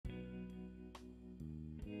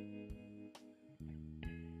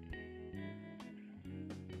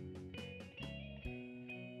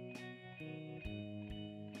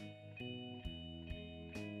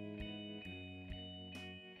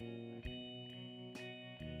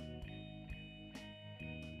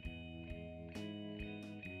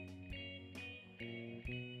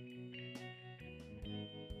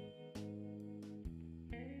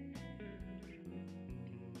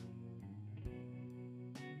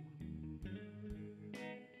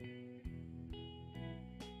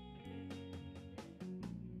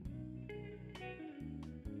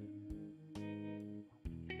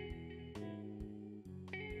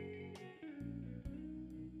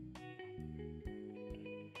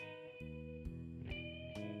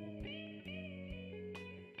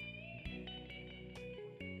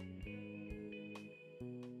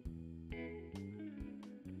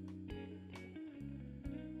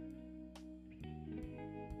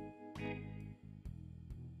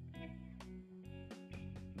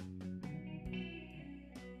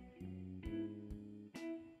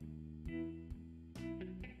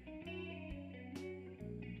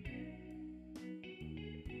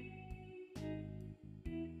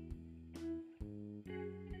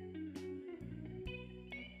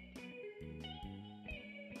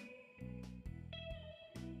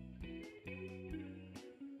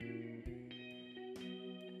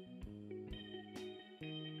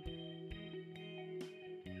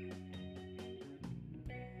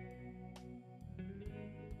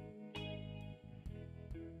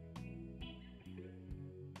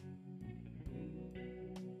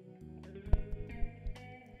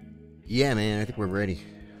Yeah, man, I think we're ready.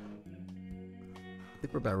 I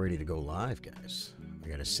think we're about ready to go live, guys. I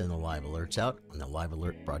gotta send the live alerts out on the live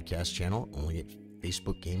alert broadcast channel, only at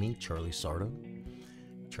Facebook Gaming, Charlie Sardo.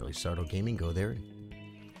 Charlie Sardo Gaming, go there.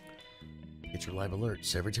 Get your live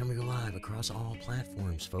alerts every time we go live across all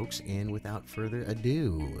platforms, folks. And without further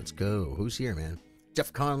ado, let's go. Who's here, man?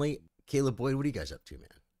 Jeff Conley, Caleb Boyd, what are you guys up to, man?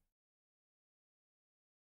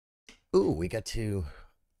 Ooh, we got to...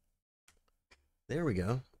 There we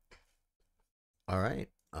go. All right.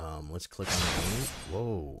 Let's click on the game.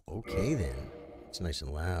 Whoa, okay then. It's nice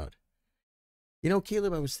and loud. You know,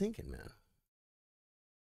 Caleb, I was thinking, man.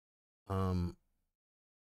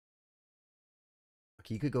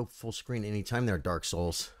 Okay, you could go full screen anytime there, Dark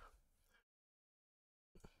Souls.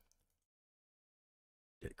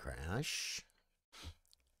 Did it crash?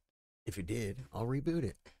 If it did, I'll reboot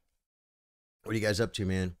it. What are you guys up to,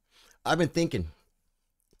 man? I've been thinking.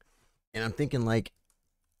 And I'm thinking, like,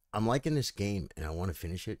 I'm liking this game, and I want to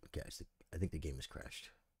finish it. Guys, I think the game has crashed.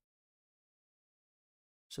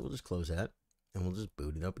 So we'll just close that, and we'll just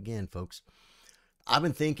boot it up again, folks. I've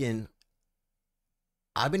been thinking,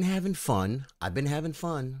 I've been having fun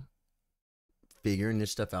figuring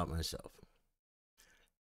this stuff out myself.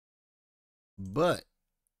 But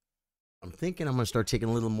I'm thinking I'm going to start taking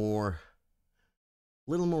a little more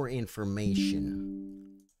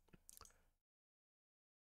information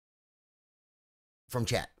from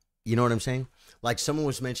chat. You know what I'm saying? Like someone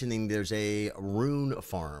was mentioning there's a rune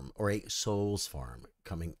farm or a souls farm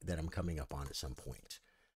that I'm coming up on at some point.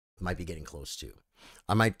 Might be getting close to.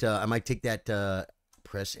 I might take that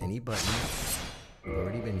press any button. We've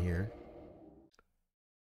already been here.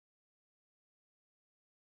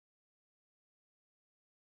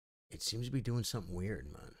 It seems to be doing something weird,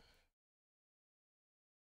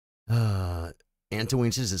 man.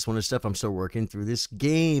 Antoween says this one is tough. I'm still working through this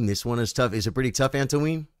game. This one is tough. Is it pretty tough,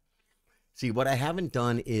 Antoween? See, what I haven't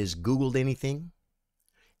done is Googled anything,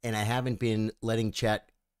 and I haven't been letting chat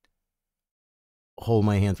hold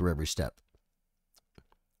my hand through every step.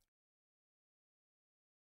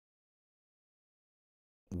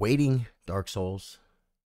 Waiting, Dark Souls.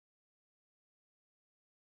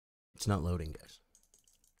 It's not loading, guys.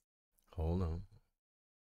 Hold on.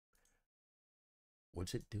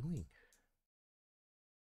 What's it doing?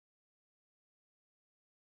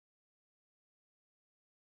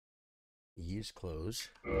 Use close.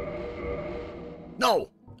 No.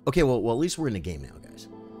 Okay, well, at least we're in the game now, guys.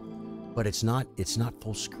 But it's not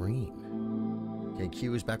full screen. Okay,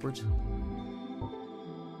 Q is backwards.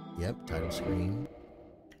 Yep, title screen.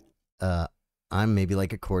 I'm maybe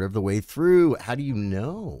like a quarter of the way through. How do you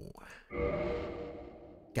know?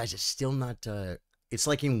 Guys, it's still not it's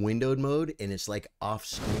like in windowed mode and it's like off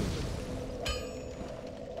screen.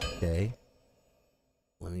 Okay.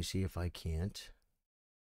 Let me see if I can't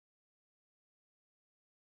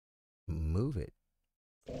move it.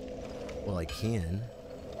 Well, I can.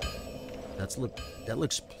 That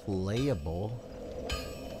looks playable,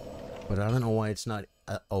 but I don't know why it's not.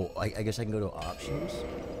 I guess I can go to options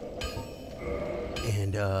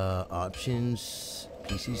and options,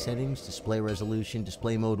 PC settings, display resolution,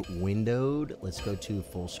 display mode windowed. Let's go to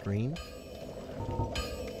full screen.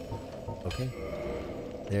 Okay,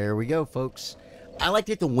 there we go, folks. I like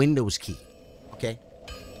to hit the Windows key. Okay.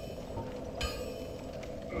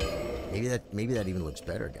 Maybe that even looks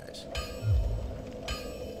better, guys.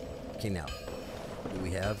 Okay, now, do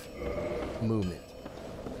we have movement?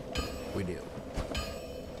 We do.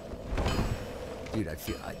 Dude, I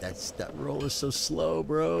feel that roll is so slow,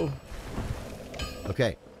 bro.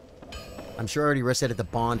 Okay. I'm sure I already rested at the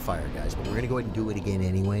bonfire, guys, but we're gonna go ahead and do it again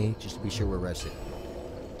anyway, just to be sure we're rested.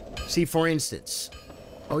 See, for instance,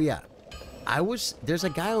 oh yeah, there's a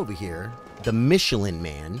guy over here, the Michelin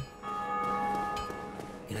Man.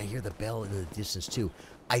 And I hear the bell in the distance, too.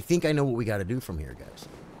 I think I know what we got to do from here, guys.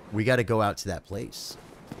 We got to go out to that place.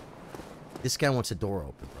 This guy wants a door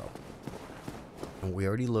open, bro. And we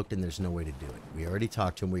already looked, and there's no way to do it. We already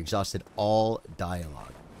talked to him. We exhausted all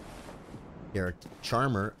dialogue. Character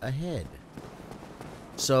Charmer ahead.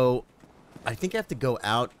 So, I think I have to go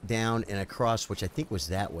out, down, and across, which I think was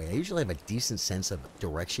that way. I usually have a decent sense of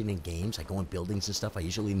direction in games. I go in buildings and stuff. I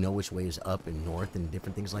usually know which way is up and north and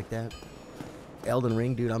different things like that. Elden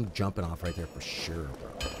Ring, dude, I'm jumping off right there for sure, bro.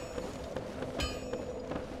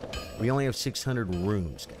 We only have 600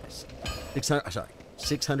 rooms, guys.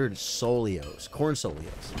 600 solios, corn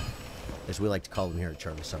solios, as we like to call them here at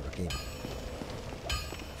Charlie Sardo Gaming.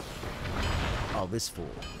 Oh, this fool.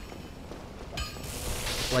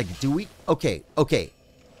 Like, do we? Okay.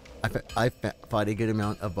 I fought a good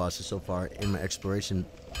amount of bosses so far in my exploration,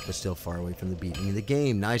 but still far away from the beating of the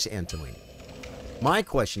game. Nice, Anthony. My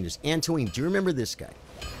question is, Antoine, do you remember this guy?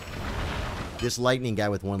 This lightning guy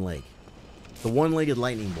with one leg. The one-legged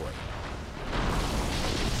lightning boy.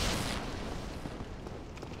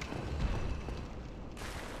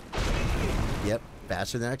 Yep,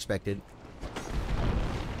 faster than I expected.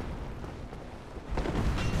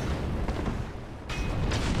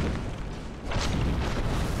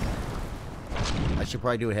 I should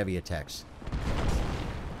probably do a heavy attacks.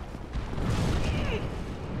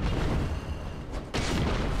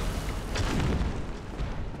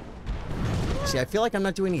 See, I feel like I'm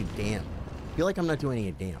not doing any damage. I feel like I'm not doing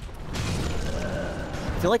any damage.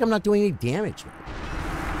 I feel like I'm not doing any damage,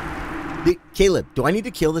 man. Caleb, do I need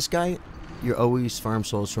to kill this guy? You always farm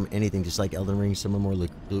souls from anything, just like Elden Ring. Some are more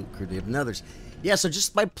lucrative than others. Yeah, so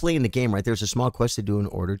just by playing the game, right, there's a small quest to do in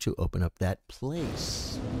order to open up that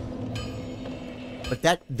place. But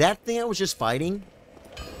that thing I was just fighting,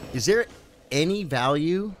 is there any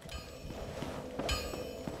value?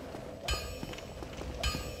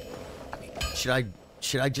 I mean,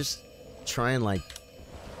 should I just try and like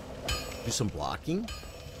do some blocking?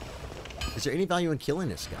 Is there any value in killing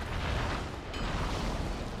this guy?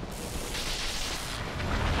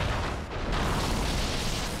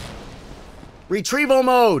 Retrieval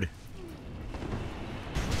mode.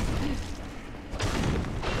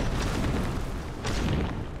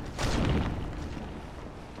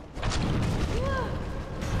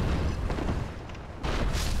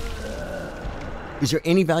 Is there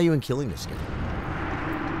any value in killing this guy?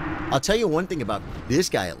 I'll tell you one thing about this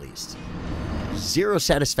guy at least. Zero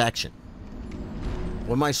satisfaction.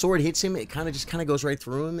 When my sword hits him, it kind of goes right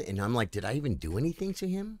through him, and I'm like, did I even do anything to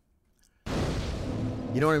him?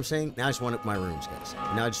 You know what I'm saying? Now I just want my runes, guys.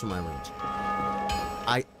 Now I just want my runes.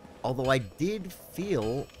 Although I did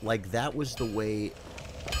feel like that was the way.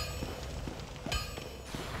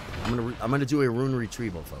 I'm gonna do a rune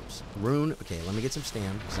retrieval, folks. Rune. Okay, let me get some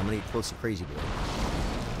stam because I'm gonna get close to Crazy Boy.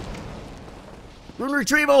 Rune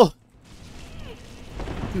retrieval.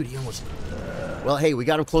 Dude, he almost. Well, hey, we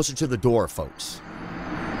got him closer to the door, folks.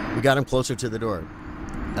 We got him closer to the door.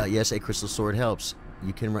 Yes, a crystal sword helps.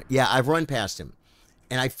 You can run. Yeah, I've run past him.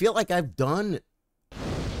 And I feel like I've done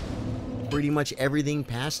pretty much everything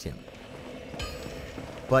past him.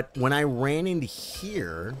 But when I ran into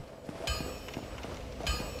here,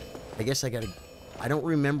 I guess I gotta. I don't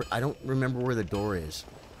remember where the door is.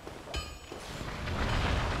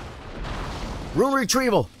 Rune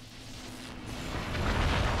retrieval.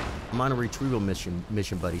 I'm on a retrieval mission,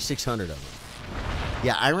 buddy. 600 of them.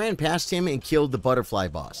 Yeah, I ran past him and killed the butterfly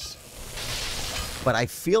boss. But I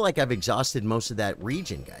feel like I've exhausted most of that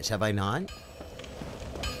region, guys. Have I not?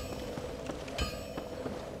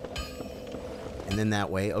 And then that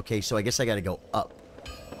way. Okay, so I guess I got to go up.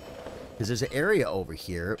 Because there's an area over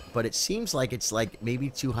here, but it seems like it's like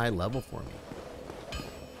maybe too high level for me.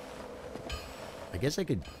 I guess I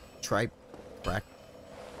could try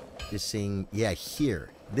practicing. Yeah,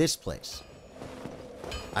 here. This place.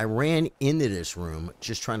 I ran into this room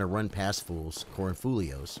just trying to run past fools.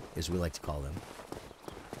 Cornfulios, as we like to call them.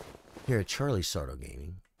 Here at Charlie Sardo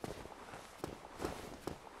Gaming.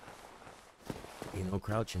 You know,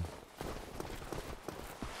 crouching.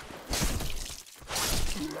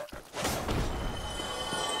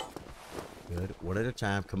 Good. One at a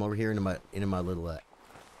time. Come over here into my little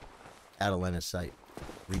Atalanta site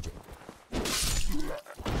region.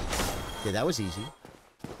 Okay, that was easy.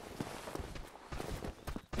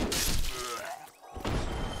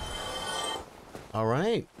 All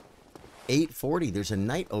right. 840. There's a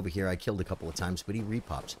knight over here I killed a couple of times, but he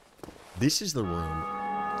repops. This is the room.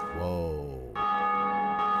 Whoa.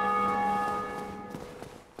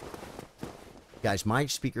 Guys, my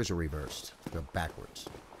speakers are reversed. They're backwards.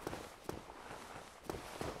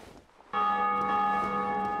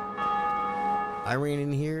 I ran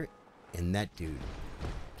in here, and that dude.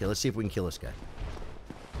 Okay, let's see if we can kill this guy.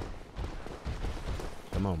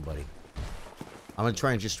 Come on, buddy. I'm going to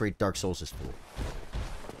try and just straight Dark Souls this fool.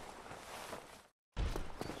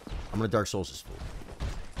 I'm going to Dark Souls this fool.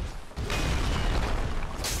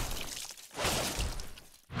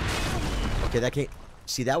 Okay, that can't...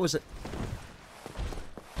 See, that was a...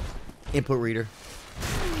 Input reader.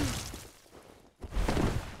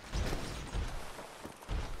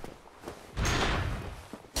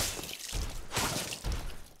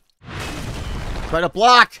 Try to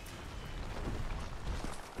block!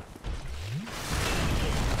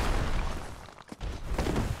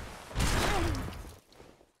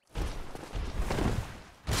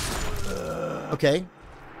 Okay.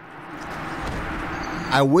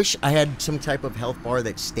 I wish I had some type of health bar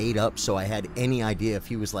that stayed up so I had any idea if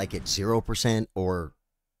he was like at 0% or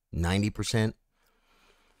 90%.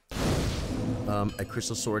 A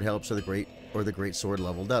crystal sword helps, or the great sword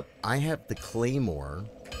leveled up. I have the claymore,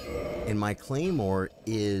 and my claymore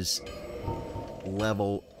is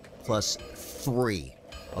level +3.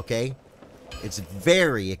 Okay, it's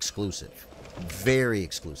very exclusive, very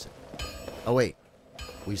exclusive. Oh wait,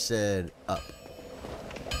 we said up.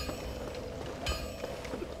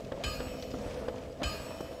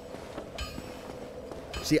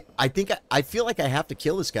 See, I feel like I have to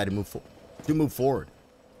kill this guy to move forward.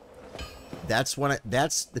 That's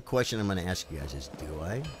the question I'm going to ask you guys is, do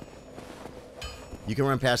I? You can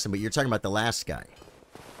run past him, but you're talking about the last guy.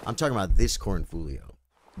 I'm talking about this Cornfolio.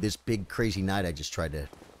 This big crazy knight I just tried to...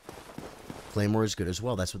 Claymore is good as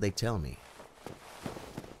well. That's what they tell me.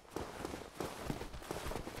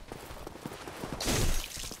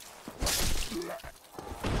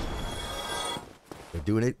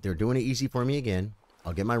 They're doing it easy for me again.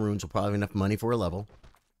 I'll get my runes. We'll probably have enough money for a level.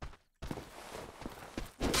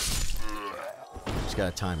 Just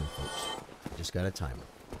gotta time it, folks. Just gotta time it.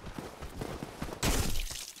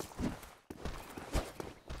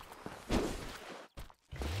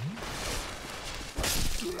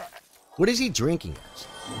 What is he drinking, guys?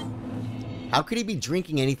 How could he be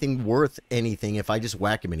drinking anything worth anything if I just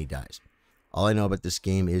whack him and he dies? All I know about this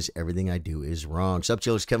game is everything I do is wrong. Sup,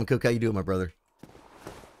 chillers? Kevin Cook, how you doing, my brother?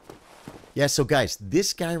 Yeah, so guys,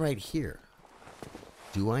 this guy right here.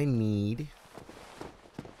 Do I need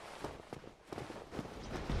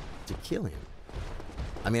to kill him?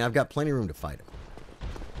 I mean, I've got plenty of room to fight him.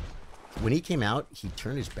 When he came out, he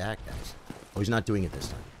turned his back, guys. Oh, he's not doing it this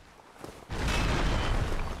time.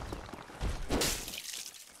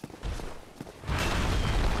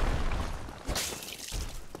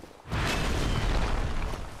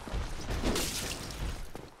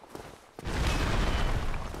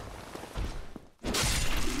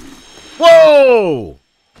 Whoa!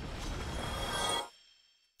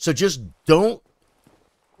 So just don't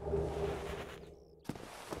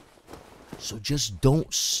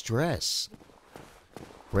stress.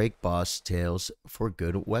 Break boss tails for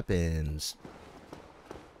good weapons.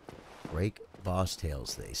 Break boss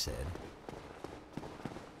tails, they said.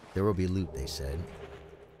 There will be loot, they said.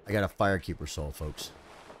 I got a firekeeper soul, folks.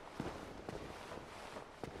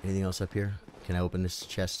 Anything else up here? Can I open this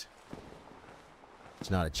chest?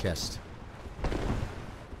 It's not a chest.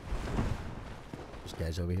 These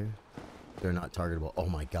guys over here, they're not targetable. Oh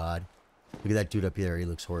my god. Look at that dude up there. He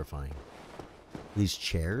looks horrifying. These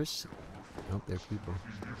chairs? Nope, they're people.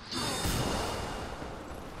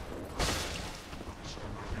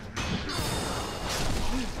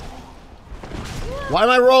 Why am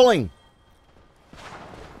I rolling?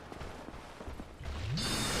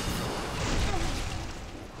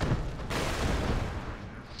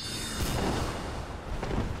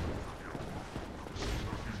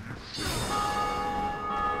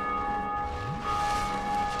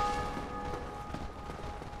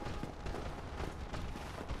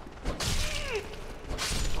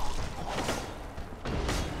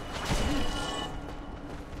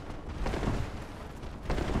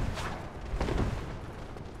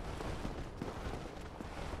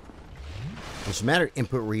 What's the matter,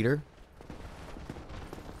 input reader?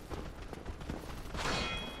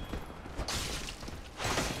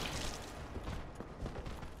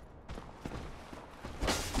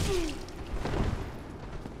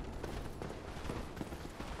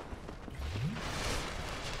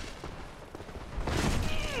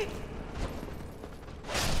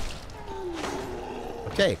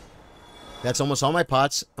 Okay. That's almost all my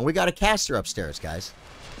pots. And we got a caster upstairs, guys.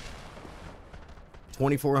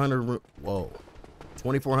 2,400 whoa.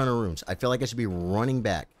 2,400 rooms. I feel like I should be running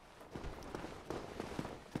back.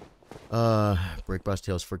 Break boss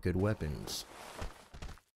tails for good weapons.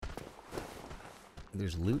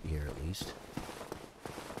 There's loot here at least.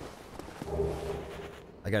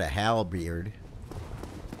 I got a halberd.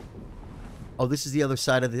 Oh, this is the other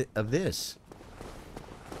side of this.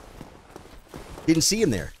 Didn't see him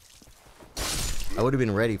there. I would have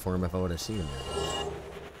been ready for him if I would have seen him there.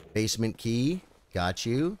 Basement key. Got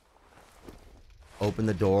you. Open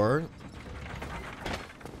the door.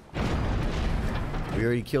 We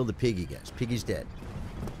already killed the piggy, guys. Piggy's dead.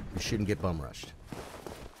 We shouldn't get bum rushed.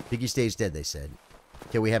 Piggy stays dead, they said.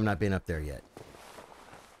 Okay, we have not been up there yet.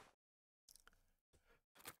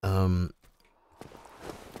 Yeah,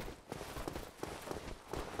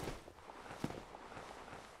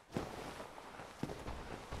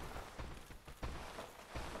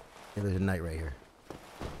 there's a knight right here.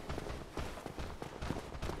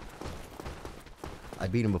 I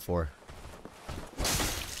beat him before.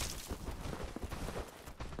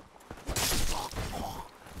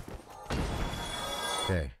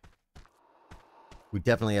 Okay. We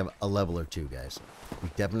definitely have a level or two, guys. We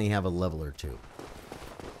definitely have a level or two.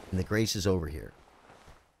 And the grace is over here.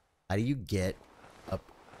 How do you get up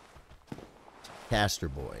Caster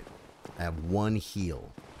Boy? I have one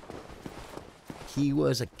heal. He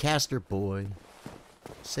was a caster boy.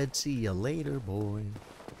 Said, see ya later, boy.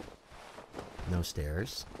 No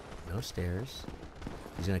stairs. No stairs.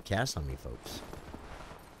 He's gonna cast on me, folks.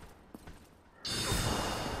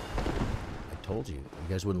 I told you. You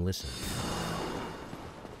guys wouldn't listen.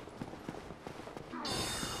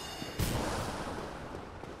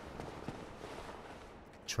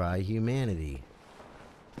 Try humanity.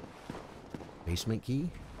 Basement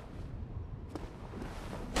key?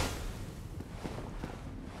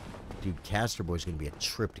 Dude, Caster Boy's gonna be a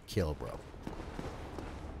trip to kill, bro.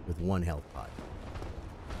 With one health pod.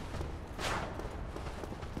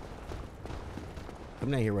 Come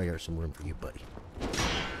down here where I got some room for you, buddy.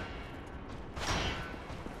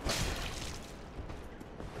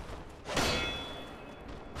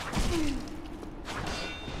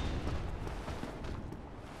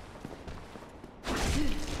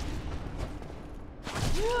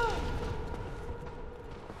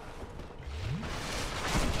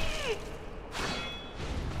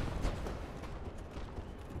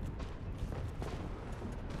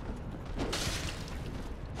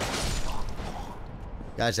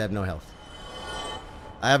 Guys, I have no health.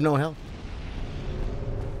 I have no health.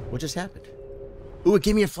 What just happened? Ooh, it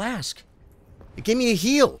gave me a flask. It gave me a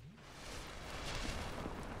heal.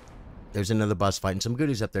 There's another boss fight and some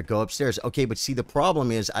goodies up there. Go upstairs. Okay, but see, the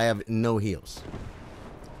problem is I have no heals.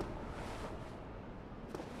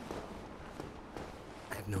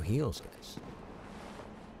 I have no heals, guys.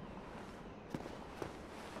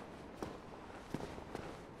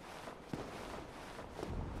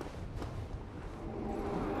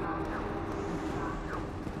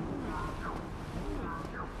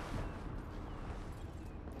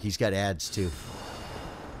 He's got ads too.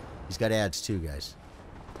 He's got ads too, guys.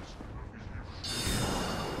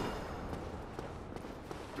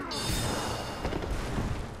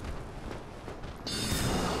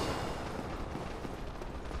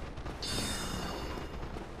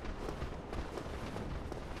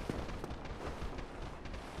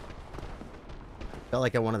 Felt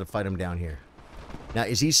like I wanted to fight him down here. Now,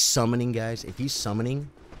 is he summoning, guys? If he's summoning,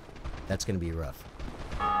 that's going to be rough.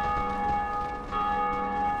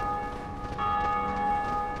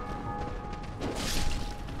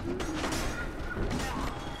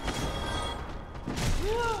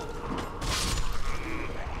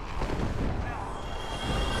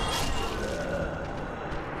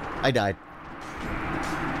 I died.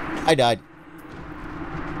 I died.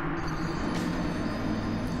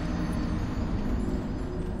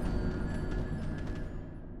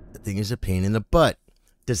 The thing is a pain in the butt.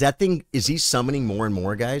 Does that thing, is he summoning more and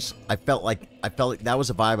more, guys? I felt like that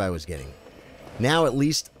was a vibe I was getting. Now at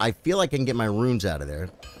least I feel like I can get my runes out of there.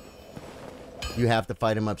 You have to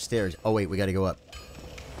fight him upstairs. Oh wait, we got to go up.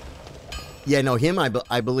 Yeah, no, him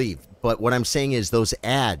I believe. But what I'm saying is those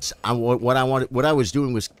ads. What I was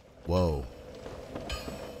doing was, whoa.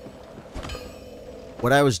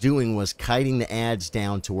 What I was doing was kiting the ads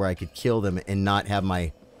down to where I could kill them and not have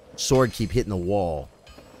my sword keep hitting the wall.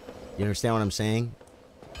 You understand what I'm saying?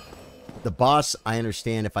 The boss, I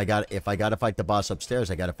understand if I got to fight the boss upstairs,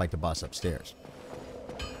 I got to fight the boss upstairs.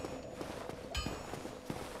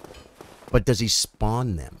 But does he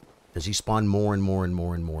spawn them? Does he spawn more and more and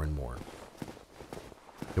more and more and more?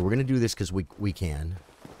 So we're going to do this because we can.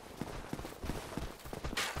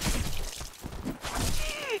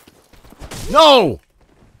 No!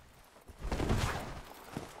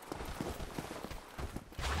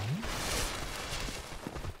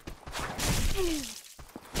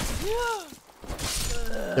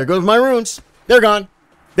 There goes my runes. They're gone.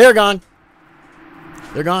 They're gone.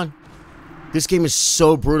 They're gone. This game is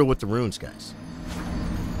so brutal with the runes, guys.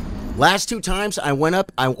 Last two times I went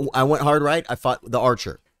up, I went hard right, I fought the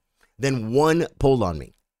archer. Then one pulled on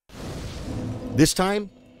me. This time,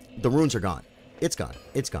 the runes are gone. It's gone.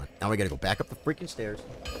 It's gone. Now we gotta go back up the freaking stairs.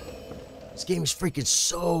 This game is freaking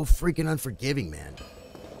so freaking unforgiving, man.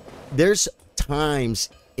 There's times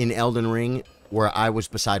in Elden Ring where I was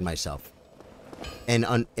beside myself. And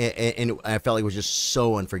I felt like it was just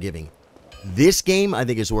so unforgiving. This game, I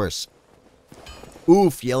think, is worse.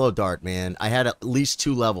 Oof, yellow dart, man. I had at least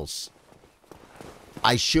 2 levels.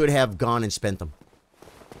 I should have gone and spent them.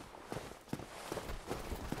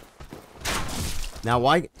 Now,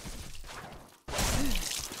 why?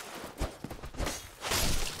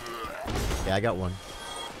 Yeah, I got one.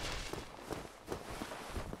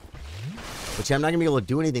 But see, I'm not going to be able to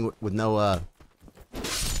do anything with no,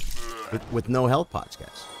 with no health pots,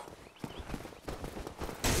 guys.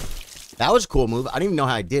 That was a cool move. I didn't even know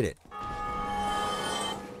how I did it.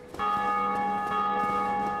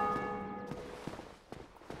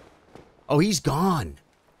 Oh, he's gone.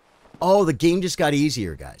 Oh, the game just got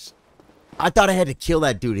easier, guys. I thought I had to kill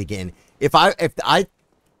that dude again. If I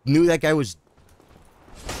knew that guy was...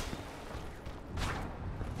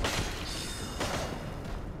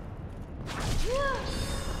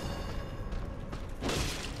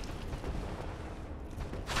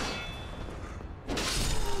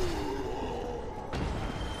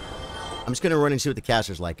 I'm just going to run and see what the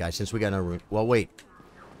caster's like, guys, since we got no rune. Well, wait.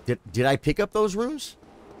 Did I pick up those runes?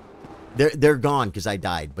 They're gone because I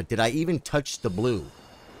died. But did I even touch the blue?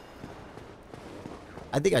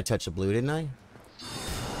 I think I touched the blue, didn't I?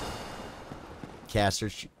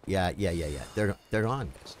 Casters. Yeah. They're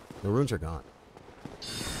gone, guys. The runes are gone.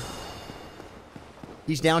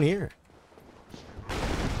 He's down here.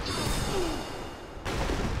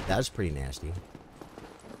 That was pretty nasty.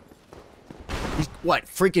 He's, what,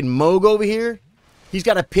 freaking Moog over here? He's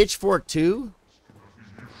got a pitchfork, too?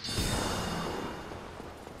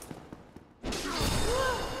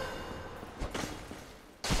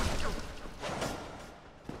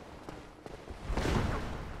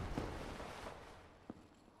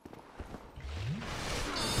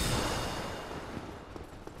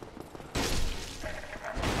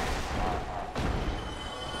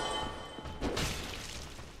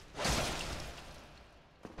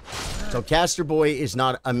 So Caster Boy is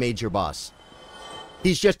not a major boss.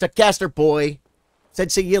 He's just a Caster Boy.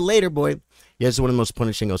 Said see you later, boy. Yeah, it's one of the most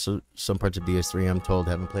punishing also some parts of DS3, I'm told.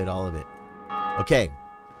 Haven't played all of it. Okay.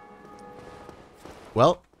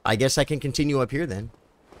 Well, I guess I can continue up here then.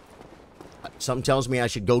 Something tells me I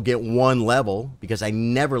should go get one level, because I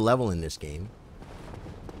never level in this game.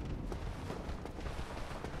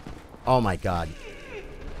 Oh my god.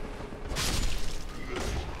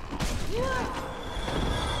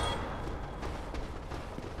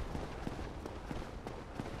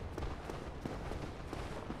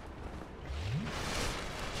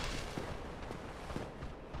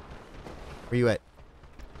 Where you at?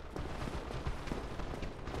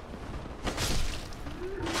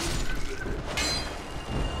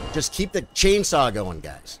 Just keep the chainsaw going,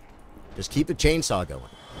 guys. Just keep the chainsaw going.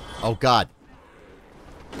 Oh, God.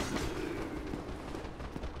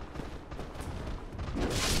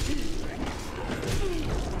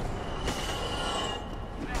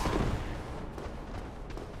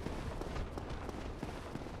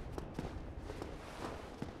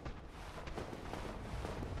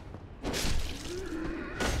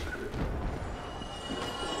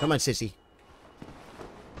 Come on, sissy.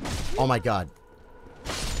 Oh, my God.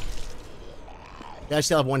 I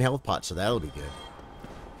still have one health pot, so that'll be good.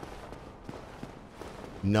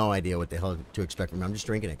 No idea what the hell to expect from me. I'm just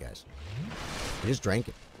drinking it, guys. I just drank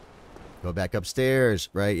it. Go back upstairs.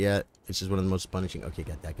 Right, yeah. This is one of the most punishing. Okay,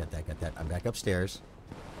 got that. I'm back upstairs.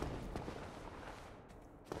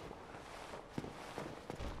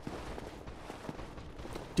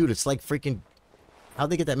 Dude, it's like freaking... How'd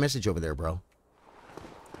they get that message over there, bro?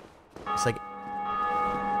 It's like...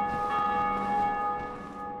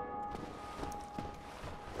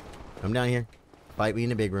 Come down here. Fight me in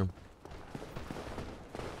the big room.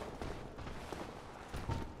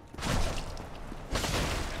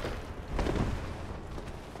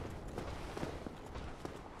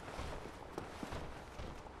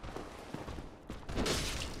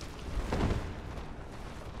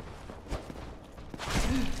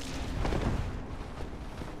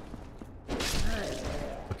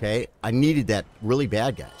 Okay, I needed that really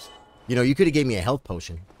bad, guys. You know, you could have gave me a health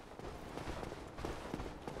potion.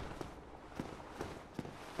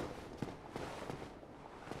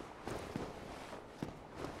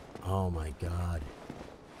 Oh my God.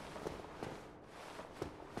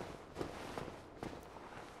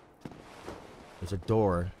 There's a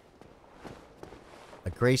door. A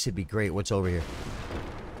grace would be great. What's over here?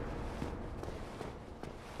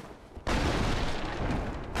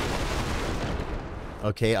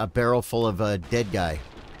 Okay, a barrel full of a dead guy.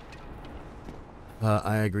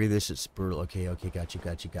 I agree, this is brutal. Okay, got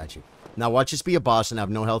you. Now watch this be a boss and I have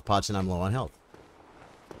no health pots and I'm low on health.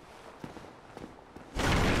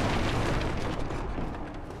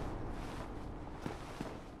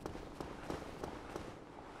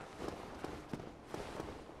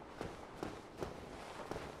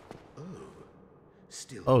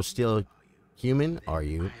 Oh, still human, are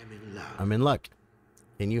you? I'm in luck.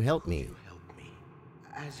 Can you help me?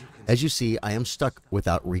 As you see, I am stuck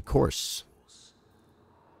without recourse.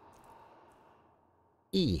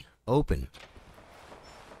 E. Open.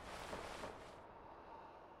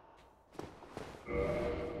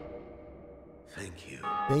 Thank you.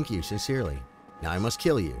 Thank you, sincerely. Now I must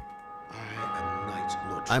kill you.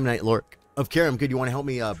 I'm Night Lord of Karam. Good, you want to help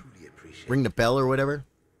me ring the bell or whatever?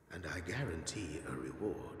 And I guarantee a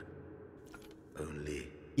reward. Only...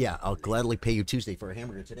 Yeah, I'll gladly pay you Tuesday for a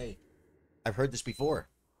hamburger today. I've heard this before.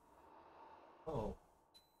 Oh.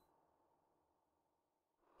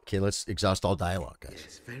 Okay, let's exhaust all dialogue, guys.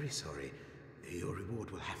 Yes, very sorry. Your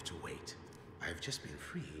reward will have to wait. I have just been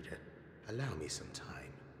freed. Allow me some time.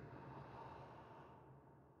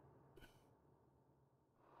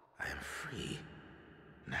 I am free.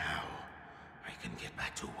 Now, I can get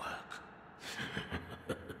back to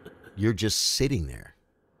work. You're just sitting there.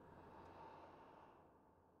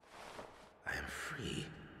 I am free.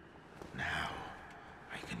 Now,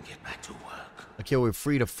 I can get back to work. Okay, we're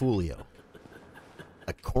free to Folio.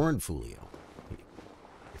 A corn Folio.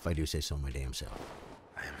 If I do say so my damn self.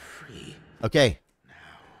 I am free. Okay.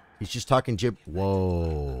 He's just talking jib.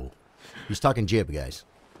 Whoa. He's talking jib, guys.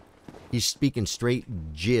 He's speaking straight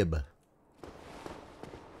jib.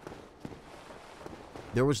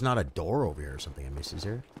 There was not a door over here or something I missed, is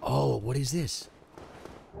there? Oh, what is this?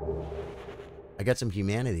 I got some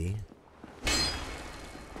humanity.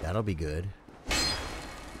 That'll be good.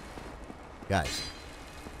 Guys,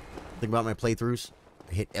 think about my playthroughs.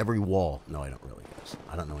 I hit every wall. No, I don't really, guys.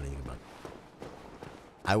 I don't know anything about it.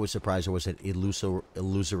 I was surprised there was an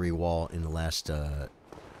illusory wall in the last,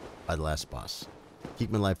 by the last boss. Keep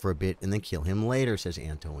him alive for a bit and then kill him later, says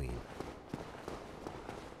Antoine.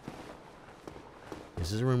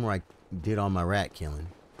 This is a room where I did all my rat killing.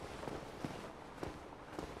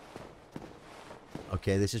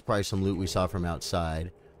 Okay, this is probably some loot we saw from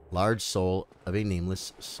outside. Large soul of a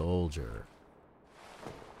nameless soldier.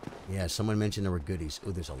 Yeah, someone mentioned there were goodies.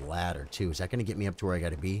 Oh, there's a ladder, too. Is that going to get me up to where I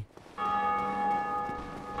got to be?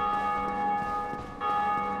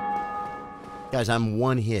 Guys, I'm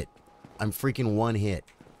one hit. I'm freaking one hit.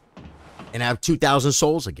 And I have 2,000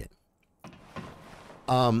 souls again.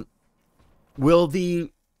 Will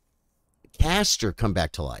the caster come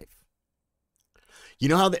back to life? You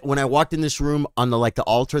know how when I walked in this room on the the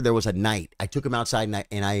altar, there was a knight. I took him outside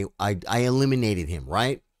and I eliminated him,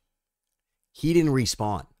 right? He didn't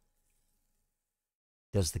respawn.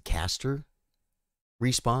 Does the caster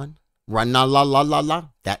respawn? Run la la la la la.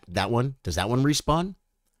 That one. Does that one respawn?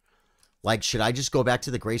 Like, should I just go back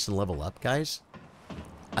to the grace and level up, guys?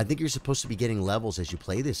 I think you're supposed to be getting levels as you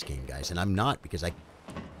play this game, guys, and I'm not because I...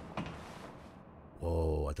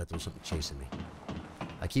 Whoa, I thought there was something chasing me.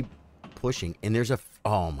 I keep pushing, and there's a...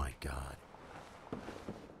 Oh, my God.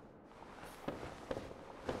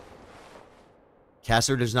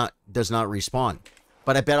 Caster does not respawn.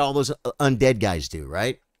 But I bet all those undead guys do,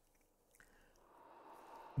 right?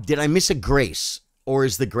 Did I miss a grace? Or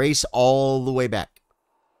is the grace all the way back?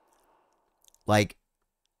 Like,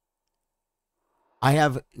 I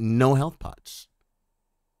have no health pots.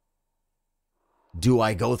 Do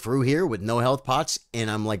I go through here with no health pots and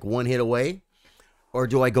I'm like one hit away? Or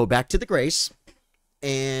do I go back to the grace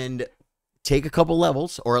and take a couple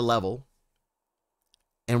levels or a level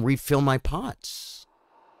and refill my pots?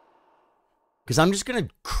 Because I'm just going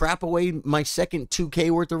to crap away my second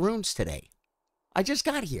 2K worth of runes today. I just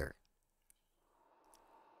got here.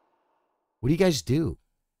 What do you guys do?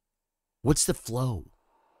 What's the flow?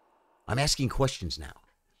 I'm asking questions now.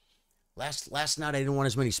 Last night I didn't want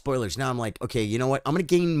as many spoilers. Now I'm like, okay, you know what? I'm going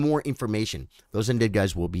to gain more information. Those undead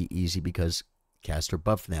guys will be easy because caster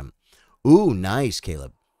buffed them. Ooh, nice,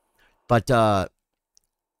 Caleb. But,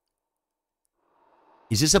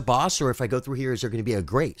 is this a boss, or if I go through here, is there going to be a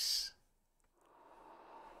grace?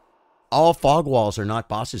 All fog walls are not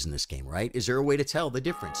bosses in this game, right? Is there a way to tell the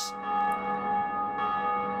difference?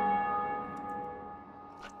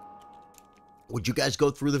 Would you guys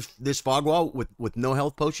go through this fog wall with no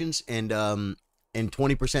health potions and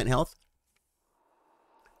 20% health?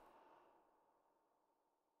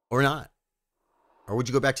 Or not? Or would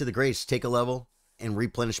you go back to the grace, take a level, and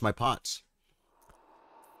replenish my pots?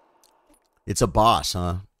 It's a boss,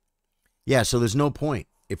 huh? Yeah, so there's no point.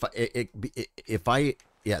 If I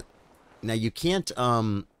yeah. Now you can't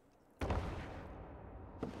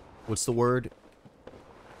what's the word?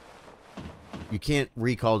 You can't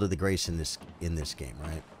recall to the grace in this game,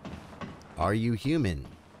 right? Are you human?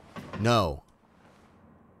 No.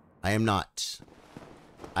 I am not.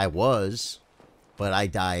 I was, but I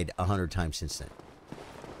died 100 times since then.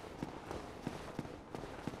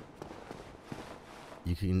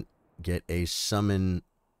 You can get a summon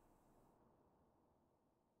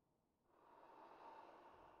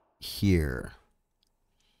here.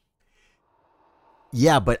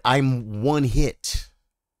 Yeah, but I'm one hit.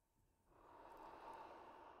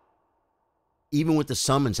 Even with the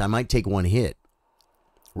summons, I might take one hit.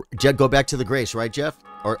 Jeff, go back to the grace, right, Jeff?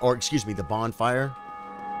 Or excuse me, the bonfire.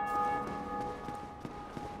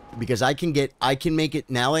 Because I can make it,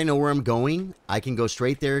 now I know where I'm going. I can go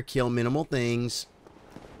straight there, kill minimal things.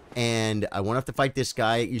 And I won't have to fight this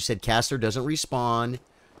guy. You said caster doesn't respawn.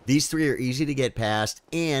 These 3 are easy to get past.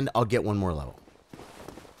 And I'll get 1 more level.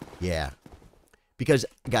 Yeah. Because,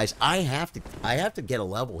 guys, I have to get a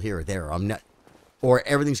level here or there. I'm not, or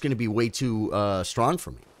everything's going to be way too strong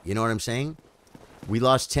for me. You know what I'm saying? We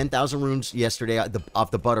lost 10,000 runes yesterday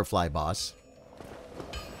off the butterfly boss.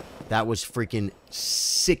 That was freaking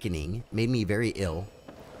sickening. Made me very ill.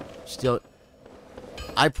 Still,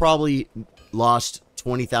 I probably lost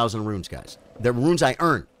 20,000 runes, guys. The runes I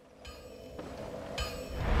earned.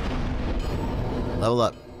 Level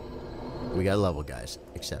up. We got a level, guys.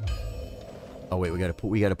 Except, oh wait, we gotta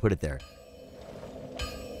put it there.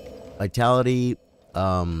 Vitality.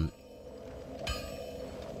 I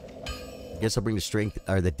guess I'll bring the strength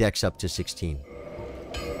or the dex up to 16.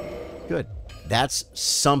 Good. That's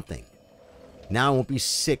something. Now I won't be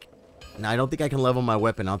sick. Now I don't think I can level my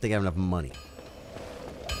weapon. I don't think I have enough money.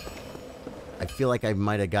 I feel like I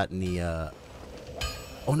might have gotten the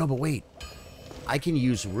oh no, but wait. I can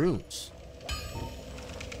use runes.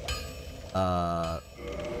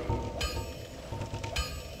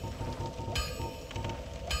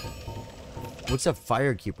 What's a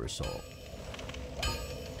Firekeeper soul?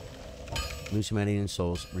 Lose humanity and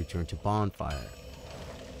souls, return to bonfire.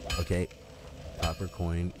 Okay. Copper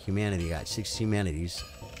coin. Humanity, got 6 humanities.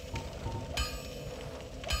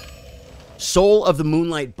 Soul of the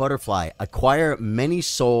Moonlight Butterfly. Acquire many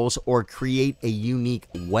souls or create a unique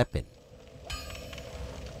weapon.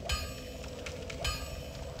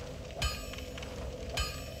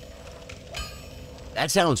 That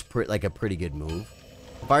sounds like a pretty good move.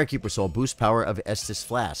 Firekeeper soul. Boost power of Estus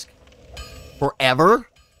Flask. Forever?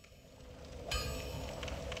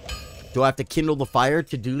 Do I have to kindle the fire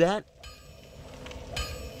to do that?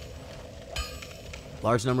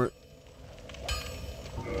 Large number.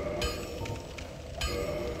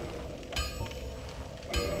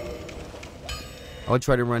 I would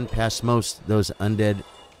try to run past most those undead.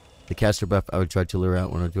 The caster buff, I would try to lure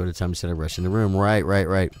out 1 or 2 at a time instead of rushing the room. Right.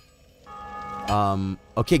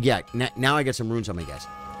 Okay, yeah. Now I got some runes on me, guys.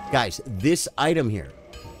 Guys, this item here.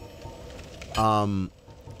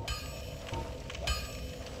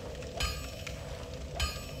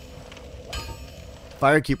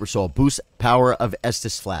 Firekeeper soul. Boost power of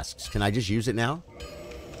Estus flasks. Can I just use it now?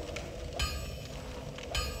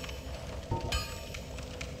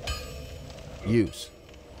 Use.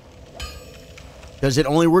 Does it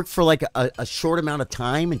only work for like a short amount of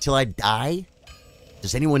time until I die?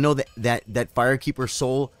 Does anyone know that Firekeeper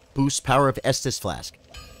soul boosts power of Estus flask?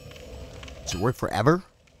 Does it work forever?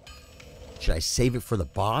 Should I save it for the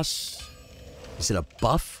boss? Is it a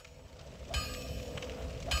buff?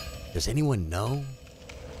 Does anyone know?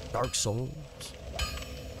 Dark Souls?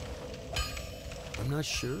 I'm not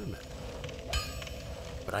sure, man.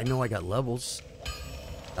 But I know I got levels.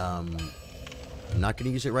 I'm not going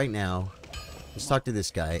to use it right now. Let's talk to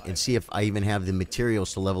this guy and see if I even have the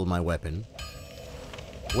materials to level my weapon.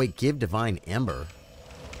 Wait, give Divine Ember.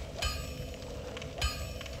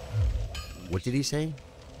 What did he say?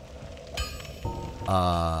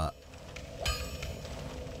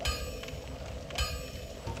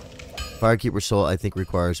 Firekeeper soul, I think,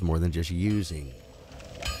 requires more than just using.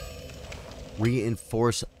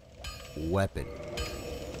 Reinforce weapon.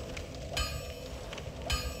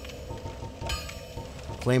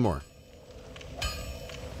 Claymore.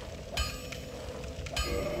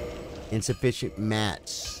 Insufficient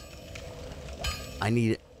mats. I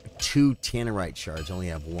need 2 tannerite shards. Only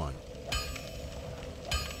have 1.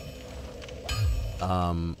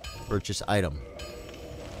 Purchase item.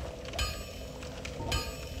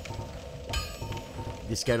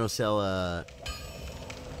 This guy don't sell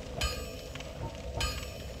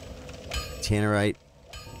tannerite.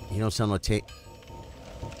 He don't sell no He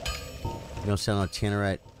don't sell no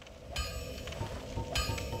tannerite.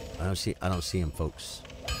 I don't see him, folks.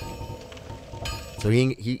 So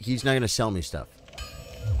he's not gonna sell me stuff.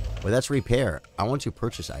 Well, that's repair. I want to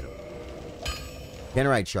purchase item.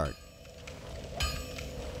 Tannerite shard.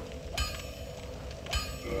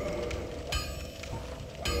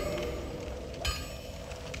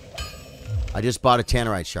 I just bought a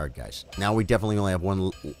tannerite shard, guys. Now we definitely only have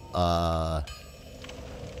 1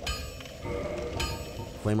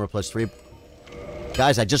 Flamer plus 3.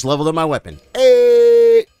 Guys, I just leveled up my weapon.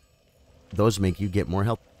 Hey! Those make you get more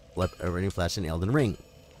health. Rainy Flash in Elden Ring.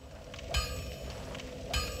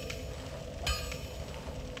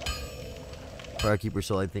 Firekeeper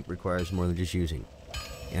soul, I think, requires more than just using.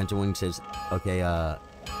 Antoine says, okay, oh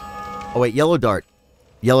wait, Yellow Dart.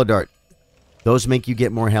 Yellow Dart. Those make you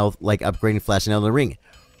get more health, like upgrading Flash in Elden Ring.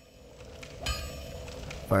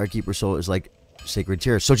 Firekeeper soul is like sacred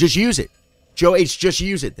tear. So just use it. Joe H, just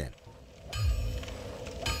use it then.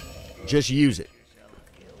 Just use it.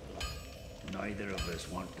 Neither of us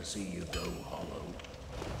want to see you go hollow.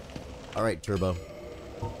 All right, Turbo.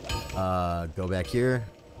 Go back here.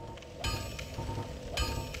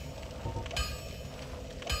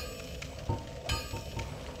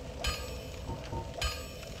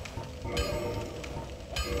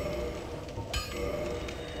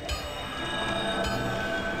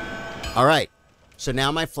 All right. So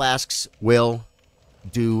now my flasks will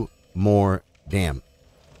do more damn.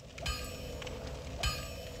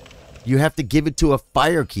 You have to give it to a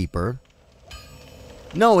firekeeper.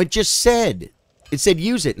 No, it just said. It said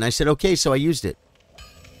use it. And I said, okay, so I used it.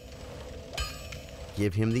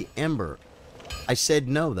 Give him the ember. I said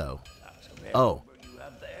no, though. Oh.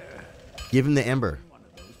 Give him the ember.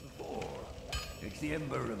 It's the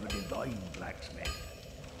ember of a divine blacksmith.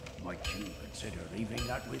 Might you consider leaving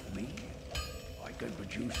that with me? I can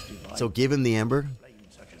produce divine... So give him the ember.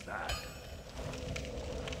 Such as that.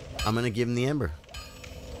 I'm going to give him the ember.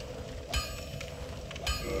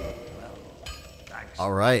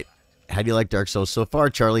 All right. How do you like Dark Souls so far,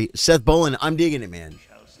 Charlie? Seth Bolin, I'm digging it, man.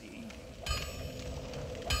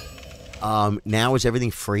 Now is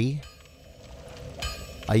everything free?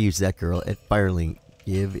 I use that girl at Firelink.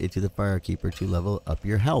 Give it to the Firekeeper to level up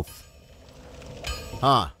your health.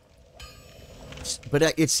 Huh. But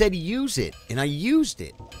it said use it, and I used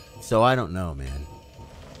it. So I don't know, man.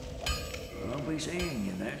 I'll be seeing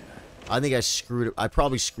you there. I think I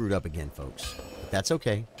probably screwed up again, folks. But that's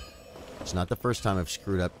okay. It's not the first time I've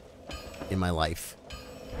screwed up in my life.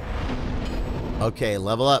 Okay,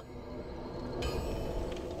 level up.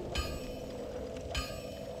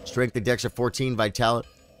 Strength and Dex are 14.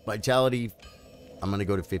 Vitality, I'm going to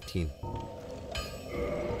go to 15.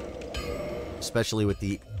 Especially with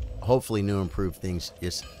the hopefully new improved things.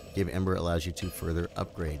 Yes, give Ember allows you to further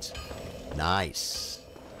upgrades. Nice.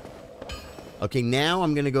 Okay, now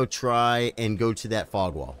I'm going to go try and go to that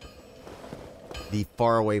fog wall. The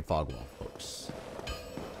faraway fog wall, folks.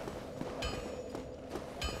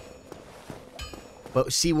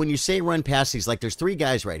 But see, when you say run past these, like there's 3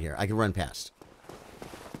 guys right here I can run past.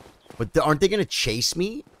 But aren't they going to chase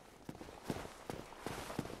me?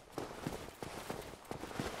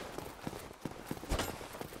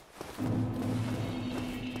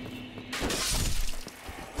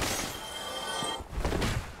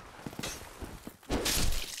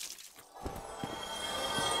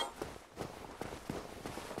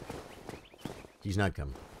 He's not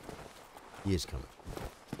coming. He is coming.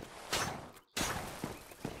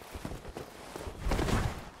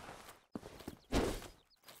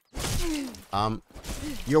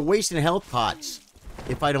 You're wasting health pots.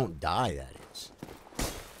 If I don't die, that is.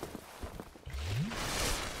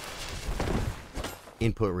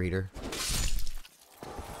 Input reader.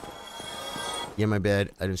 Yeah, my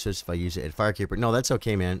bad. I didn't specify use it at Firekeeper. No, that's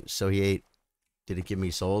okay, man. So he ate. Did it give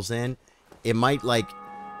me souls then? It might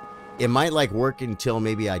work until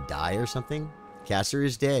maybe I die or something. Caster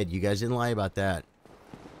is dead. You guys didn't lie about that.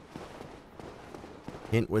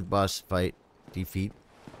 Hint with boss fight. Defeat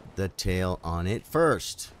the tail on it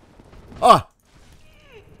first. Oh!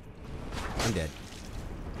 I'm dead.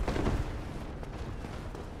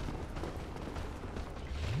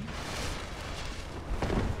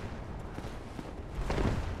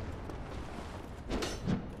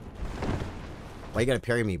 Why you gotta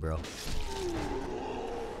parry me, bro? You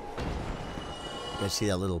guys see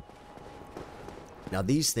that little... Now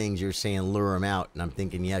these things you're saying lure them out, and I'm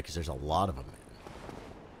thinking, yeah, because there's a lot of them.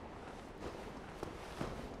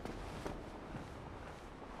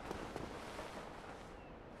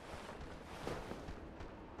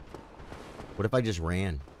 What if I just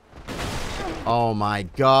ran? Oh my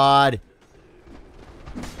god!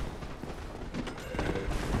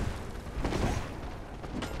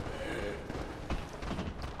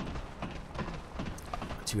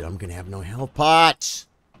 Dude, I'm gonna have no health pots!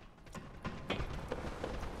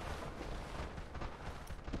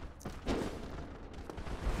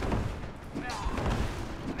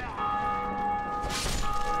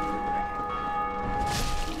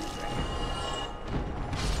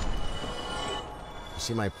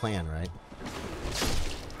 See my plan, right?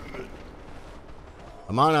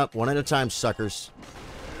 Come on up, one at a time, suckers.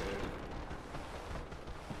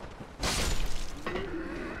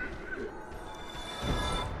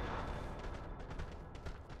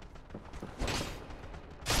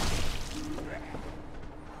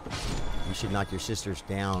 You should knock your sisters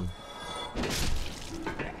down. You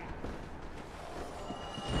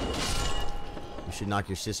should knock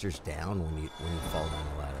your sisters down when you fall down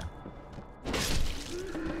the ladder.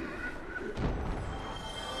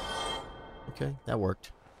 Okay, that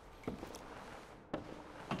worked.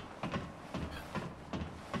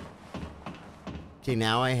 Okay,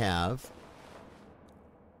 now I have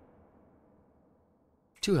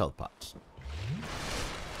 2 health pots.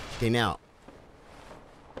 Okay, now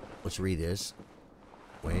let's read this.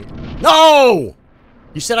 Wait. No!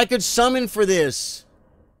 You said I could summon for this.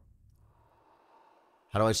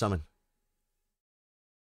 How do I summon?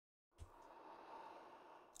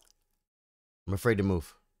 I'm afraid to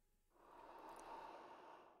move.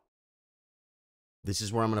 This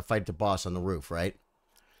is where I'm going to fight the boss on the roof, right?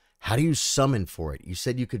 How do you summon for it? You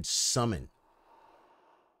said you could summon.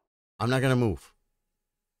 I'm not going to move.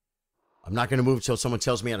 I'm not going to move until someone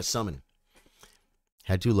tells me how to summon.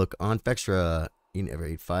 Had to look on Fextra. You never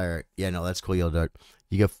eat fire. Yeah, no, that's cool, Yellow Dart.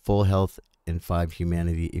 You get full health and 5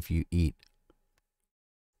 humanity if you eat.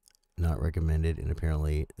 Not recommended, and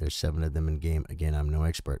apparently there's 7 of them in game. Again, I'm no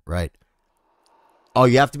expert. Right. Oh,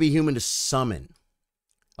 you have to be human to summon.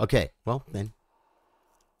 Okay, well, then.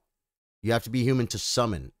 You have to be human to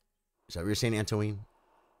summon. Is that what you're saying, Antoine?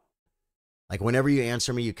 Like, whenever you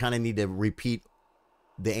answer me, you kind of need to repeat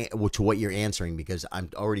to what you're answering, because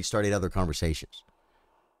I'm already started other conversations.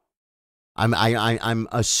 I'm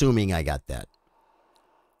assuming I got that.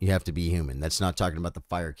 You have to be human. That's not talking about the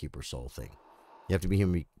Firekeeper soul thing. You have to be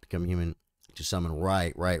human, become human to summon.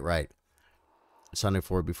 Right. Sign up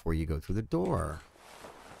for it before you go through the door.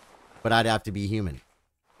 But I'd have to be human.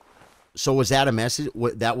 So was that a message?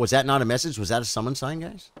 Was that not a message? Was that a summon sign,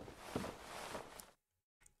 guys?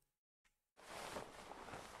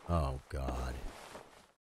 Oh, God.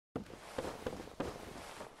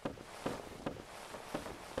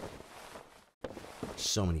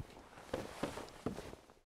 So many.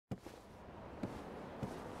 I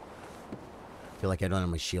feel like I don't have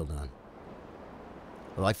my shield on.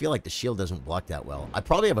 Well, I feel like the shield doesn't block that well. I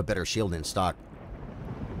probably have a better shield in stock.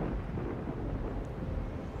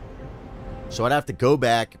 So I'd have to go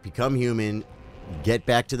back, become human, get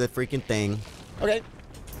back to the freaking thing. Okay.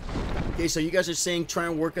 Okay, so you guys are saying try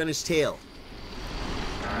and work on his tail.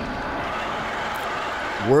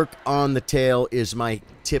 Work on the tail is my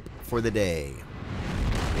tip for the day.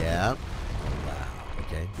 Yeah. Wow.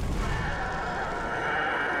 Okay.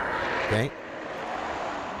 Okay.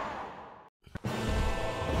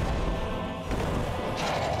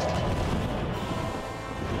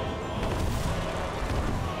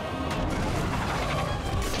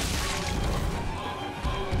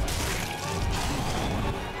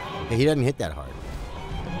 Okay, he doesn't hit that hard.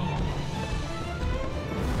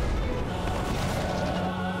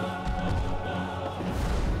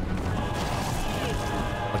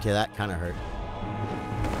 Okay, that kind of hurt.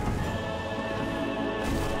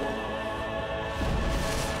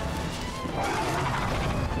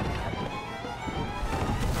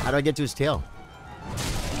 How do I get to his tail?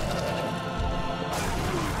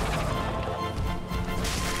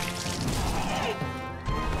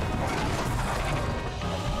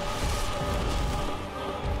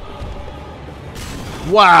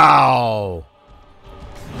 Wow!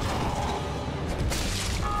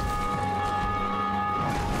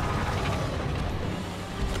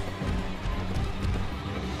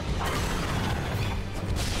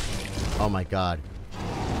 Oh my God.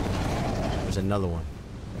 There's another one.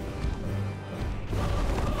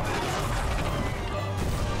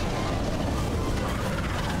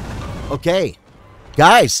 Okay.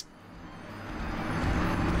 Guys.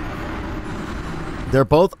 They're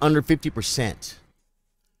both under 50%.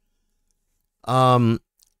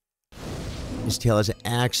 His tail has an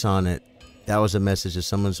axe on it. That was a message that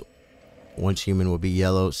someone's once human will be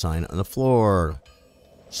yellow sign on the floor.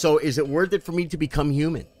 So is it worth it for me to become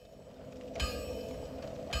human?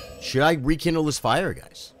 Should I rekindle this fire,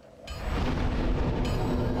 guys?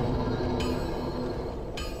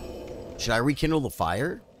 Should I rekindle the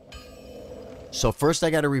fire? So first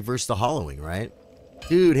I got to reverse the hollowing, right?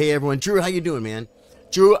 Dude, hey everyone. Drew, how you doing, man?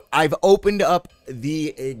 Drew, I've opened up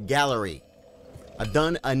the gallery. I've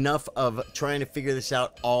done enough of trying to figure this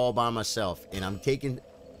out all by myself, and I'm taking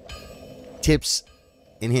tips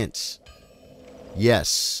and hints.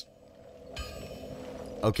 Yes.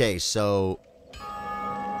 Okay, so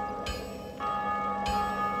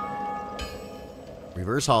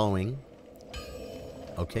reverse hollowing.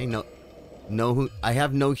 Okay, I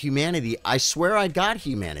have no humanity. I swear I got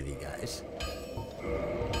humanity, guys.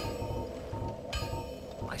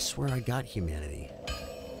 I swear I got humanity.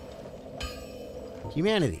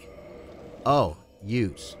 Humanity. Oh,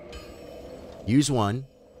 use. Use one.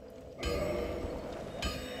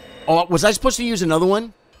 Oh, was I supposed to use another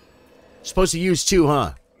one? Supposed to use 2,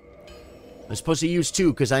 huh? I'm supposed to use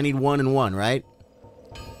 2 because I need 1 and 1, right?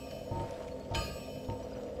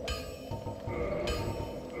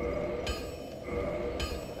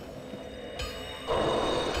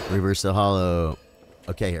 Reverse the hollow.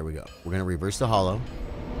 Okay, here we go. We're going to reverse the hollow.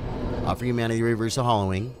 Offer humanity to reverse the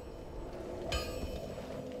hollowing.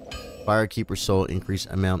 Firekeeper soul increase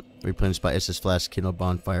amount replenished by Estus flask. Kindle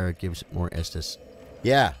bonfire gives more Estus.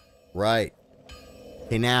 Yeah, right.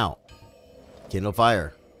 Okay, now. Kindle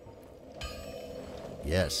fire.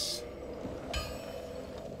 Yes.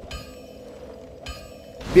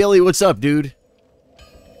 Billy, what's up, dude?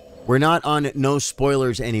 We're not on no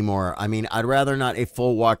spoilers anymore. I mean, I'd rather not a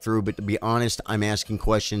full walkthrough, but to be honest, I'm asking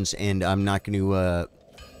questions, and I'm not going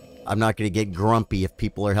to get grumpy if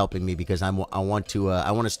people are helping me because I want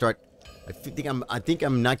to start. I think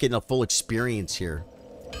I'm not getting a full experience here,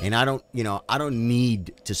 and I don't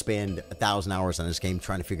need to spend 1,000 hours on this game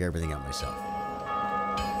trying to figure everything out myself.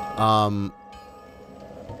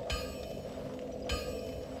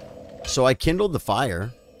 So I kindled the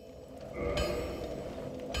fire.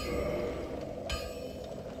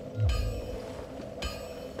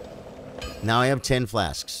 Now I have 10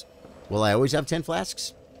 flasks. Will I always have 10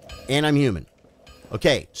 flasks? And I'm human.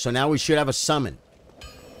 Okay, so now we should have a summon.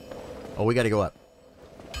 Oh, we got to go up.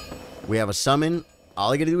 We have a summon.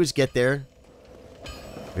 All I got to do is get there.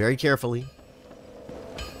 Very carefully.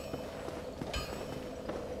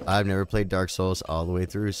 I've never played Dark Souls all the way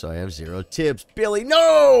through, so I have 0 tips. Billy,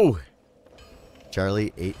 no!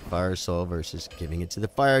 Charlie, 8 fire soul versus giving it to the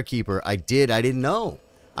firekeeper. I didn't know.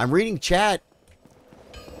 I'm reading chat.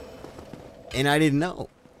 And I didn't know.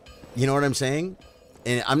 You know what I'm saying?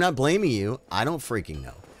 And I'm not blaming you. I don't freaking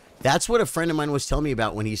know. That's what a friend of mine was telling me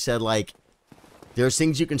about when he said, like, there's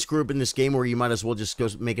things you can screw up in this game where you might as well just go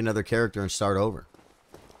make another character and start over.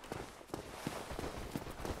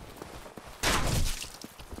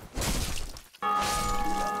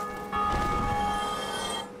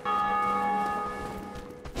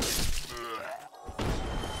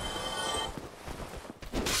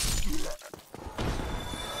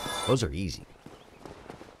 Those are easy.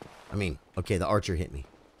 I mean, okay, the archer hit me.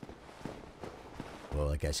 Whoa,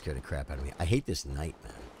 that guy scared the crap out of me. I hate this knight,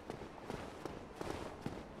 man.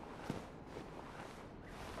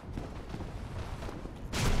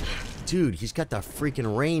 Dude, he's got the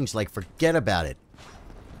freaking range, like, forget about it.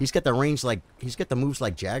 He's got the range like, he's got the moves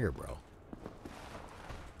like Jagger, bro.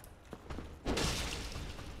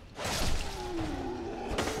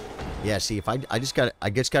 Yeah, see, if I just got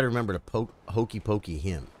to remember to hokey pokey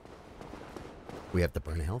him. We have to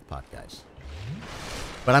burn a health pot, guys.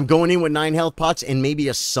 But I'm going in with 9 health pots and maybe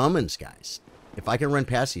a summons, guys. If I can run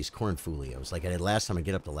past these cornfolios like I did last time I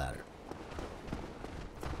get up the ladder.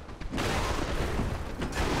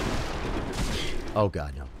 Oh,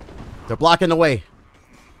 God, no. They're blocking the way.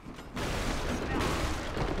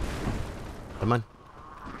 Come on.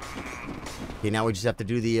 Okay, now we just have to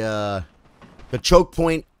do the choke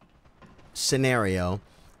point scenario.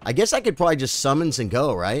 I guess I could probably just summons and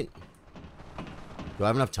go, right? Do I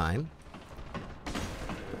have enough time?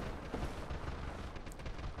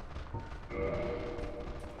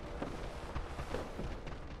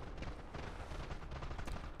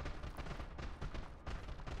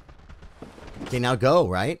 Okay, now go,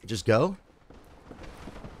 right? Just go.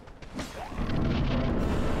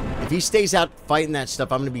 If he stays out fighting that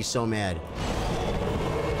stuff, I'm going to be so mad.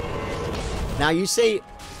 Now you say...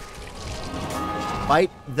 Bite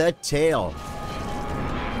the tail.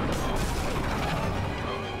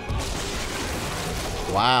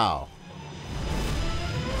 Wow.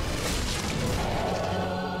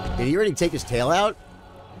 Did he already take his tail out?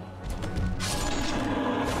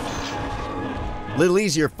 Little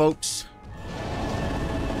easier, folks.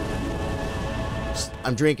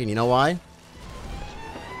 I'm drinking. You know why?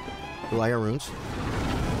 Ooh, I got runes.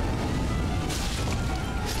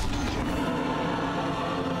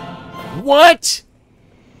 What?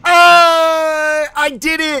 I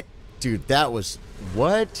did it! Dude, that was...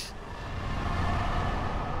 What?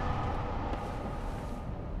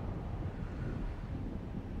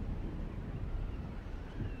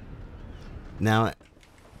 Now,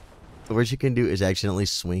 the worst you can do is accidentally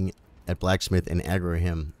swing at Blacksmith and aggro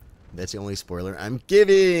him. That's the only spoiler I'm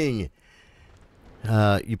giving!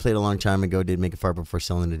 You played a long time ago, did make a fart before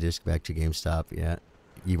selling the disc back to GameStop. Yeah,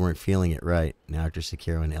 you weren't feeling it right. Now after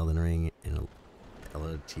Sekiro and Elden Ring and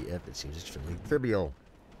LOTF, it seems extremely trivial.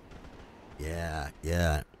 Yeah.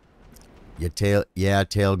 Your tail, yeah,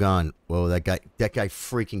 tail gone. Whoa, that guy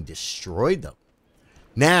freaking destroyed them.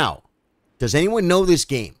 Now, does anyone know this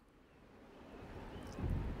game?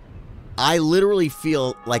 I literally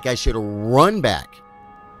feel like I should run back.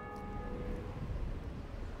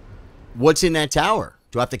 What's in that tower?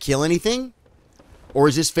 Do I have to kill anything? Or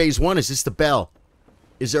is this phase 1? Is this the bell?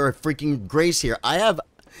 Is there a freaking grace here? I have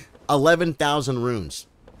 11,000 runes.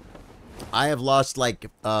 I have lost like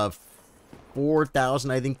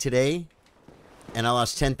 4,000, I think, today. And I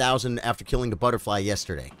lost 10,000 after killing the butterfly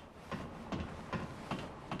yesterday.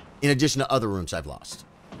 In addition to other runes I've lost.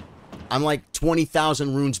 I'm like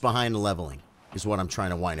 20,000 runes behind leveling. Is what I'm trying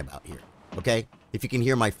to whine about here. Okay? If you can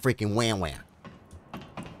hear my freaking wham-wham.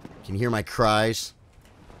 Can you hear my cries?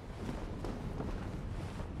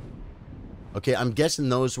 Okay, I'm guessing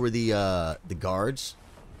those were the guards.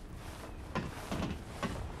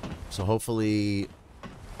 So hopefully...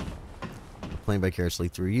 Playing vicariously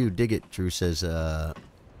through you. Dig it, Drew says, okay.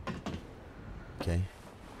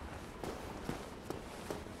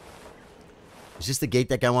 Is this the gate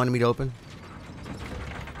that guy wanted me to open?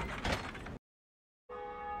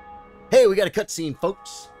 Hey, we got a cutscene,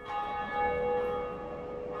 folks.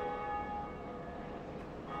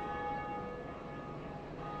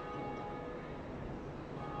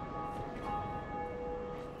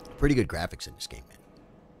 Pretty good graphics in this game, man.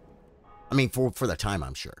 I mean, for the time,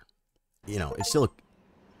 I'm sure. You know, it's still...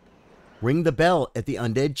 Ring the bell at the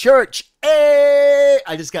undead church. Hey!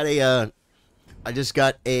 I just got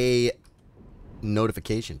a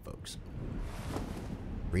notification, folks.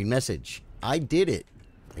 Read message. I did it.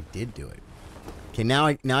 I did do it. Okay, now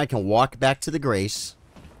I can walk back to the Grace.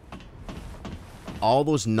 All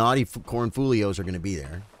those naughty cornfolios are going to be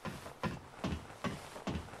there. I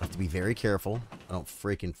have to be very careful. I don't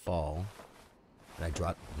freaking fall. Did I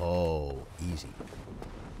drop? Oh, easy.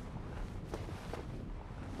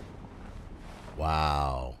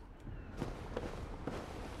 Wow.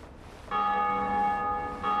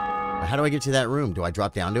 How do I get to that room? Do I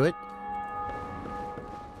drop down to it?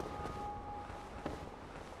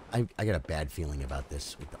 I got a bad feeling about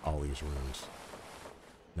this with all these rooms.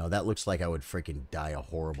 No, that looks like I would freaking die a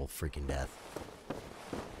horrible freaking death.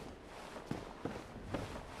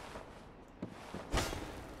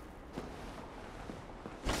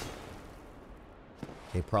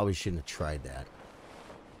 Okay, probably shouldn't have tried that.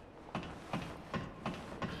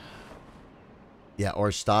 Yeah,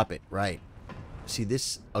 or stop it, right. See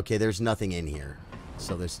this? Okay, there's nothing in here.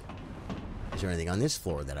 So is there anything on this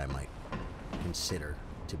floor that I might consider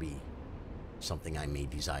to be something I may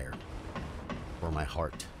desire? Or my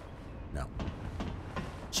heart? No.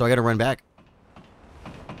 So I gotta run back.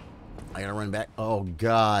 I gotta run back. Oh,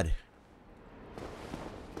 God.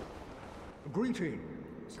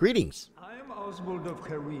 Greetings. Greetings. I am Oswald of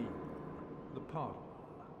Careem, the Pardoner.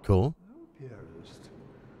 Cool. Thou appearest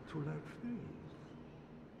to lack faith,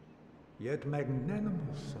 yet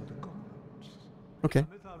magnanimous are the gods. Okay.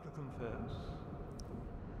 Without to confess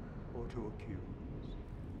or to accuse.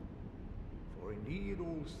 For indeed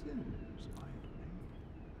all sins I have made.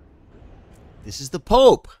 This is the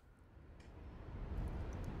Pope.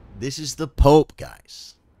 This is the Pope,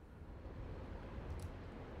 guys.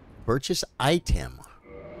 Purchase item.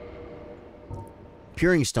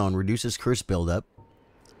 Peering Stone reduces curse buildup.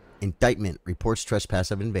 Indictment reports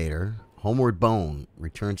trespass of invader. Homeward Bone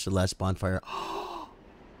returns to the last bonfire.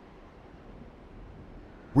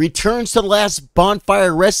 Returns to the last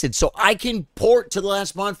bonfire rested. So I can port to the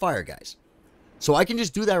last bonfire, guys. So I can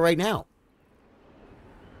just do that right now.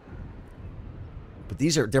 But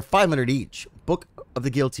they're 500 each. Book of the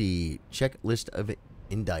Guilty. Check list of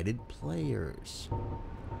indicted players.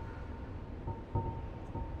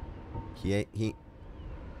 He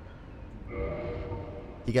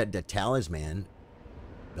got the talisman.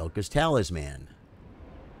 Belka's talisman.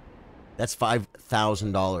 That's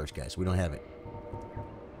 $5,000, guys. We don't have it.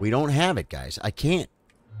 We don't have it, guys. I can't.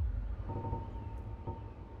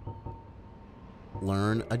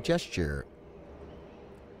 Learn a gesture.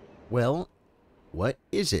 Well, what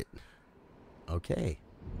is it? Okay.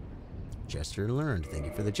 Gesture learned. Thank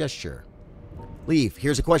you for the gesture. Leave.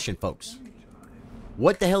 Here's a question, folks.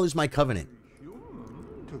 What the hell is my covenant?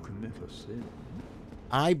 To commit a sin.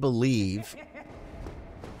 I believe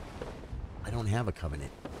I don't have a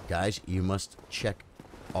covenant. Guys, you must check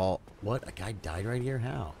all... What? A guy died right here?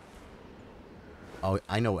 How? Oh,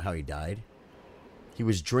 I know how he died. He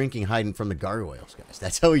was drinking, hiding from the gargoyles, guys.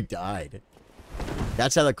 That's how he died.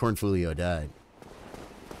 That's how the Cornfolio died.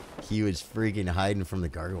 He was freaking hiding from the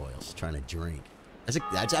gargoyles, trying to drink.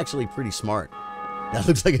 That's actually pretty smart. That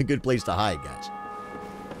looks like a good place to hide, guys.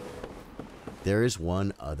 There is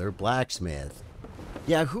one other blacksmith.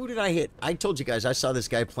 Yeah, who did I hit? I told you guys, I saw this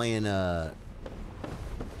guy playing Elden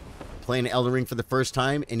Ring for the first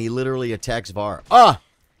time, and he literally attacks Var. Ah!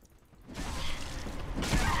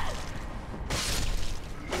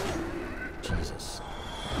 Jesus.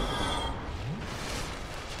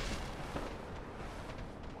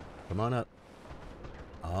 Come on up.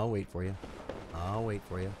 I'll wait for you. I'll wait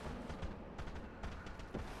for you.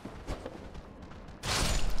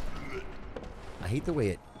 hate the way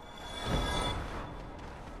it...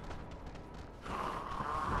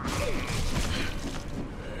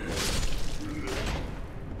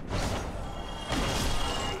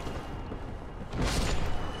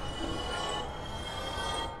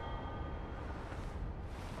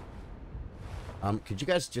 Could you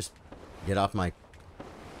guys just get off my...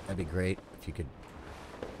 That'd be great if you could...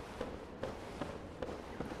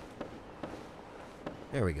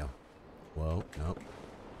 There we go. Whoa, no.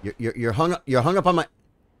 You're hung up on my...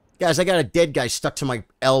 Guys, I got a dead guy stuck to my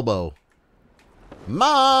elbow.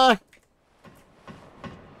 Ma!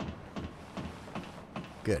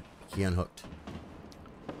 Good. He unhooked.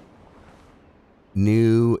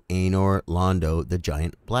 New Anor Londo, the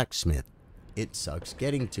giant blacksmith. It sucks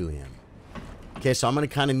getting to him. Okay, so I'm going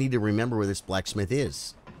to kind of need to remember where this blacksmith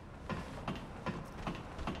is.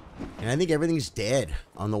 And I think everything's dead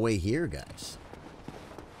on the way here, guys.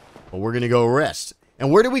 But we're going to go rest. And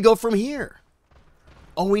where do we go from here?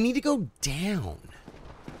 Oh, we need to go down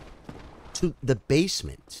to the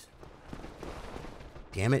basement.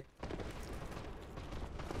 Damn it.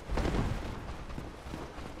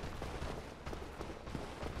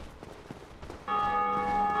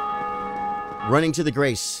 Running to the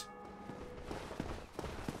Grace.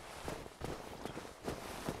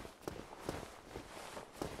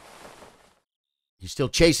 He's still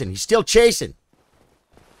chasing. He's still chasing.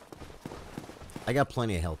 I got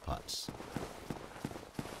plenty of health pots.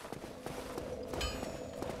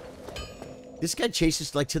 This guy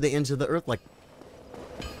chases like to the ends of the earth, like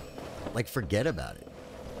forget about it.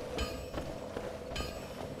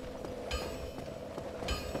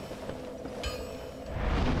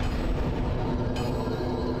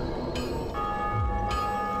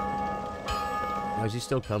 Now, is he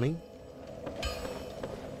still coming?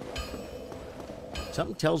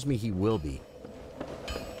 Something tells me he will be.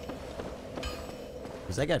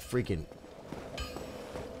 Because I got freaking...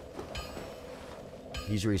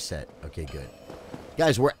 He's reset. Okay, good.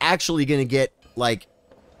 Guys, we're actually going to get, like,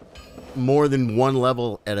 more than one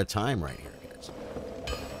level at a time right here, guys.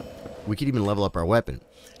 We could even level up our weapon.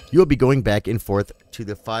 You'll be going back and forth to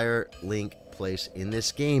the fire link place in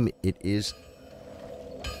this game. It is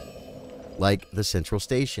like the central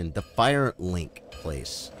station. The fire link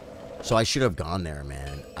place. So I should have gone there,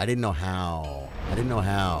 man. I didn't know how.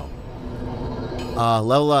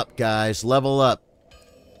 Level up, guys. Level up.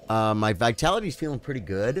 My vitality's feeling pretty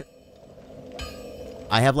good.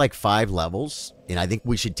 I have like 5 levels, and I think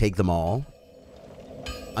we should take them all.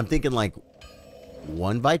 I'm thinking like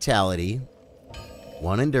 1 vitality,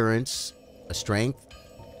 1 endurance, a strength,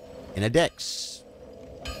 and a dex.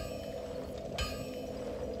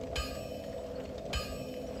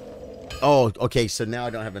 Oh, okay, so now I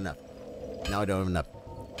don't have enough.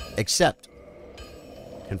 Accept.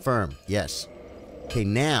 Confirm. Yes. Okay,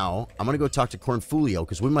 now I'm going to go talk to Cornfolio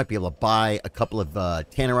because we might be able to buy a couple of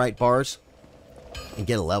Tannerite bars and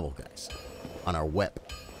get a level, guys, on our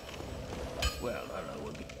whip. Well,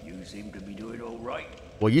 hello, you seem to be doing all right.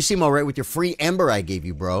 Well, you seem all right with your free ember I gave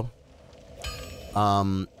you, bro.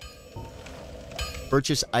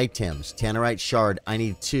 Purchase items. Tannerite shard. I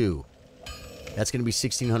need 2. That's going to be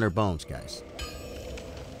 1,600 bones, guys.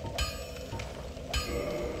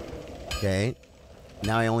 Okay.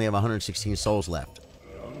 Now I only have 116 souls left.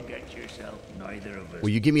 Don't get yourself, neither of us. Will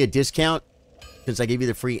you give me a discount? Since I gave you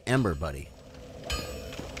the free ember, buddy.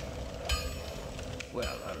 Well,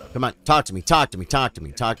 hello. Come on, talk to me.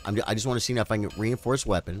 I just want to see if I can get reinforced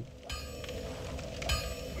weapon.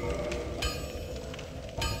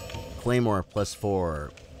 Claymore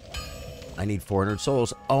 +4. I need 400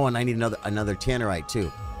 souls. Oh, and I need another Tannerite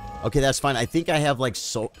too. Okay, that's fine. I think I have like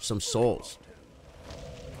some souls.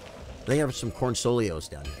 They have some Cornsolios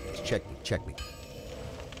down here. Let's check me.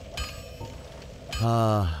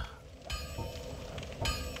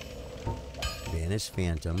 Banish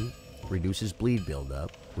Phantom. Reduces bleed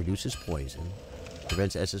buildup. Reduces poison.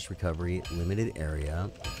 Prevents SS recovery. Limited area.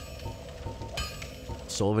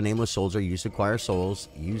 Soul of a Nameless Soldier. Used to acquire souls.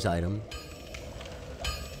 Use item.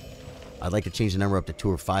 I'd like to change the number up to 2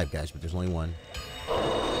 or 5, guys, but there's only 1.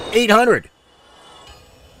 800!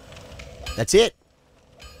 That's it.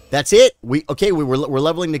 We're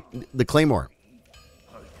leveling the Claymore.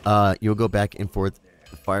 You'll go back and forth.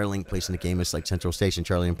 The fire link place in the game is like Central Station,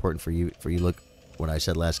 Charlie. Important for you. Look what I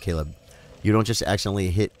said last, Caleb. You don't just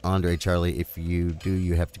accidentally hit Andre, Charlie. If you do,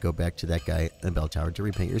 you have to go back to that guy in the bell tower to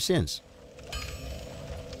repent your sins.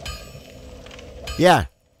 Yeah,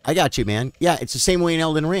 I got you, man. Yeah, it's the same way in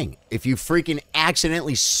Elden Ring. If you freaking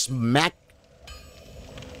accidentally smack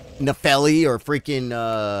Nefeli or freaking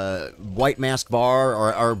White Mask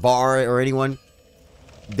Var or Var or anyone,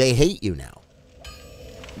 they hate you now.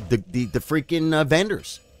 the freaking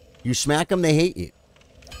vendors. You smack them, they hate you.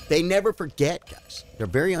 They never forget, guys. They're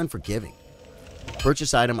very unforgiving.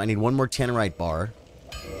 Purchase item. I need one more Tannerite bar.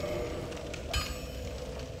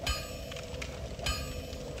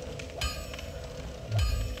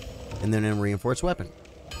 And then a reinforced weapon.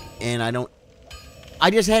 And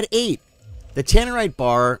I just had 8. The Tannerite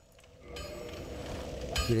bar.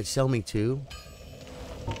 Did it sell me 2?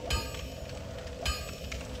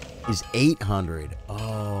 Is 800.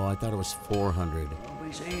 Oh, I thought it was 400. I'll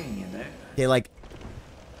be seeing you there. Okay, like,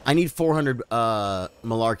 I need 400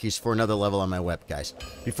 malarkeys for another level on my web, guys.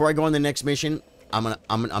 Before I go on the next mission, I'm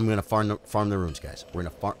gonna farm the runes, guys. We're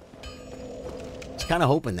gonna farm. I was kind of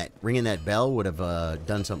hoping that ringing that bell would have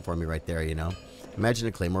done something for me right there, you know. Imagine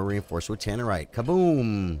a claymore reinforced with Tannerite.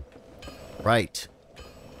 Kaboom! Right.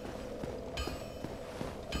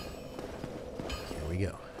 Here we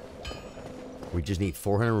go. We just need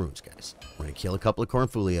 400 runes, guys. We're gonna kill a couple of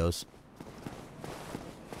cornfulios.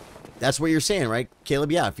 That's what you're saying, right,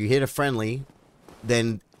 Caleb? Yeah, if you hit a friendly,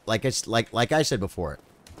 then like I said before,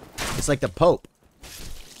 it's like the Pope.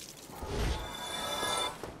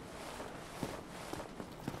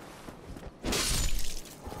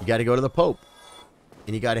 You got to go to the Pope,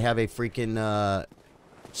 and you got to have a freaking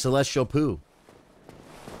celestial poo.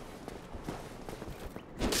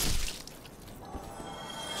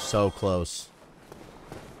 So close.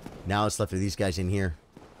 Now it's left of these guys in here.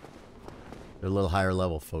 They're a little higher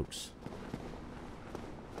level, folks.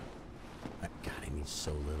 God, I need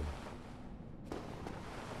so little.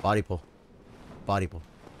 Body pull. Body pull.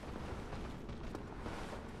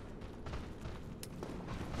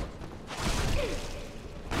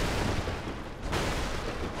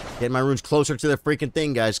 Getting my runes closer to the freaking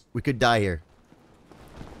thing, guys. We could die here.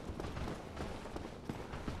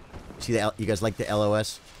 See the you guys like the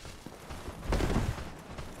LOS?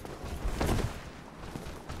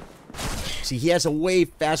 See, he has a way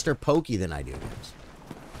faster pokey than I do, guys.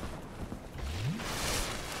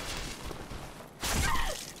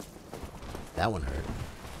 That one hurt.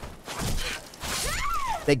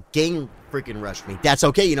 They gang freaking rushed me. That's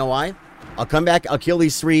okay, you know why? I'll come back, I'll kill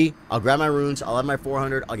these 3, I'll grab my runes, I'll have my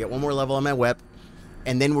 400, I'll get one more level on my wep,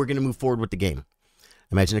 and then we're gonna move forward with the game.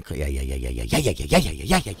 Imagine a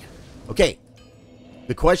yeah. Okay.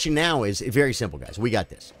 The question now is very simple, guys. We got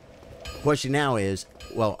this. The question now is,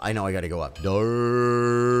 well, I know I gotta go up.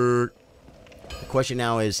 Dirt. The question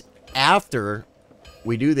now is, after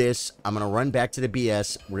we do this, I'm gonna run back to the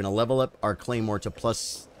BS. We're gonna level up our claymore to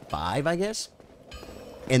 +5, I guess.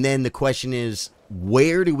 And then the question is,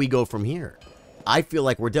 where do we go from here? I feel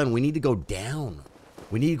like we're done. We need to go down.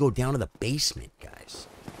 We need to go down to the basement, guys.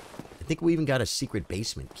 I think we even got a secret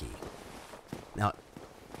basement key. Now,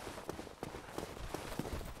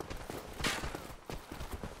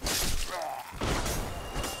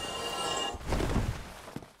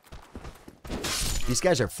 these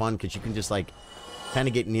guys are fun because you can just, like, kind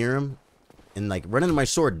of get near them and, like, run into my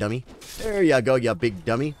sword, dummy. There you go, you big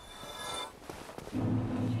dummy.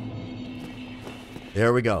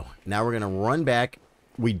 There we go. Now we're going to run back.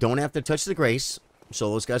 We don't have to touch the grace, so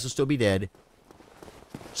those guys will still be dead.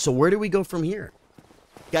 So where do we go from here?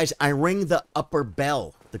 Guys, I rang the upper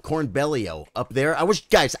bell, the cornbellio up there. I was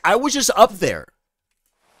just up there.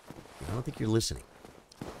 I don't think you're listening.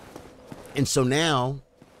 And so now,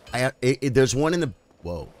 there's one in the,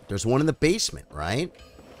 there's one in the basement, right?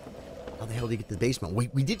 How the hell did you get to the basement?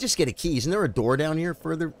 We did just get a key. Isn't there a door down here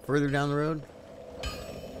further down the road?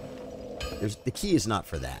 The key is not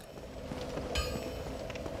for that.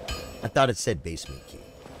 I thought it said basement key.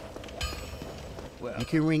 Well, you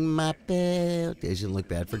can ring my bell. It doesn't look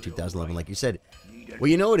bad for 2011, like you said. Well,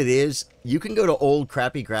 you know what it is? You can go to old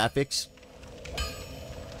crappy graphics.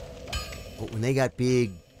 But when they got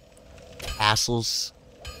big castles.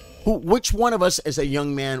 Which one of us as a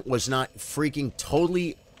young man was not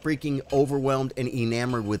totally freaking overwhelmed and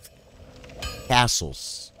enamored with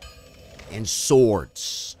castles and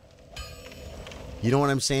swords? You know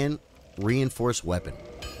what I'm saying? Reinforced weapon.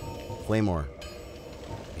 Claymore.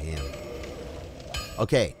 Damn.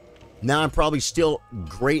 Okay. Now I'm probably still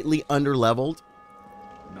greatly underleveled.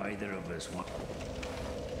 Neither of us want.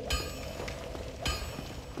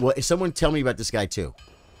 Well, someone tell me about this guy too.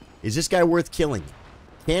 Is this guy worth killing?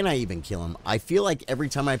 Can I even kill him? I feel like every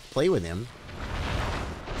time I play with him,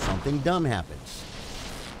 something dumb happens.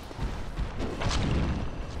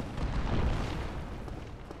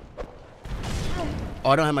 Oh,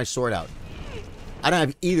 I don't have my sword out. I don't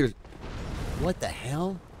have either. What the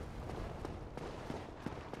hell?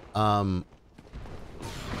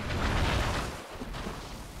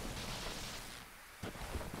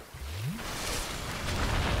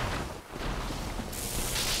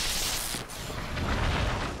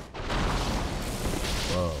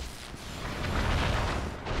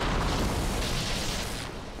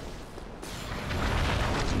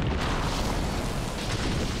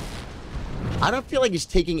 I don't feel like he's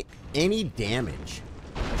taking any damage.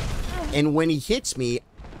 And when he hits me,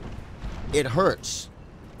 it hurts.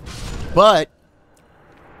 But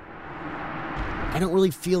I don't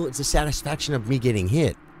really feel it's the satisfaction of me getting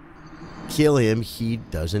hit. Kill him, he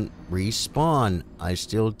doesn't respawn. I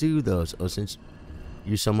still do those. Oh, since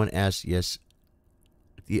you someone asked, yes,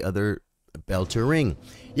 the other bell to ring.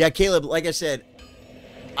 Yeah, Caleb, like I said,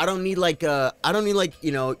 I don't need like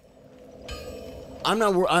you know, I'm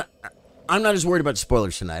not as worried about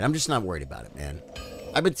spoilers tonight. I'm just not worried about it, man.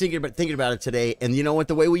 I've been thinking about it today, and you know what?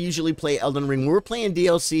 The way we usually play Elden Ring, when we're playing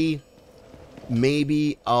DLC,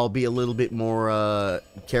 maybe I'll be a little bit more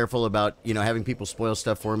careful about, you know, having people spoil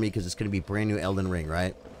stuff for me because it's going to be brand new Elden Ring,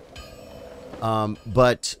 right?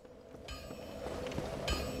 But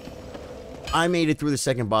I made it through the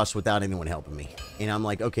second boss without anyone helping me, and I'm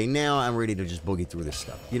like, okay, now I'm ready to just boogie through this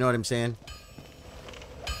stuff. You know what I'm saying?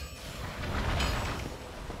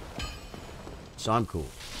 So I'm cool.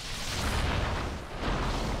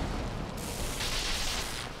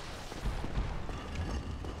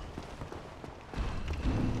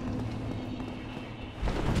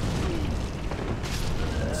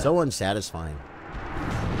 So unsatisfying.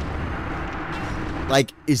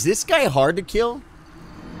 Like, is this guy hard to kill?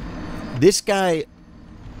 This guy,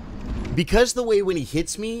 because the way when he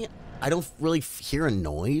hits me, I don't really hear a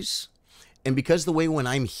noise. And because the way when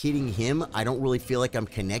I'm hitting him, I don't really feel like I'm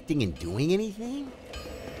connecting and doing anything.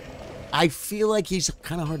 I feel like he's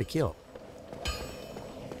kind of hard to kill.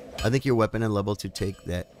 I think your weapon and level to take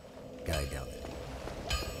that guy down there.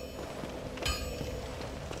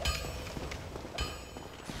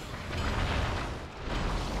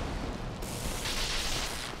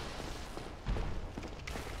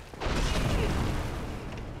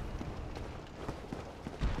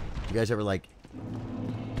 You guys ever, like,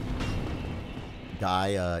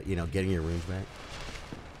 die, you know, getting your runes back?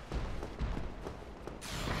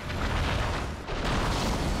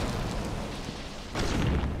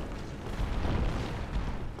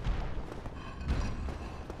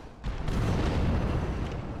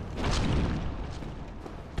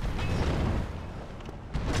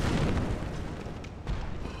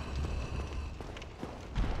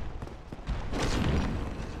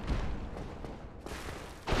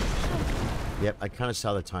 Yep, I kind of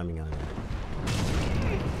saw the timing on that.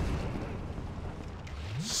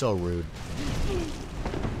 So rude.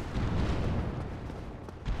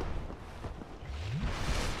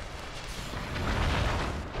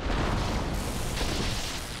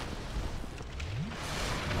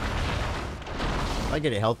 If I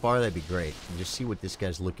get a health bar, that'd be great. And just see what this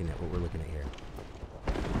guy's looking at, what we're looking at here.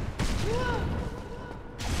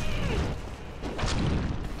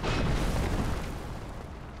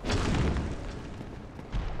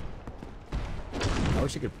 I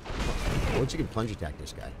wish you could plunge attack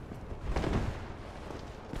this guy.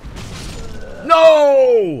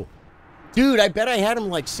 No! Dude, I bet I had him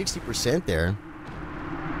like 60% there.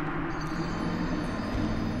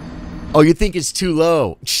 Oh, you think it's too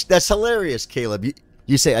low? That's hilarious, Caleb.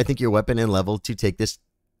 You say, I think your weapon and level to take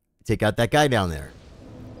out that guy down there.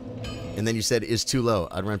 And then you said, is too low.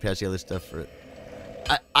 I'd run past the other stuff for it.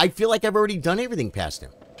 I feel like I've already done everything past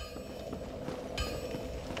him.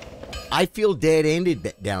 I feel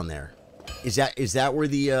dead-ended down there. Is that where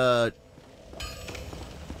the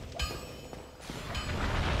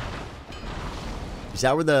is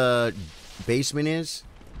that where the basement is?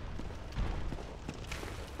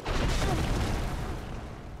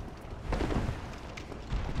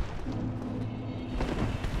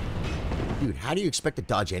 Dude, how do you expect to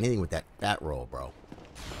dodge anything with that fat roll, bro?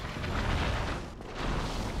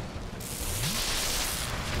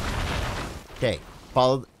 Okay,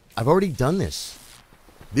 follow. I've already done this.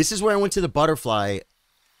 This is where I went to the butterfly.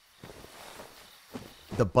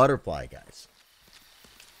 The butterfly, guys.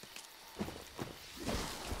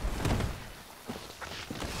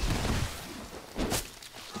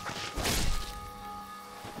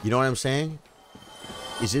 You know what I'm saying?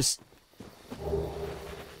 Is this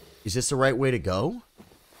the right way to go?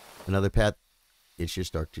 Another path. It's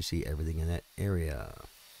just dark to see everything in that area.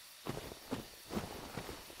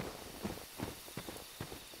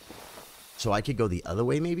 So I could go the other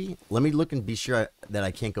way, maybe? Let me look and be sure that I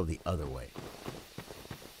can't go the other way.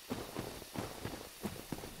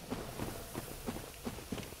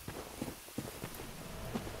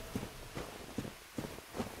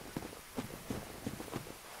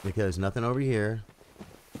 Because nothing over here.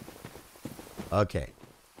 Okay.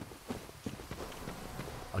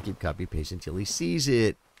 I'll keep copy paste until he sees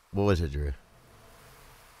it. What was it, Drew?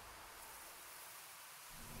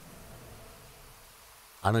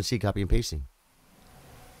 I don't see copy and pasting.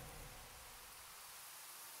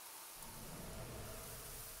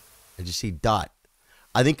 I just see dot.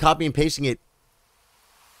 I think copy and pasting it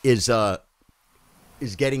is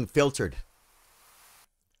getting filtered.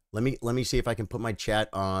 Let me see if I can put my chat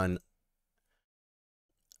on.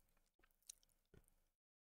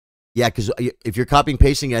 Yeah, because if you're copying and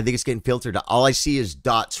pasting, I think it's getting filtered. All I see is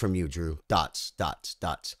dots from you, Drew. Dots, dots,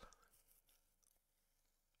 dots.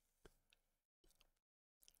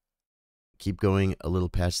 Keep going a little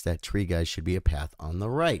past that tree, guys. Should be a path on the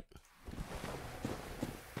right.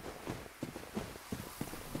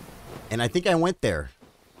 And I think I went there.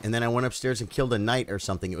 And then I went upstairs and killed a knight or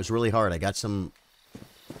something. It was really hard. I got some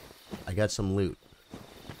loot.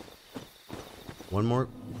 One more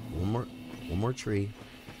tree.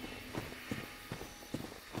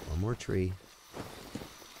 One more tree.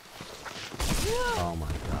 Oh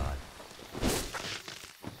my god.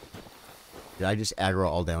 Did I just aggro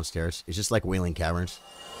all downstairs? It's just like Wailing Caverns.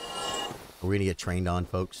 Are we gonna get trained on,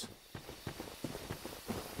 folks?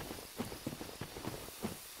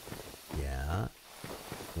 Yeah.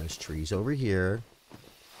 There's trees over here.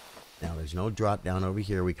 Now there's no drop down over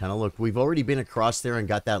here. We kind of looked. We've already been across there and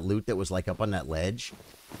got that loot that was like up on that ledge.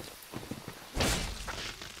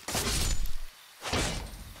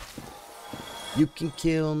 You can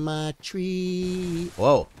kill my tree.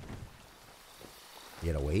 Whoa.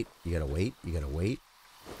 You gotta wait. You gotta wait. You gotta wait.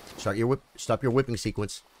 Start your whip. Stop your whipping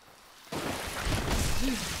sequence.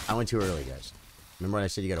 I went too early, guys. Remember when I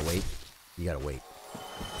said you gotta wait? You gotta wait.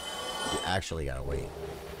 You actually gotta wait.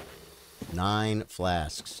 9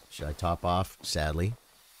 flasks. Should I top off? Sadly.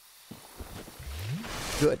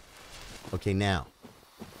 Good. Okay, now.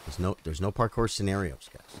 There's no parkour scenarios,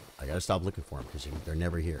 guys. I gotta stop looking for them because they're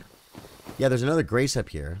never here. Yeah, there's another grace up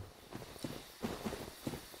here.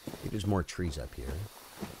 I think there's more trees up here.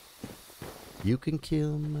 You can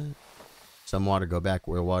kill my... Some water. Go back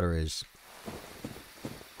where water is.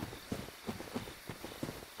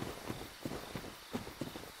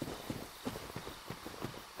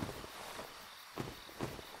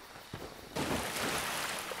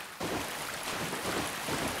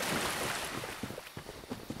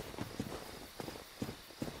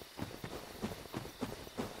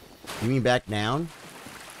 You mean back down?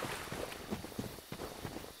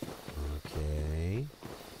 Okay.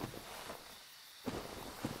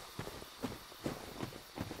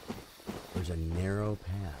 There's a narrow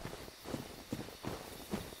path.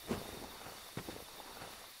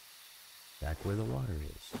 Back where the water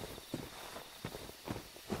is.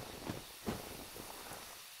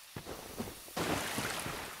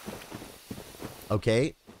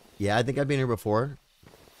 Okay. Yeah, I think I've been here before.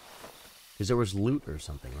 Because there was loot or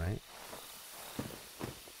something, right?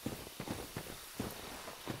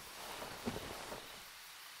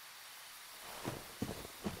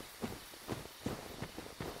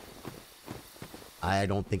 I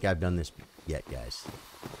don't think I've done this yet, guys.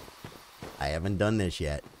 I haven't done this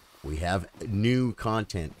yet. We have new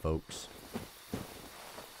content, folks.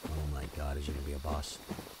 Oh my god, is it going to be a boss?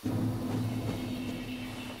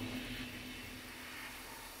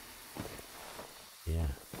 Yeah,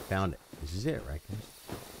 found it. This is it, right,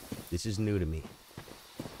 guys? This is new to me.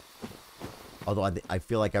 Although I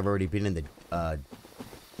feel like I've already been in the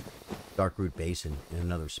Darkroot Basin in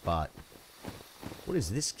another spot. What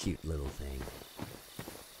is this cute little thing?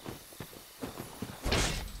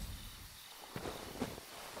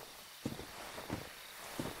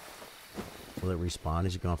 Will it respawn?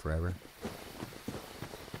 Is it gone forever?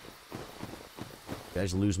 Did I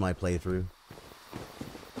just lose my playthrough?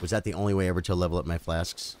 Was that the only way ever to level up my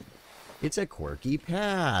flasks? It's a quirky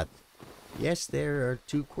path. Yes, there are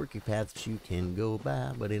 2 quirky paths you can go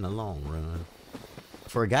by, but in a long run.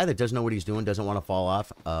 For a guy that doesn't know what he's doing, doesn't want to fall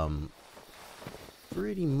off,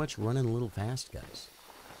 pretty much running a little fast, guys.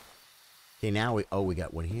 Okay, now we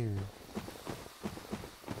got one here.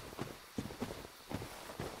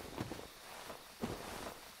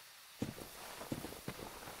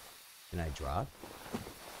 Can I drop?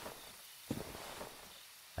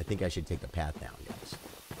 I think I should take the path down, guys.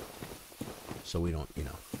 So we don't, you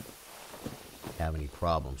know, have any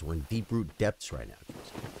problems. We're in deep root depths right now,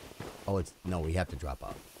 guys. Oh, it's... No, we have to drop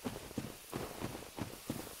out.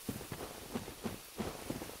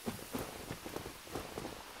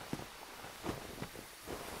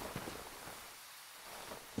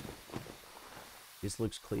 This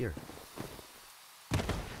looks clear.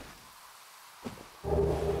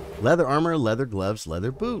 Leather armor, leather gloves,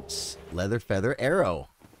 leather boots, leather feather arrow.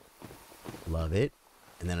 Love it.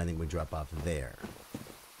 And then I think we drop off there.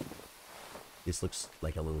 This looks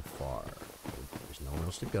like a little far. There's nowhere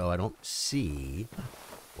else to go. I don't see.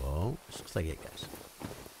 Whoa. This looks like it, guys.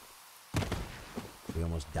 We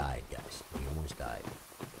almost died, guys. We almost died.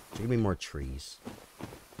 There's gonna be more trees.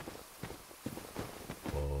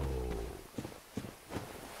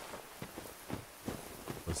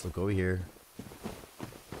 Let's look over here.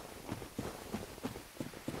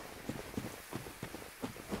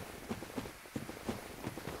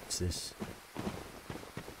 What's this?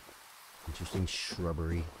 Interesting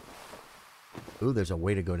shrubbery. Ooh, there's a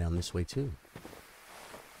way to go down this way too.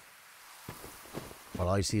 But all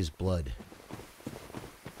I see is blood.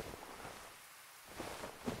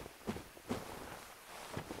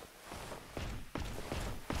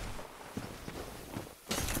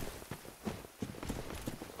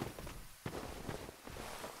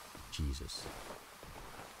 Jesus.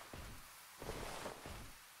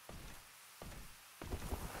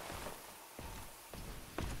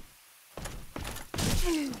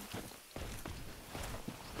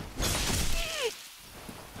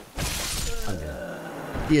 I'm dead.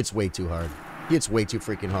 He hits way too hard. He hits way too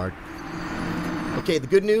freaking hard. Okay, the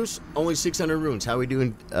good news, only 600 runes. How we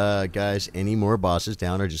doing, guys? Any more bosses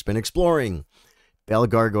down or just been exploring? Bell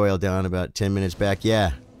Gargoyle down about 10 minutes back.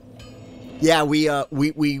 Yeah. Yeah, we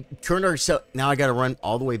turned ourselves... Now I gotta run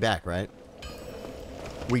all the way back, right?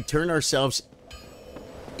 We turned ourselves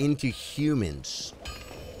into humans.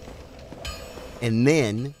 And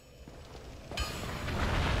then...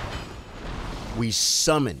 we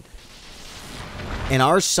summoned. And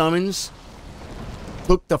our summons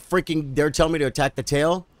took the freaking... They're telling me to attack the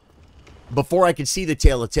tail. Before I could see the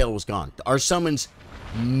tail was gone. Our summons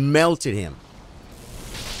melted him.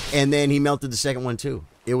 And then he melted the second one too.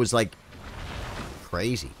 It was like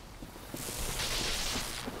crazy.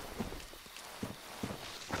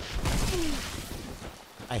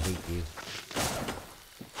 I hate you.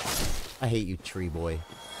 I hate you, tree boy.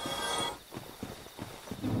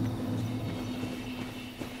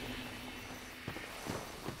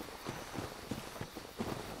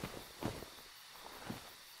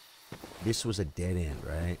 This was a dead end,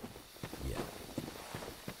 right? Yeah.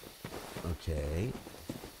 Okay.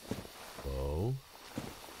 Oh.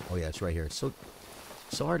 Oh yeah, it's right here. It's so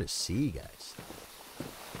hard to see, guys.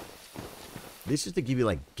 This is to give you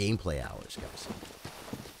like gameplay hours, guys.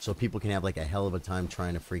 So people can have like a hell of a time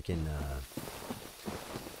trying to freaking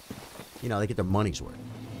you know, they get their money's worth.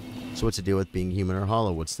 So what's the deal with being human or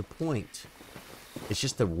hollow? What's the point? It's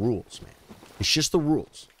just the rules, man. It's just the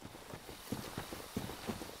rules.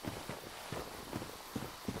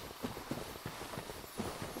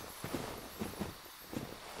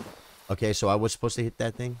 Okay, so I was supposed to hit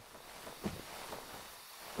that thing?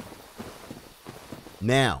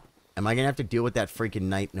 Now, am I going to have to deal with that freaking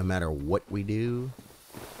knight no matter what we do?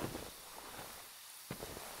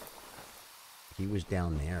 He was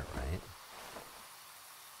down there, right?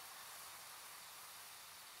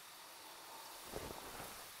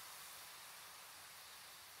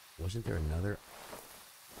 Wasn't there another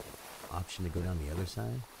option to go down the other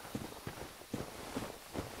side?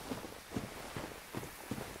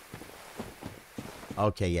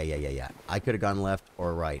 Okay, yeah. I could have gone left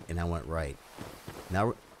or right, and I went right. Now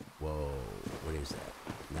we're... Whoa, what is that?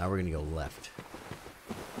 Now we're going to go left.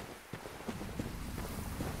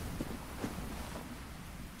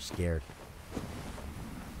 Scared.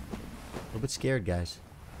 A little bit scared, guys.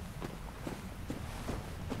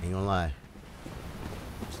 Ain't gonna lie.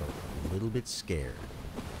 Just a little bit scared.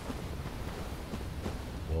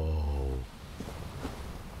 Whoa.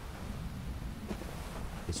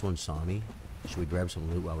 This one saw me. Should we grab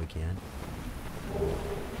some loot while we can?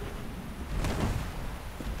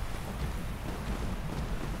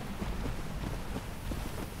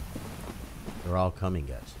 They're all coming,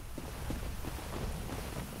 guys.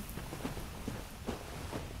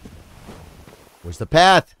 Where's the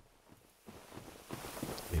path?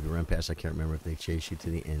 Maybe run past. I can't remember if they chase you to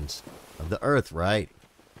the ends of the earth, right?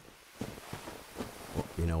 Well,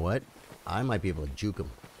 you know what? I might be able to juke them.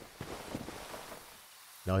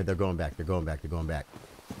 No, they're going back. They're going back. They're going back.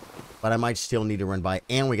 But I might still need to run by.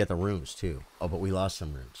 And we got the runes, too. Oh, but we lost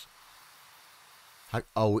some runes. How,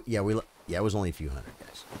 oh, yeah, yeah, it was only a few hundred,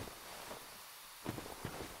 guys.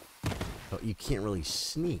 But you can't really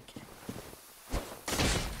sneak.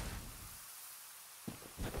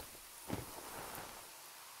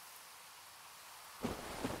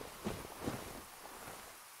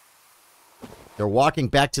 They're walking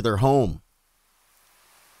back to their home.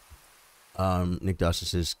 Nick Dawson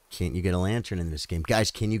says, can't you get a lantern in this game? Guys,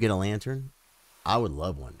 can you get a lantern? I would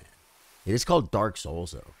love one, man. It is called Dark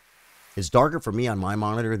Souls, though. It's darker for me on my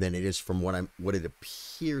monitor than it is from what it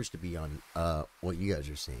appears to be on what you guys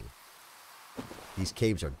are seeing. These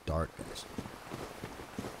caves are dark, guys.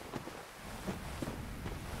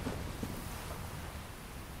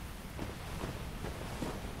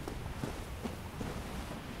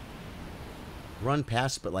 Run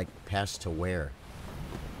past, but like past to where?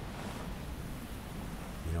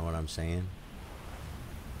 You know what I'm saying?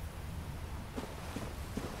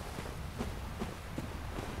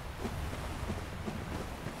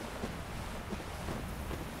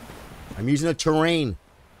 I'm using a terrain.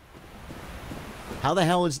 How the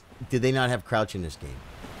hell did they not have crouch in this game?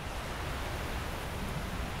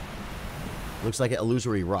 Looks like an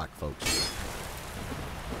illusory rock, folks.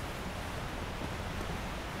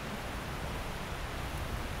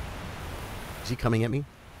 Is he coming at me?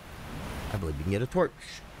 I believe you can get a torch.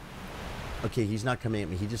 Okay, he's not coming at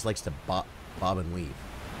me. He just likes to bob and weave.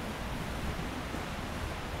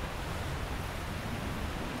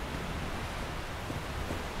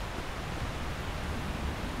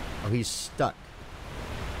 Oh, he's stuck.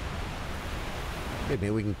 Okay,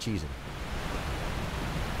 maybe we can cheese him.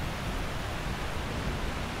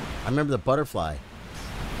 I remember the butterfly.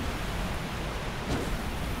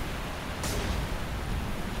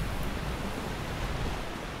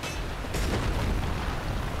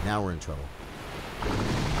 Now we're in trouble.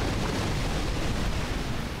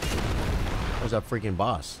 That was a freaking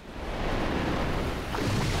boss.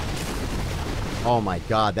 Oh my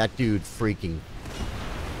god, that dude freaking...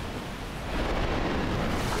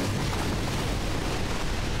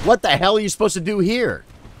 What the hell are you supposed to do here?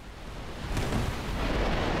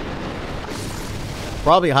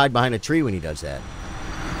 Probably hide behind a tree when he does that.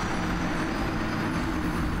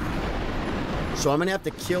 So I'm going to have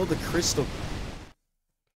to kill the crystal.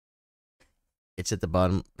 It's at the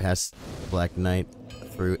bottom, past Black Knight,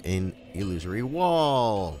 through an illusory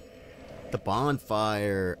wall. The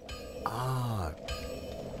bonfire. Ah.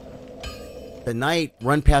 The knight,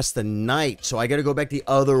 run past the knight. So I got to go back the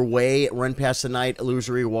other way, run past the knight,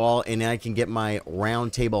 illusory wall, and then I can get my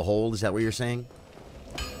round table hold. Is that what you're saying?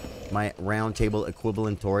 My round table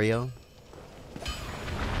equivalentorio.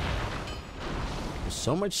 There's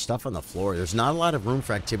so much stuff on the floor. There's not a lot of room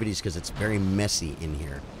for activities because it's very messy in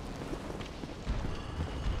here.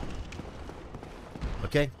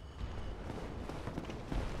 Okay.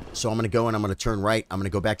 So I'm going to go and I'm going to turn right. I'm going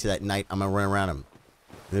to go back to that knight. I'm going to run around him.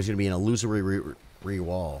 There's going to be an illusory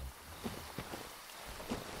re-wall.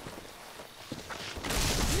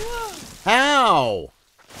 How?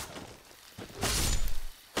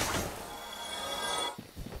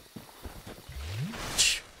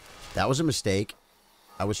 That was a mistake.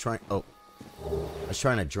 I was trying... Oh. I was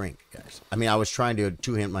trying to drink, guys. I mean, I was trying to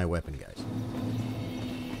two-hand my weapon, guys.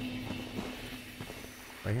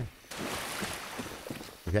 Right here.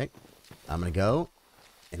 Okay. I'm going to go.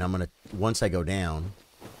 And I'm going to... Once I go down...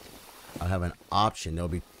 I'll have an option. There'll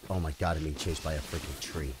be... Oh my god, I'm being chased by a freaking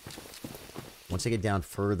tree. Once I get down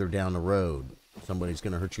further down the road, somebody's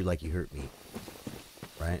going to hurt you like you hurt me.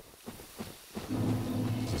 Right?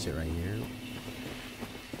 Is this it right here?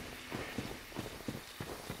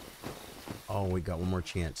 Oh, we got one more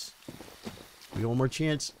chance. We got one more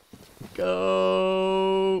chance.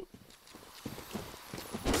 Go!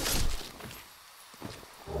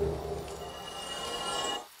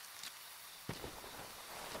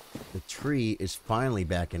 The tree is finally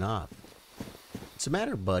backing off. What's the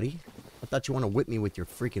matter, buddy? I thought you want to whip me with your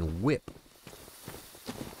freaking whip.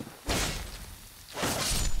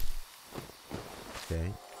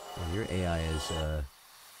 Okay. Well, your AI is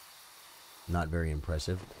not very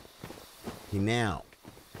impressive. Okay, now,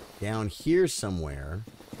 down here somewhere.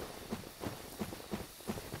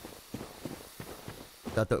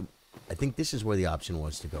 I think this is where the option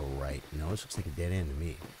was to go right. No, this looks like a dead end to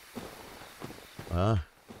me. Yeah,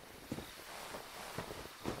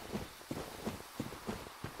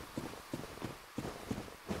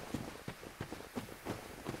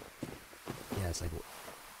 it's like,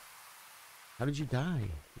 how did you die?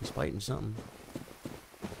 He's fighting something.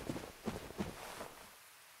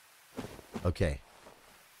 Okay.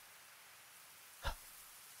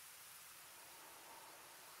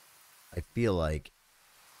 I feel like,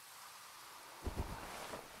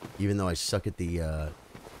 even though I suck at the,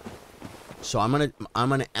 so I'm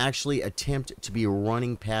gonna actually attempt to be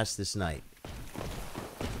running past this knight.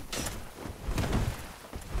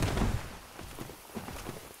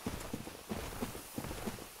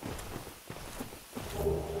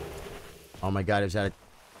 Oh my god, is that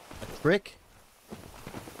a trick?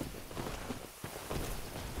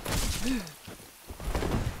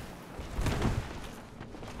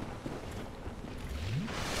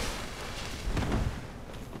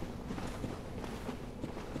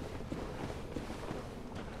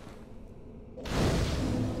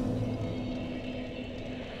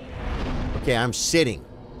 Okay, I'm sitting.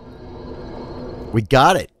 We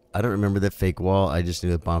got it. I don't remember that fake wall. I just knew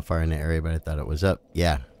the bonfire in the area, but I thought it was up.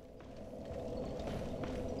 Yeah.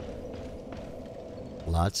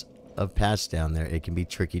 Lots of paths down there. It can be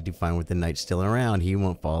tricky to find with the knight still around. He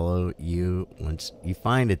won't follow you once you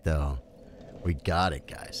find it, though. We got it,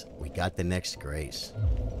 guys. We got the next grace.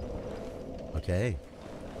 Okay.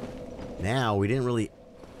 Now, we didn't really...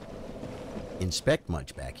 inspect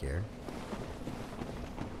much back here.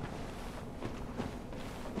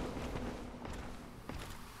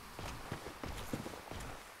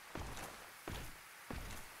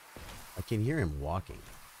 I can hear him walking.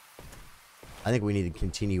 I think we need to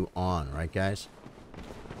continue on, right, guys?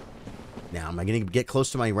 Now, am I going to get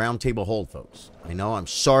close to my round table hold, folks? I know I'm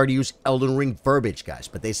sorry to use Elden Ring verbiage, guys,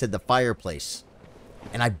 but they said the fireplace.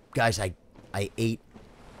 And I ate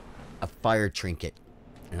a fire trinket,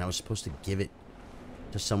 and I was supposed to give it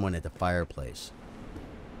to someone at the fireplace.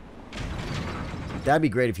 That'd be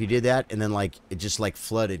great if you did that, and then, like, it just, like,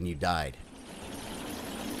 flooded and you died.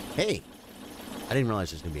 Hey, I didn't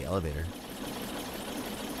realize there's going to be an elevator.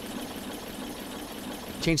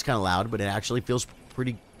 Chain's kind of loud, but it actually feels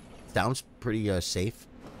pretty... Sounds pretty safe.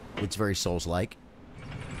 It's very Souls-like.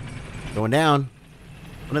 Going down.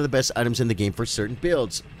 One of the best items in the game for certain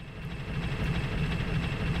builds.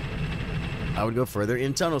 I would go further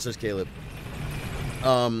in tunnel, says Caleb.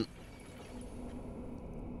 Oh,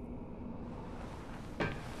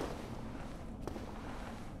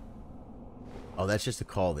 that's just to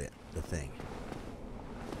call the thing.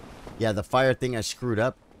 Yeah, the fire thing I screwed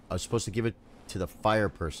up. I was supposed to give it to the fire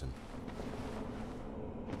person.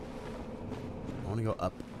 I want to go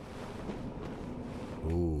up.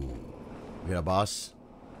 Ooh. We got a boss.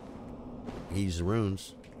 He used the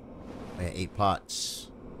runes. I got 8 pots.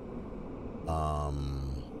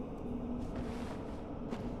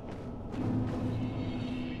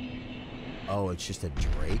 Oh, it's just a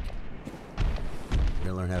drake? We're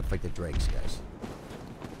gonna learn how to fight the drakes, guys.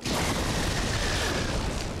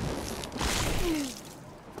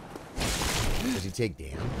 Does he take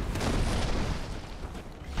damage?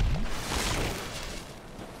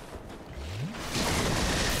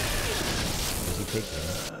 Does he take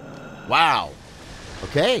damage? Wow!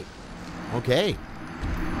 Okay. Okay.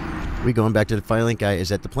 We going back to the Firelink guy. Is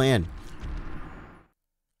that the plan?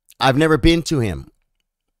 I've never been to him.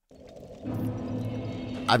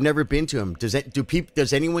 I've never been to him.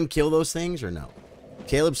 Does anyone kill those things or no?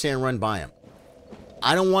 Caleb's saying run by him.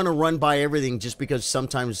 I don't want to run by everything just because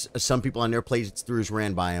sometimes some people on their playthroughs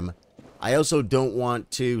ran by him. I also don't want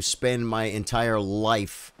to spend my entire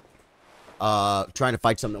life trying to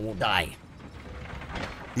fight something that won't die.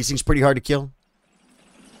 These things pretty hard to kill.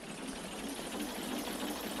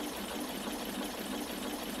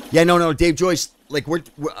 Yeah, no, Dave Joyce. Like were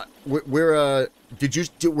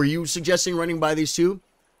you suggesting running by these two?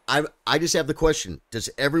 I just have the question: do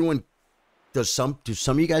some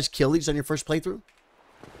of you guys kill these on your first playthrough,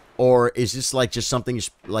 or is this like just something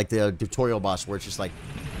like the tutorial boss where it's just like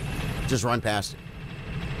just run past it?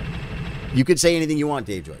 You could say anything you want,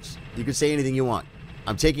 Dave Joyce. You could say anything you want.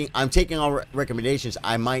 I'm taking all recommendations.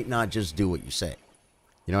 I might not just do what you say.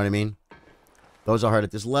 You know what I mean? Those are hard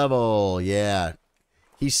at this level. Yeah.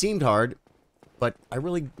 He seemed hard, but I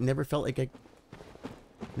really never felt like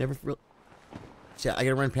See, I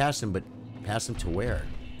gotta run past him, but past him to where?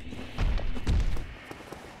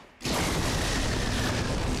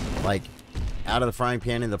 Like, out of the frying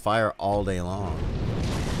pan in the fire all day long.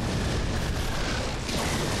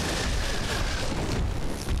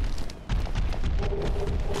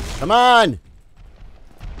 Come on!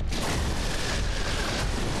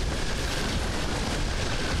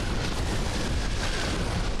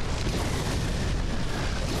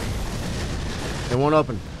 It won't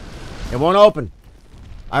open. It won't open.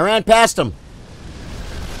 I ran past him.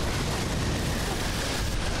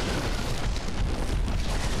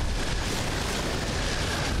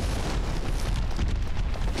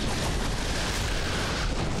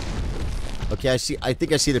 Okay, I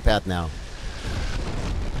think I see the path now.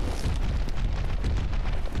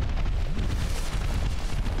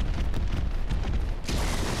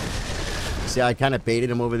 See, I kind of baited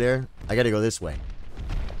him over there. I gotta go this way.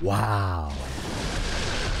 Wow.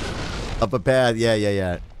 Up a path.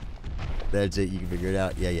 Yeah. That's it. You can figure it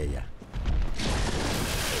out. Yeah.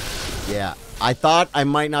 Yeah. I thought I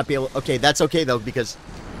might not be able... Okay, that's okay, though, because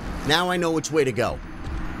now I know which way to go.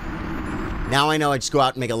 Now I know I just go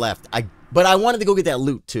out and make a left. But I wanted to go get that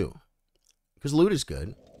loot, too. Because loot is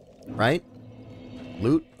good. Right?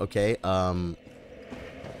 Loot. Okay.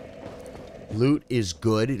 Loot is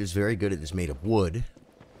good. It is very good. It is made of wood.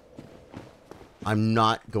 I'm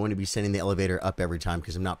not going to be sending the elevator up every time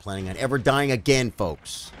because I'm not planning on ever dying again,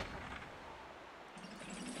 folks.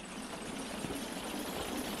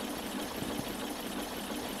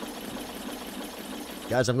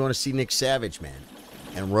 Guys, I'm going to see Nick Savage, man.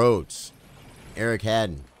 And Rhodes. Eric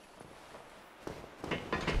Haddon.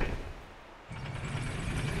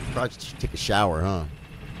 Probably should take a shower, huh?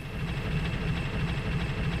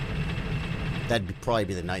 That'd probably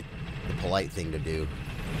be the polite thing to do.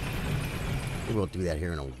 Maybe we'll do that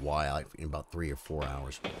here in a while, in about 3 or 4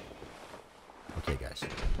 hours. Okay, guys.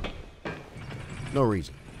 No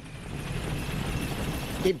reason.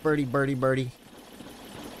 Hey, birdie, birdie, birdie.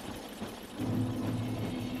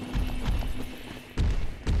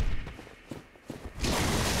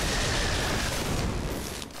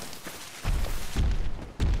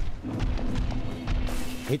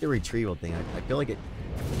 I hate the retrieval thing. I feel like it...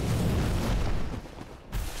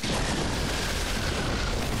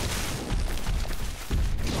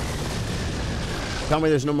 Tell me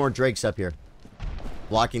there's no more drakes up here.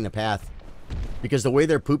 Blocking the path. Because the way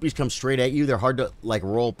their poopies come straight at you, they're hard to, like,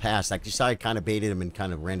 roll past. Like, you saw I kind of baited them and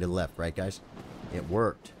kind of ran to the left, right, guys? It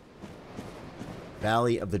worked.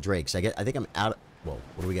 Valley of the Drakes. I think I'm out of... Whoa,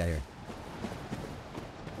 what do we got here?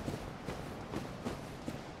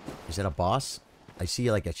 Is that a boss? I see,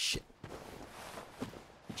 like, a shit...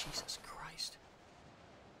 Jesus Christ.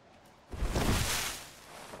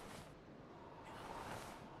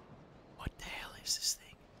 What the hell is this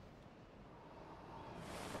thing?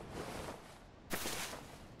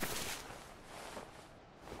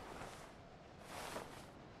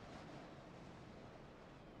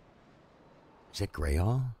 Is that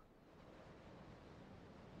Greyhall?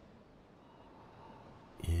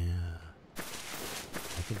 Yeah.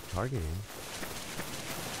 I can target him.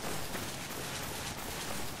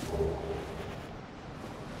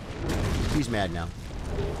 He's mad now.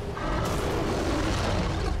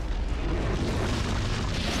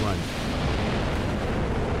 Run.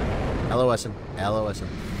 LOS him. LOS him.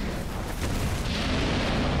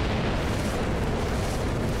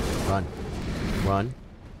 Run. Run.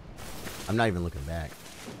 I'm not even looking back.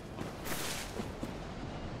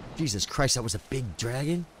 Jesus Christ, that was a big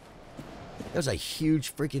dragon? That was a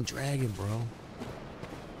huge freaking dragon, bro.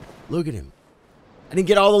 Look at him. I didn't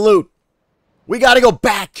get all the loot. We gotta go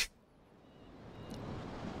back.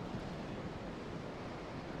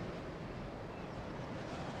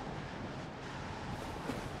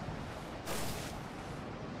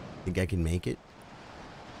 Think I can make it?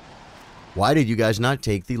 Why did you guys not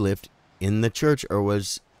take the lift in the church, or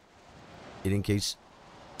was it in case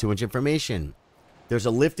too much information? There's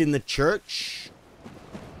a lift in the church.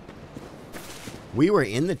 We were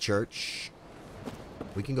in the church.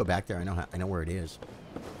 We can go back there. I know where it is.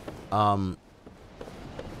 The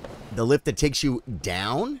lift that takes you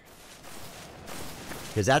down,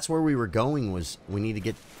 because that's where we were going. Was we need to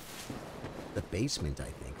get the basement? I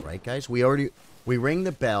think, right, guys? We ring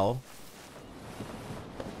the bell.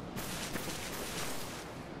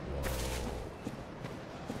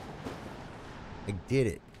 I did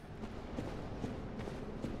it.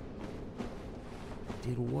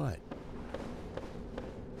 Did what?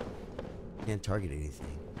 Can't target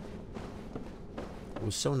anything. It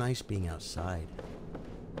was so nice being outside.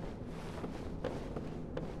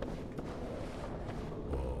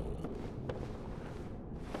 Whoa.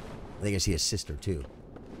 I think I see a sister too.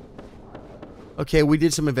 Okay, we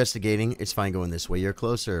did some investigating. It's fine going this way. You're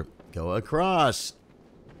closer. Go across.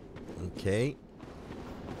 Okay.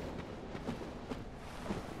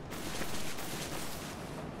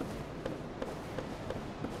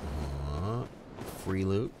 Free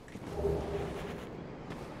loot.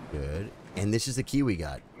 Good. And this is the key we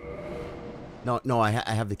got. No, I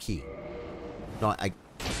have the key. No, I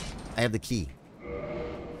have the key.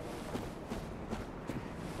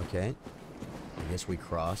 Okay. I guess we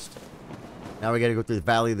crossed. Now we got to go through the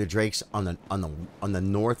Valley of the Drakes on the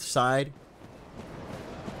north side.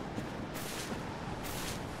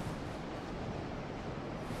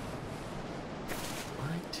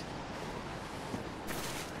 What?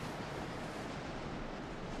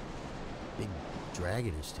 Big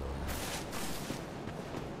dragon is still there.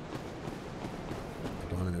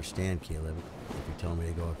 I don't understand, Caleb. If you're telling me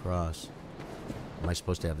to go across, am I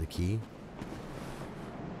supposed to have the key?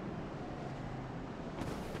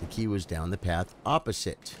 The key was down the path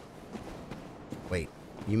opposite. Wait,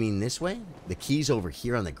 you mean this way? The key's over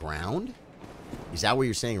here on the ground? Is that what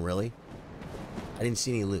you're saying, really? I didn't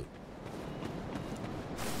see any loot.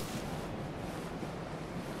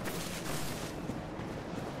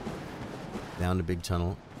 Down the big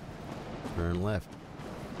tunnel. Turn left.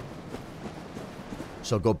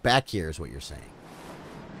 So go back here is what you're saying.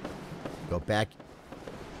 Go back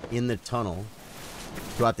in the tunnel.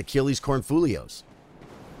 Go out to kill these cornfulios.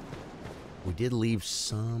 We did leave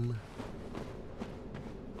some.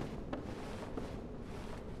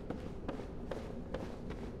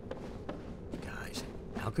 Guys,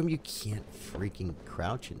 how come you can't freaking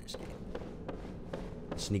crouch in this game?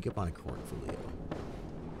 Sneak up on a cornfolio.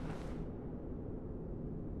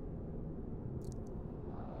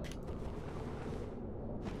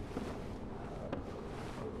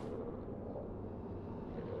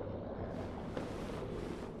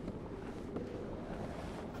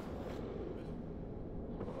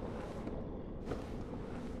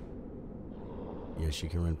 Yes, you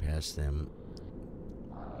can run past them.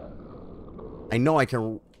 I know I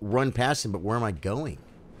can run past them, but where am I going?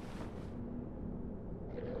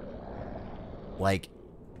 Like...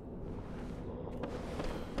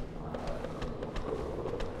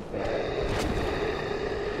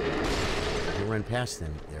 You run past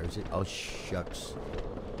them. There's it. Oh, shucks.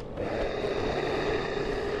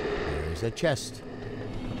 There's a chest.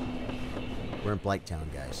 We're in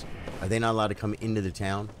Blighttown, guys. Are they not allowed to come into the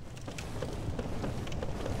town?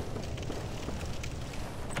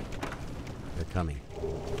 They're coming.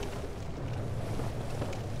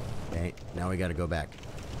 Okay, now we gotta go back.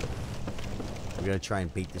 We gotta try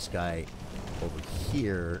and beat this guy over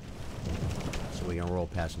here so we can roll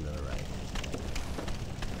past him to the right.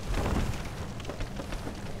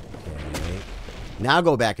 Okay. Now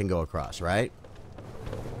go back and go across, right?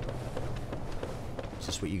 Is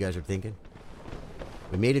this what you guys are thinking?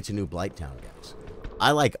 We made it to New Blighttown, guys.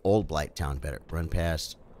 I like Old Blighttown better. Run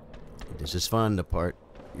past. This is fun, the part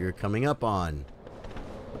you're coming up on.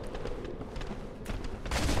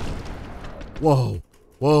 Whoa.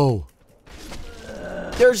 Whoa.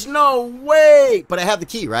 There's no way! But I have the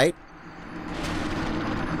key, right?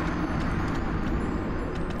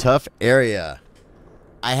 Tough area.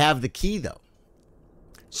 I have the key, though.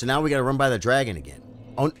 So now we gotta run by the dragon again.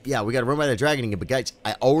 Oh, yeah, we gotta run by the dragon again. But guys,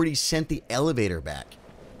 I already sent the elevator back.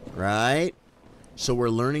 Right? So we're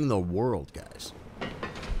learning the world, guys.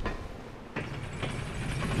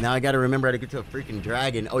 Now I gotta remember how to get to a freaking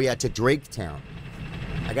dragon. Oh, yeah, to Draketown.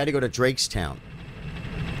 I gotta go to Drakestown.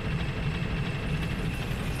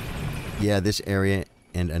 Yeah, this area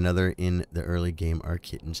and another in the early game are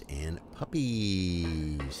kittens and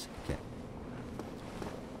puppies. Okay.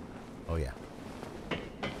 Oh, yeah.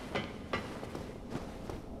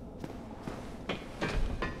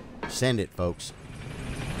 Send it, folks.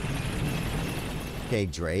 Okay,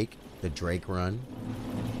 Drake. The Drake run.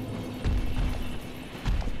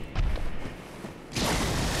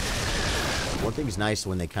 One thing's nice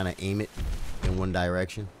when they kind of aim it in one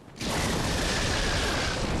direction. Come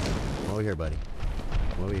over here, buddy.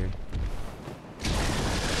 Come over here.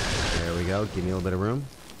 There we go. Give me a little bit of room.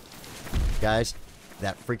 Guys,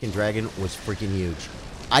 that freaking dragon was freaking huge.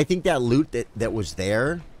 I think that loot that was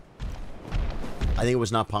there, I think it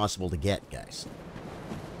was not possible to get, guys.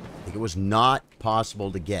 I think it was not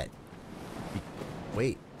possible to get.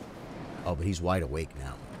 Wait. Oh, but he's wide awake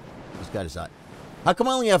now. He's got his eye. How come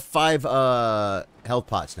I only have 5 health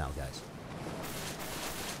pots now, guys?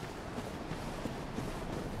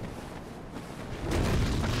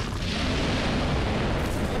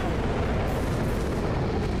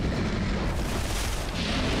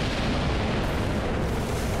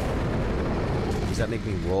 Does that make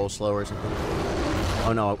me roll slow or something?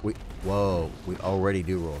 Oh no, whoa, we already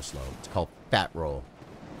do roll slow. It's called fat roll.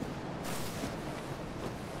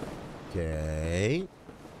 Okay.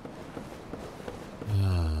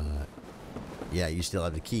 Yeah, you still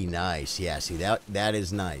have the key. Nice. Yeah, see, that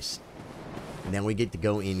is nice. And then we get to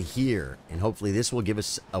go in here, and hopefully this will give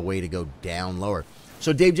us a way to go down lower.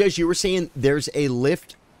 So, Dave Judge, you were saying there's a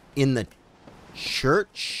lift in the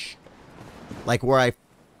church? Like where I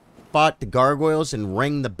fought the gargoyles and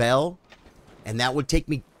rang the bell? And that would take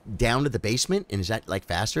me down to the basement? And is that, like,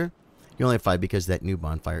 faster? You only have 5 because that new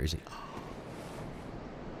bonfire isn't...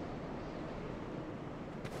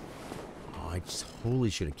 Oh, I totally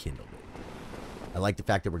should have kindled it. I like the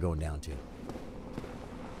fact that we're going down, too.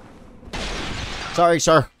 Sorry,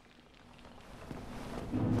 sir.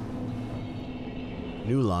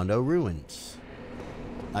 New Londo Ruins.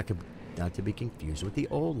 Not to be confused with the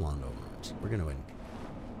old Londo Ruins. We're going to win.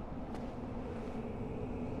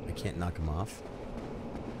 I can't knock him off.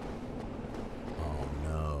 Oh,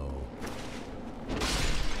 no.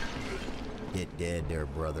 Get dead there,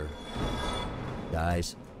 brother.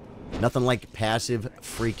 Guys. Nothing like passive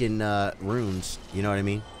freaking runes. You know what I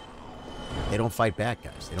mean? They don't fight back,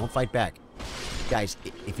 guys. They don't fight back. Guys,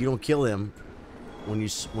 if you don't kill them, when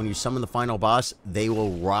you summon the final boss, they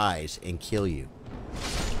will rise and kill you.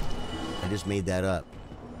 I just made that up.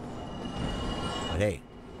 But hey,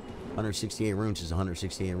 168 runes is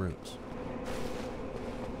 168 runes.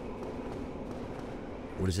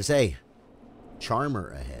 What does it say?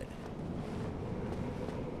 Charmer ahead.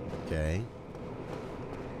 Okay.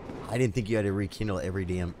 I didn't think you had to rekindle every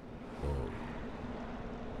damn... Whoa.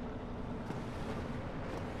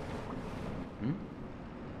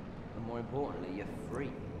 And more importantly, you're free.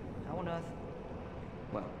 How on earth?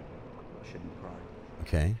 Well, I shouldn't cry.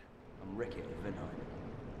 Okay. I'm Ricky of Vinheim.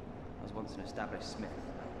 I was once an established smith.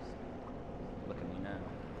 Look at me now.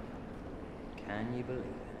 Can you believe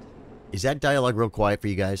it? Is that dialogue real quiet for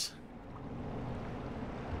you guys?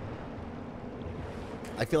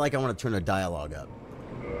 I feel like I want to turn the dialogue up.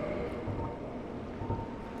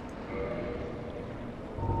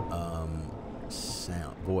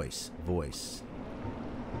 Sound, voice.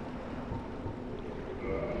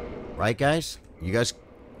 Right, guys? You guys,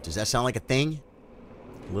 does that sound like a thing?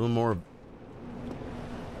 A little more.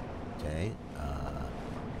 Okay.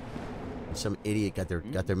 Some idiot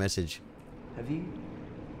got their message. Have you?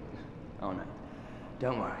 Oh no.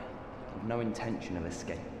 Don't worry. I've no intention of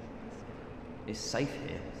escaping. It's safe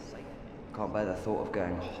here. Can't bear the thought of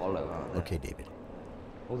going hollow out there. Okay, David.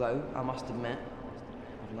 Although, I must admit,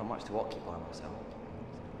 I've not much to occupy myself.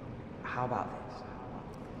 How about this?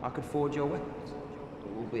 I could forge your weapons,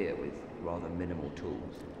 albeit with rather minimal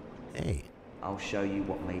tools. Hey. I'll show you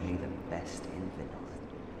what made me the best in Vinod.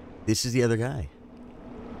 This is the other guy.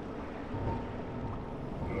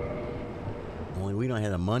 Only we don't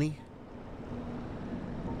have the money.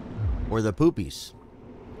 Or the poopies.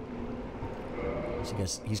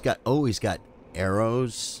 He's got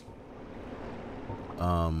arrows.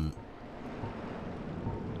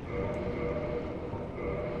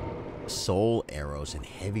 Soul arrows and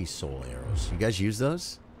heavy soul arrows. You guys use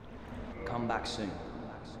those? Come back soon.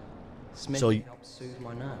 Smith helps soothe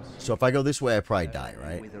my nerves. So if I go this way, I probably die,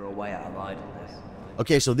 right? Wither away out of idleness.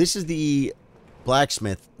 Okay, so this is the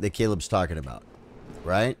blacksmith that Caleb's talking about,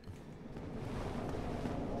 right?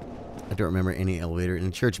 I don't remember any elevator in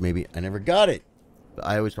the church, maybe. I never got it. But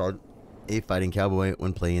I always called a fighting cowboy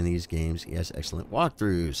when playing these games. He has excellent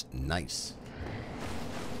walkthroughs. Nice.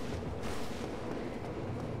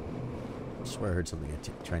 I swear I heard something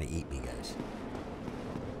trying to eat me, guys.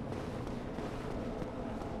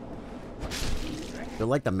 They're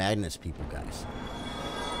like the Madness people, guys.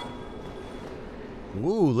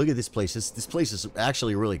 Ooh, look at this place. This place is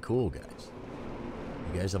actually really cool, guys.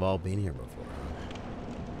 You guys have all been here before, huh?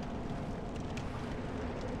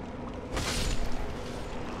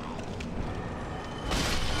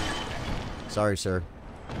 Sorry, sir.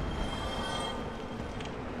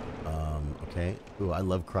 Okay. Ooh, I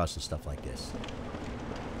love crossing stuff like this.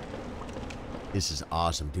 This is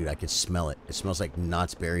awesome, dude. I can smell it. It smells like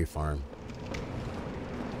Knott's Berry Farm.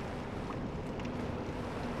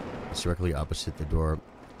 It's directly opposite the door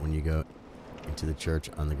when you go into the church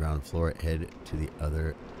on the ground floor. Head to the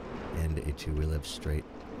other end. A two-way lift straight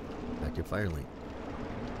back to Fire Lane.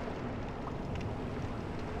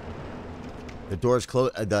 The door is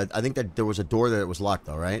closed. I think that there was a door that was locked,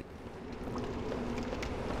 though, right?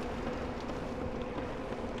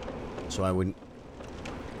 So I wouldn't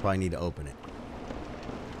probably need to open it.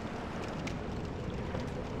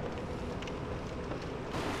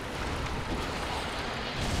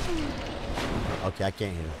 Okay, I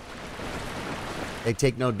can't hit him. They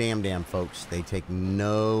take no damn, folks. They take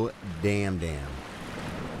no damn.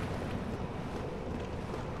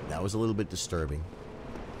 That was a little bit disturbing.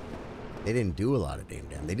 They didn't do a lot of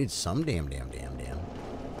damn. They did some damn. God,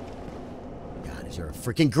 is there a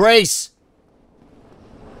freaking grace?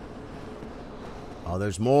 Oh,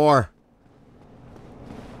 there's more.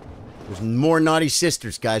 There's more naughty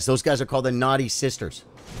sisters, guys. Those guys are called the naughty sisters.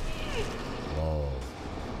 Whoa.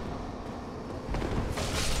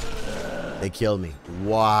 They killed me.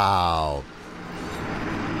 Wow.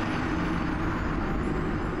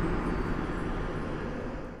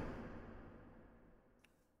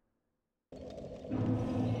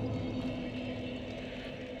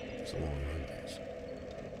 It's a long run, guys.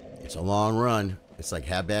 It's a long run. It's like,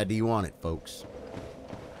 how bad do you want it, folks?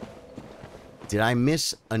 Did I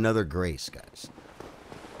miss another grace, guys?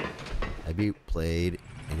 Have you played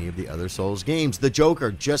any of the other Souls games? The Joker,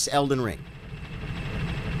 just Elden Ring.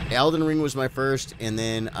 Elden Ring was my first, and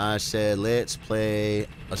then I said, let's play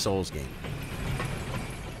a Souls game.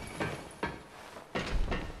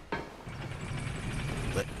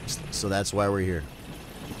 So that's why we're here.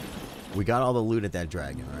 We got all the loot at that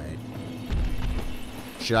dragon, right?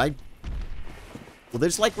 Should I... Well,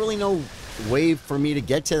 there's like really no way for me to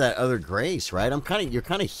get to that other grace, right? You're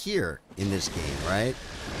kind of here in this game, right?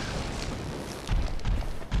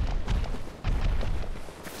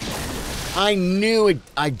 I knew it.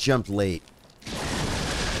 I jumped late.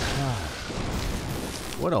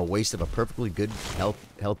 What a waste of a perfectly good health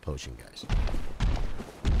potion, guys.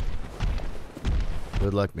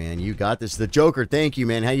 Good luck, man. You got this. The Joker, thank you,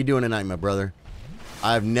 man. How you doing tonight, my brother?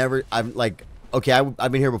 I'm like, okay,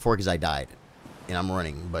 I've been here before because I died. And I'm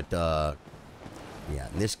running, but, yeah,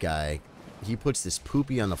 and this guy, he puts this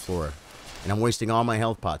poopy on the floor. And I'm wasting all my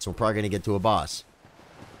health pots, so we're probably going to get to a boss.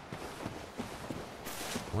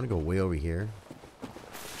 I want to go way over here.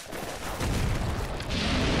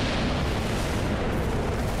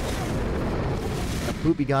 That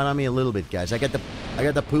poopy got on me a little bit, guys. I got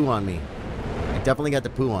the poo on me. I definitely got the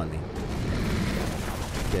poo on me.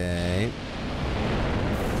 Okay.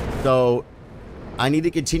 So, I need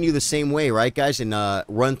to continue the same way, right, guys? And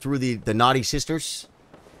run through the naughty sisters.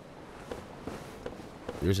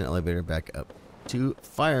 There's an elevator back up to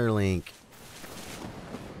Firelink.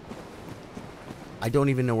 I don't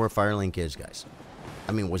even know where Firelink is, guys.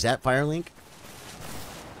 I mean, was that Firelink?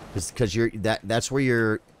 Because that's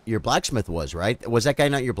where your blacksmith was, right? Was that guy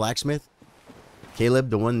not your blacksmith?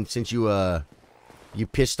 Caleb, the one since you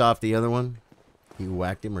pissed off the other one? You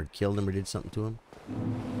whacked him or killed him or did something to him?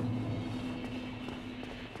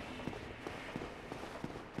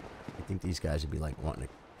 I think these guys would be like wanting to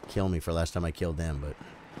kill me for last time I killed them, but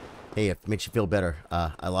hey, if it makes you feel better,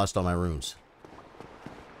 I lost all my runes.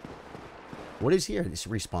 What is here? This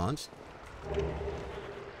respawns.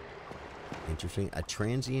 Interesting. A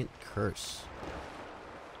transient curse.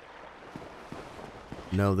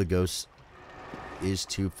 No, the ghost is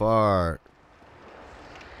too far.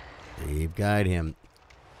 They've guided him.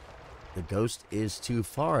 The ghost is too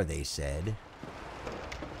far, they said.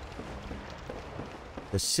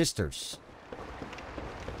 The sisters.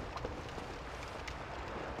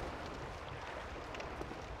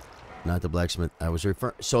 Not the blacksmith. I was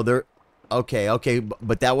referring. So they're okay,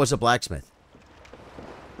 but that was a blacksmith.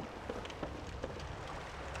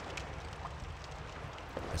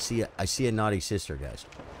 I see a naughty sister, guys.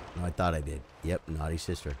 No, I thought I did. Yep, naughty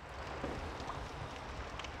sister.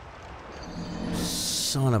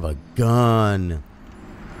 Son of a gun.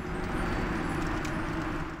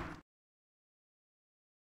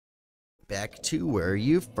 Back to where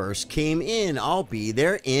you first came in. I'll be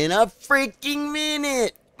there in a freaking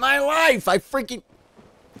minute. My life. I freaking...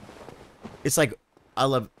 It's like, I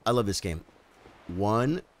love this game.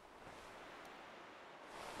 One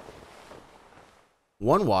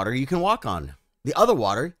water you can walk on. The other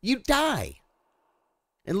water, you die.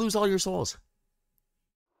 And lose all your souls.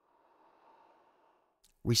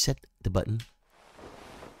 Reset the button.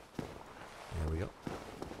 There we go.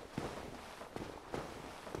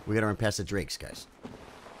 We gotta run past the drakes, guys.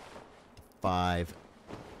 5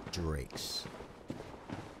 drakes.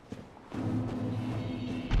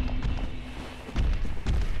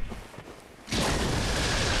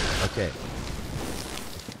 Okay.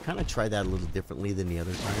 Kind of tried that a little differently than the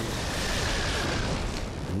other time.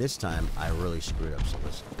 And this time, I really screwed up, so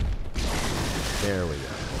listen. There we go.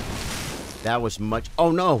 That was much...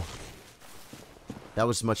 Oh, no! That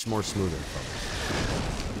was much more smoother, folks.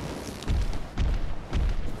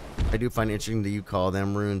 I do find it interesting that you call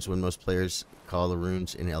them runes when most players call the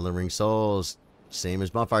runes in Elden Ring souls. Same as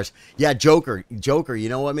bonfires. Yeah, Joker. Joker, you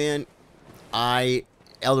know what, man? Elden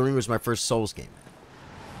Ring was my first Souls game.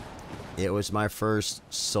 It was my first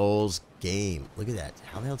Souls game. Look at that.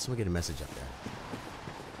 How the hell did someone get a message up there?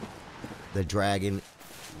 The dragon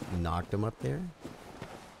knocked him up there?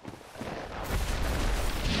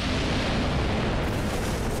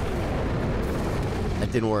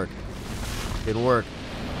 That didn't work. Didn't work.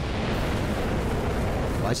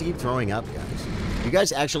 Why does he keep throwing up, guys? You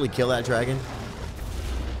guys actually kill that dragon?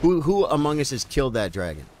 Who among us has killed that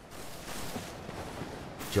dragon?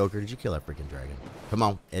 Joker, did you kill that freaking dragon? Come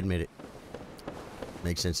on, admit it.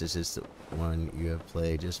 Makes sense. This is the one you have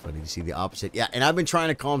played. Just funny to see the opposite. Yeah, and I've been trying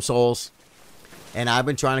to call them souls. And I've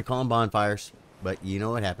been trying to call them bonfires. But you know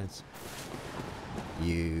what happens.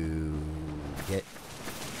 You get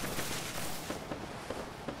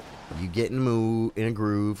in a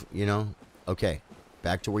groove, you know. Okay,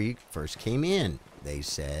 back to where you first came in, they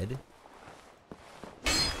said.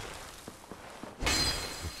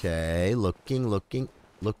 Okay, looking.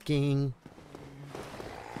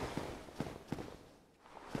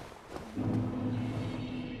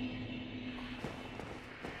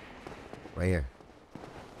 Right here.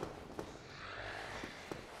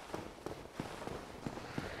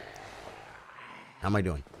 How am I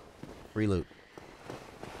doing? Free loot.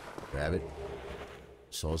 Grab it.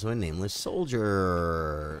 Souls of a nameless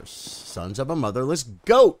soldier. Sons of a motherless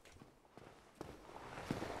goat.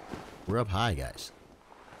 We're up high, guys.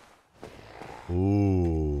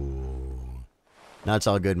 Ooh. Now it's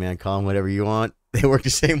all good, man. Call them whatever you want. They work the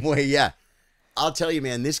same way. Yeah. I'll tell you,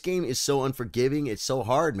 man. This game is so unforgiving. It's so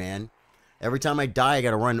hard, man. Every time I die, I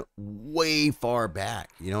got to run way far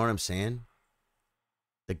back. You know what I'm saying?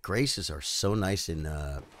 The graces are so nice in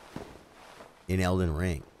Elden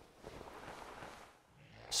Ring.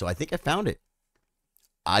 So I think I found it.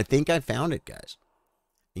 I think I found it, guys.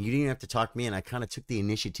 And you didn't even have to talk me in. I kind of took the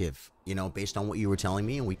initiative, you know, based on what you were telling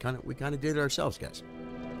me, and we kind of did it ourselves, guys.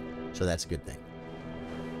 So that's a good thing.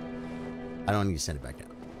 I don't need to send it back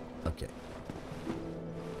down. Okay.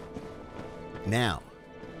 Now,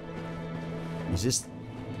 is this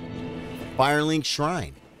Firelink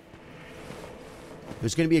Shrine.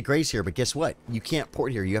 There's going to be a grace here, but guess what? You can't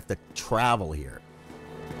port here. You have to travel here.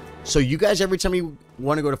 So you guys, every time you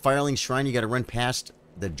want to go to Firelink Shrine, you got to run past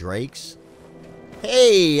the drakes.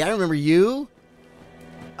 Hey, I remember you.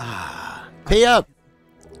 Pay up.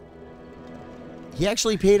 He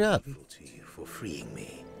actually paid up. To you for freeing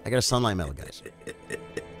me. I got a sunlight medal, guys.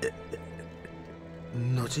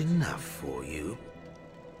 Not enough for you?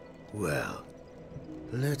 Well,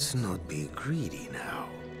 let's not be greedy now.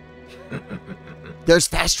 There's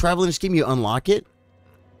fast travel in this game. You unlock it.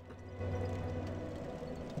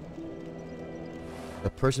 The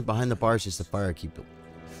person behind the bars is the firekeeper.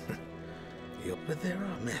 But there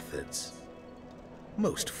are methods.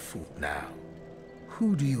 Most food now.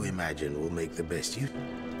 Who do you imagine will make the best use?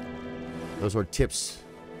 Those were tips.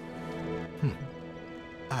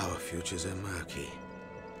 Our futures are murky.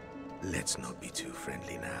 Let's not be too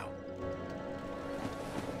friendly now.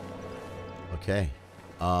 Okay.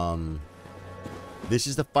 This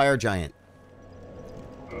is the fire giant.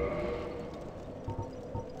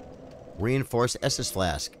 Reinforced Estus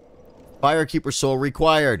flask. Firekeeper soul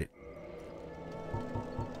required.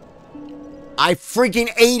 I freaking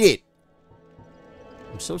ate it.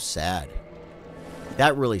 I'm so sad.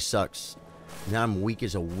 That really sucks. Now I'm weak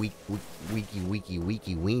as a weaky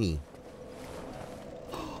weenie.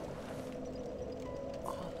 Oh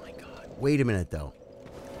my god. Wait a minute though.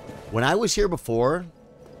 When I was here before,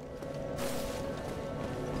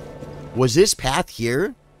 was this path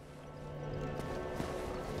here?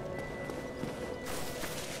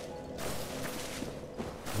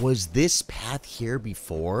 Was this path here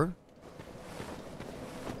before?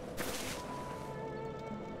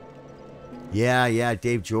 Yeah,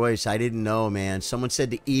 Dave Joyce. I didn't know, man. Someone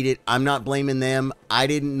said to eat it. I'm not blaming them. I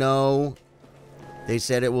didn't know. They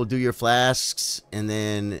said it will do your flasks, and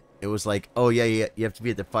then it was like, oh, yeah, you have to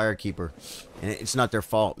be at the firekeeper. And it's not their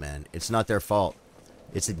fault, man. It's not their fault.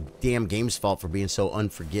 It's the damn game's fault for being so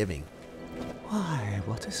unforgiving. Why,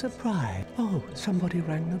 what a surprise. Oh, somebody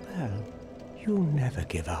rang the bell. You never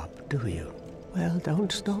give up, do you? Well,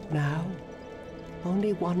 don't stop now.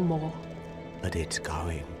 Only one more. But it's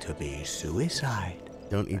going to be suicide.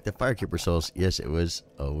 Don't eat the firekeeper souls. Yes, it was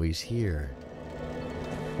always here.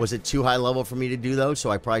 Was it too high level for me to do, though?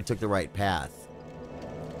 So I probably took the right path.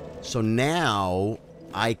 So now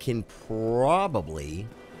I can probably...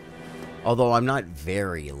 Although I'm not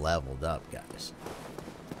very leveled up, guys.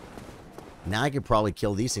 Now I could probably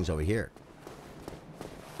kill these things over here.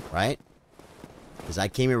 Right? Because I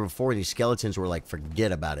came here before, these skeletons were like,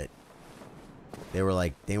 forget about it. They were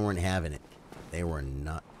like, they weren't having it. They were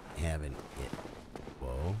not having it.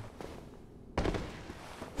 Whoa.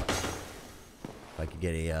 If I could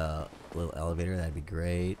get a little elevator, that'd be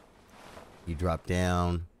great. You drop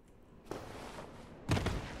down.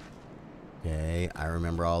 Okay, I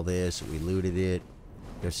remember all this. We looted it.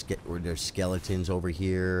 There's skeletons over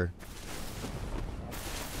here.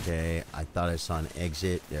 Okay, I thought I saw an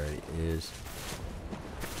exit. There it is.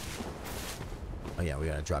 Oh yeah, we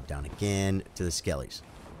gotta drop down again to the skellies.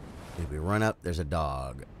 If we run up, there's a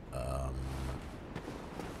dog.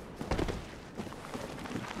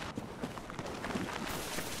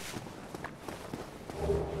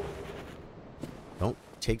 Don't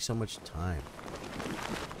take so much time.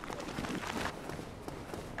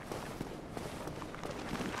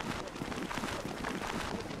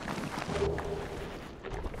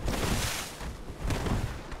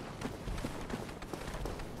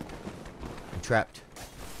 I'm trapped.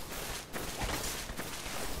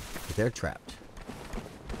 But they're trapped.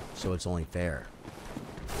 So it's only fair.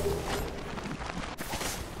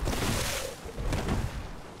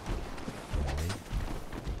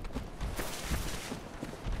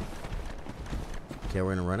 Okay,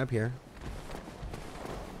 we're gonna run up here.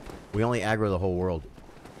 We only aggro the whole world.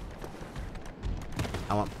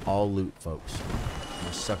 I want all loot, folks. I'm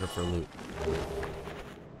a sucker for loot.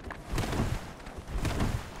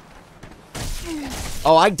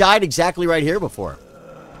 Oh, I died exactly right here before.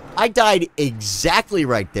 I died exactly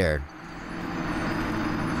right there.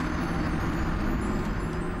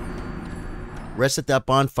 Rest at that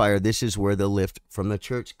bonfire. This is where the lift from the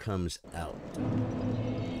church comes out.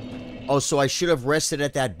 Oh, so I should have rested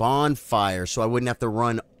at that bonfire so I wouldn't have to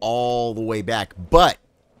run all the way back. But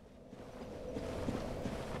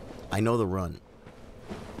I know the run.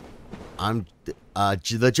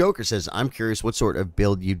 The Joker says, I'm curious what sort of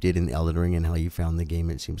build you did in Elden Ring and how you found the game.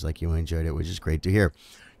 It seems like you enjoyed it, which is great to hear.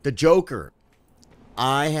 The Joker,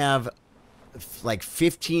 I have like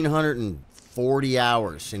 1,540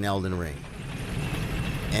 hours in Elden Ring.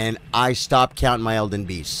 And I stopped counting my Elden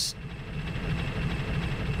Beasts.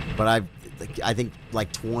 But I think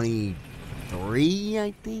like 20, 3,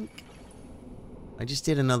 I think. I just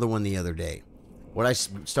did another one the other day. What I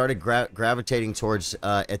started gravitating towards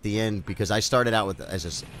at the end, because I started out with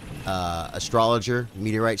as a astrologer,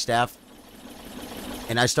 meteorite staff,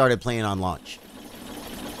 and I started playing on launch.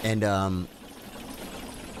 And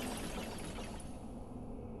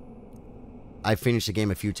I finished the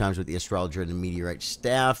game a few times with the astrologer and the meteorite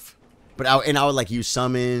staff, but I would like use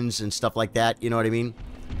summons and stuff like that. You know what I mean?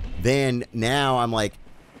 Then now I'm like,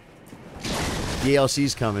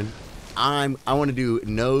 DLC's coming. I want to do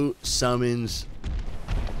no summons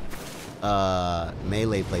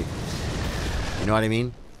melee playthroughs. You know what I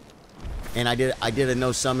mean? And I did a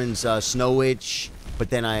no summons Snow Witch,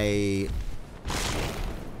 but then I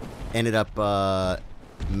ended up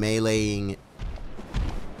meleeing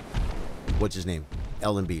what's his name?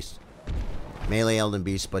 Elden Beast. Melee Elden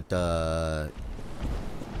Beast, but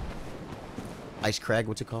Ice Crag,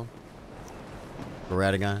 what's it called?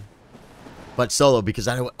 Baradagon. But solo, because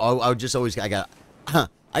I would just always I got a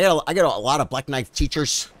lot of Black Knife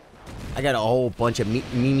teachers. I got a whole bunch of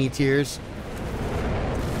meanie tiers.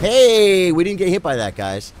 Hey, we didn't get hit by that,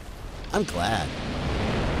 guys. I'm glad.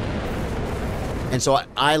 And so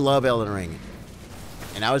I love Elden Ring.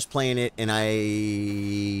 And I was playing it, and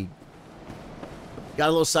I got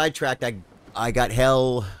a little sidetracked. I got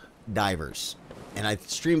Hell Divers. And I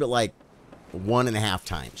streamed it like 1.5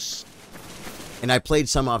 times. And I played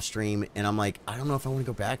some off stream, and I'm like, I don't know if I want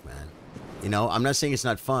to go back, man. You know, I'm not saying it's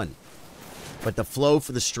not fun. But the flow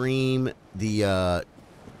for the stream, I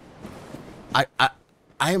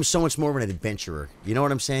am so much more of an adventurer. You know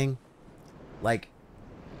what I'm saying? Like,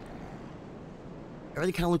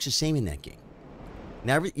 everything kind of looks the same in that game.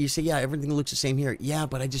 Now, you say, yeah, everything looks the same here. Yeah,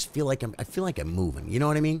 but I just feel like I'm moving. You know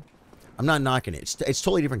what I mean? I'm not knocking it. It's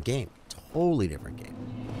totally different game. Totally different game.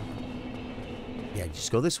 Yeah,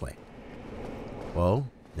 just go this way. Whoa,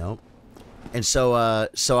 no. And so I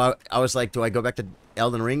was like, do I go back to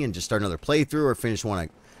Elden Ring and just start another playthrough or finish one?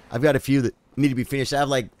 I've got a few that need to be finished.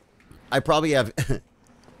 I probably have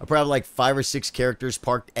like 5 or 6 characters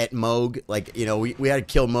parked at Moog. Like, you know, we had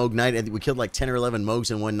to kill Moog night, and we killed like 10 or 11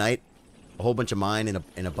 Moogs in one night. A whole bunch of mine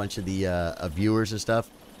and a bunch of the viewers and stuff,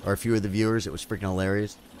 or a few of the viewers. It was freaking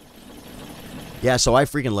hilarious. Yeah, so I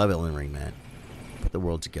freaking love Elden Ring, man. Put the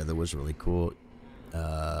world together was really cool.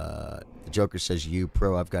 The Joker says, you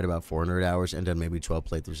pro, I've got about 400 hours and done maybe 12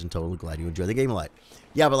 playthroughs in total. Glad you enjoy the game a lot.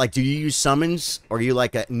 Yeah, but like, do you use summons, or are you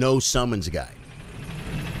like a no summons guy?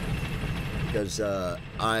 Because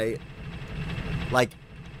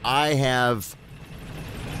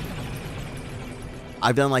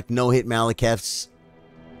I've done like no hit Malekiths.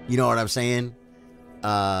 You know what I'm saying?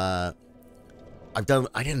 I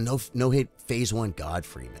did no hit phase 1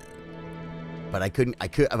 Godfrey, man. But I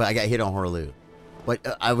got hit on Horlu.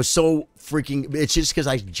 But I was so freaking... It's just because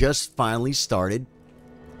I just finally started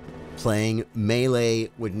playing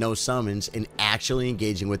melee with no summons and actually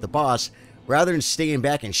engaging with the boss, rather than staying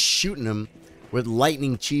back and shooting him with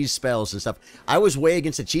lightning cheese spells and stuff. I was way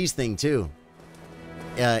against the cheese thing, too.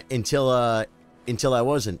 Until I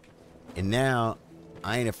wasn't. And now,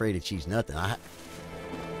 I ain't afraid to cheese nothing.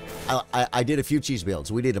 I did a few cheese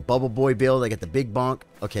builds. We did a Bubble Boy build. I got the Big Bonk.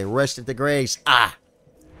 Okay, rest at the grace.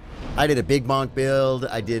 I did a Big Bonk build.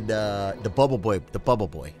 I did the Bubble Boy. The Bubble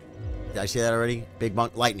Boy. Did I say that already? Big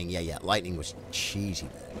Bonk. Lightning. Yeah. Lightning was cheesy,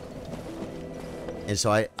 man. And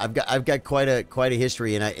so I've got quite a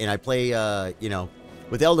history, and I play you know,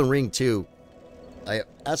 with Elden Ring too. I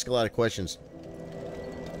ask a lot of questions.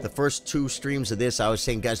 The first 2 streams of this, I was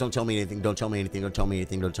saying, guys, don't tell me anything. Don't tell me anything. Don't tell me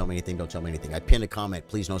anything. Don't tell me anything. Don't tell me anything. I pinned a comment.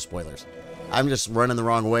 Please, no spoilers. I'm just running the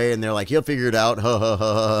wrong way, and they're like, he'll figure it out. Ha ha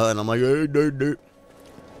ha. And I'm like, hey.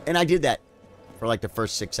 And I did that for like the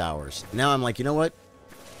first 6 hours. Now I'm like, you know what?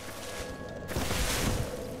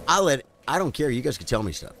 I don't care. You guys can tell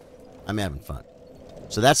me stuff. I'm having fun.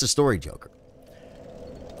 So that's the story, Joker.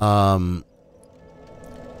 And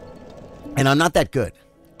I'm not that good.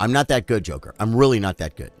 I'm not that good, Joker. I'm really not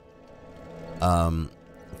that good.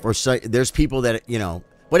 There's people that, you know,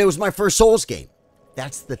 but it was my first Souls game.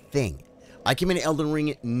 That's the thing. I came into Elden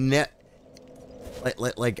Ring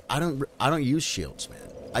like I don't use shields, man.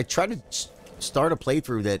 I tried to start a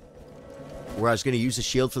playthrough where I was going to use the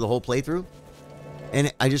shield for the whole playthrough,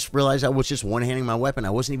 and I just realized I was just one-handing my weapon. I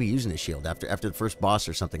wasn't even using the shield after the first boss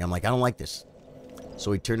or something. I'm like, I don't like this.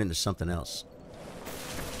 So he turned into something else.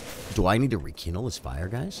 Do I need to rekindle this fire,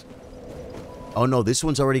 guys? Oh, no, this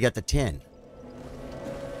one's already got the 10.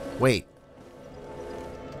 Wait.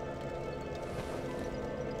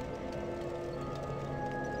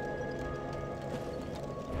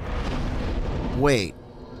 Wait.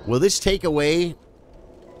 Will this take away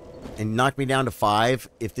and knock me down to 5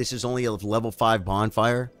 if this is only a level 5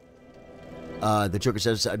 bonfire. The Joker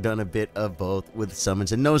says I've done a bit of both with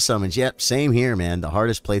summons and no summons. Yep, same here, man. The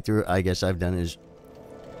hardest playthrough I guess I've done is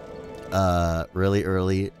really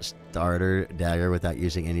early starter dagger without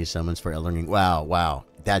using any summons for Elden Ring. Wow, wow.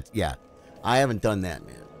 Yeah. I haven't done that,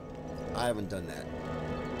 man. I haven't done that.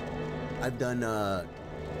 I've done,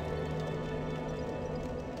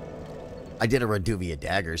 I did a Reduvia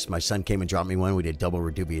daggers. My son came and dropped me one. We did double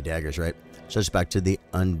Reduvia daggers, right? So it's back to the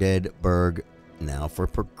Undead Burg now for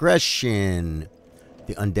progression.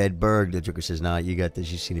 The Undead Burg. The Joker says, nah, you got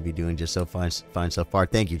this. You seem to be doing just so fine so far.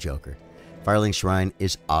 Thank you, Joker. Firelink Shrine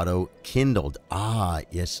is auto-kindled. Ah,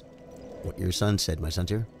 yes. What your son said. My son's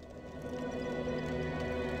here.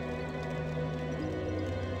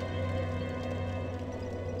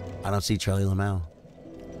 I don't see Charlie Lamau.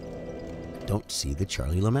 Don't see the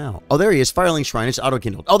Charlie Lamau. Oh, there he is. Firelink Shrine is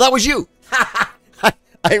auto-kindled. Oh, that was you!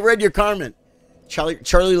 I read your comment. Charlie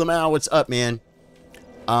Lamau, what's up, man?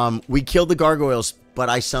 We killed the gargoyles, but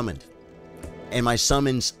I summoned. And my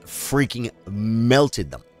summons freaking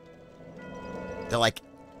melted them. They're like,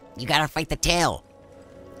 you gotta fight the tail.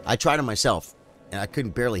 I tried it myself, and I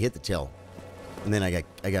couldn't barely hit the tail. And then I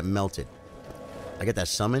got melted. I got that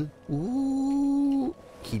summon. Ooh.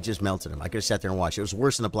 He just melted him. I could have sat there and watched. It was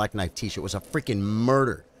worse than a Black Knife t-shirt. It was a freaking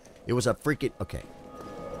murder. It was a freaking... Okay.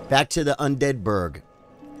 Back to the Undead Burg.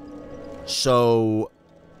 So,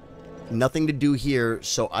 nothing to do here.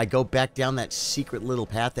 So, I go back down that secret little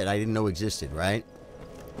path that I didn't know existed, right?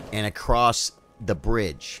 And across the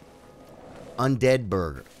bridge. Undead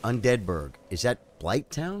Burg. Undead Burg. Is that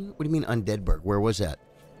Blighttown? What do you mean Undead Burg? Where was that?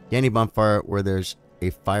 Yanny Bonfire, where there's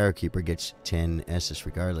a firekeeper, gets 10 S's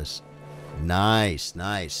regardless. Nice,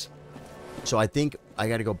 nice. So I think I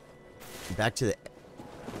got to go back to the...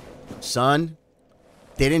 Son,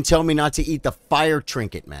 they didn't tell me not to eat the fire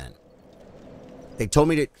trinket, man. They told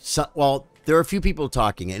me to... Well, there are a few people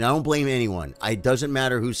talking, and I don't blame anyone. It doesn't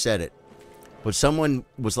matter who said it. But someone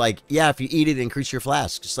was like, yeah, if you eat it, increase your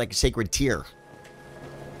flask. It's like a sacred tier.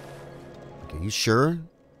 Like, are you sure?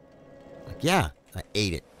 Like, yeah, I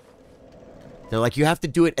ate it. They're like, you have to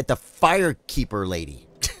do it at the firekeeper lady.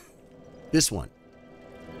 This one.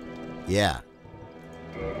 Yeah.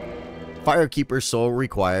 Firekeeper soul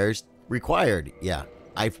required. Yeah.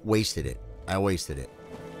 I've wasted it. I wasted it.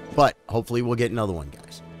 But hopefully we'll get another one,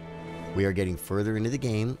 guys. We are getting further into the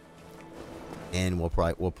game. And we'll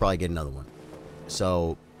probably get another one.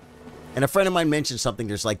 So, and a friend of mine mentioned something.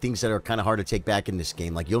 There's like things that are kind of hard to take back in this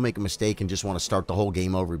game. Like you'll make a mistake and just want to start the whole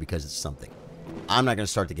game over because it's something. I'm not going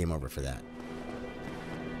to start the game over for that.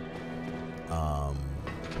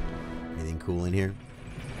 Anything cool in here?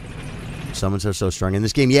 Summons are so strong in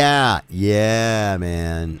this game. Yeah,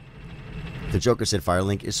 man. The Joker said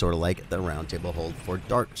Firelink is sort of like the round table hold for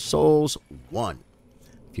Dark Souls 1.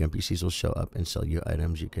 A few NPCs will show up and sell you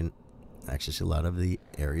items. You can access a lot of the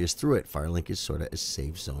areas through it. Firelink is sort of a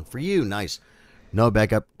safe zone for you. Nice. No,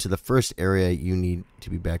 back up to the first area. You need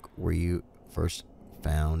to be back where you first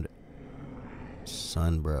found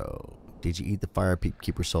Sun, bro. Did you eat the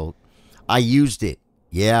Firekeeper soul? I used it.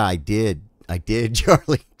 Yeah, I did. I did,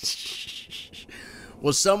 Charlie.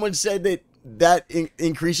 Well, someone said that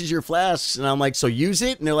increases your flasks. And I'm like, so use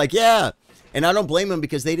it? And they're like, yeah. And I don't blame them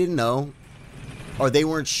because they didn't know. Or they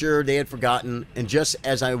weren't sure. They had forgotten. And just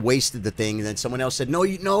as I wasted the thing, and then someone else said, no,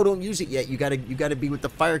 don't use it yet. You gotta be with the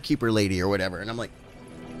Firekeeper lady or whatever. And I'm like,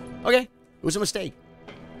 okay. It was a mistake.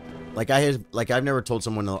 I've never told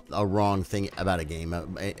someone a wrong thing about a game.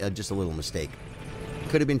 Just a little mistake.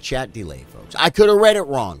 Could have been chat delay, folks. I could have read it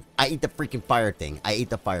wrong. I ate the freaking fire thing. I ate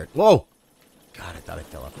the fire. Whoa! God, I thought I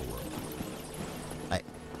fell off the world.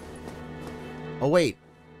 Oh, wait.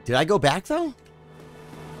 Did I go back, though?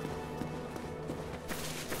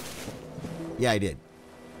 Yeah, I did.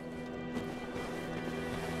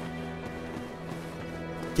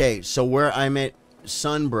 Okay, so where I'm at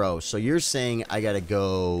Sunbro. So you're saying I gotta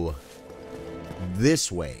go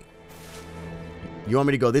this way. You want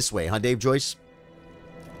me to go this way, huh, Dave Joyce?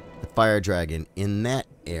 The fire dragon in that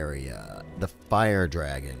area. The fire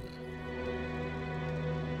dragon.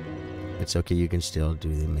 It's okay, you can still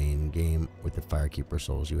do the main game with the Firekeeper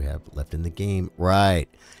souls you have left in the game. Right.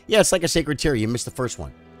 Yeah, it's like a sacred tier. You missed the first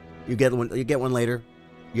one. You get one later.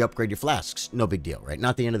 You upgrade your flasks. No big deal, right?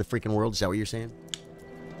 Not the end of the freaking world. Is that what you're saying?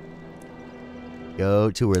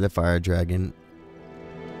 Go to where the fire dragon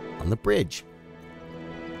on the bridge.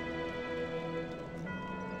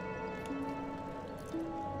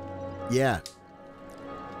 Yeah.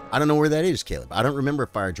 I don't know where that is, Caleb. I don't remember a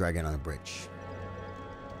fire dragon on a bridge.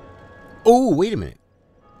 Oh, wait a minute.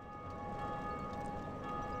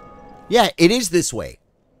 Yeah, it is this way.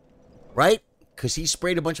 Right? Because he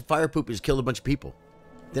sprayed a bunch of fire poop and killed a bunch of people.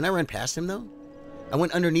 Didn't I run past him, though? I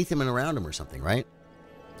went underneath him and around him or something, right?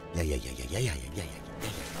 Yeah.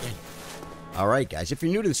 All right, guys. If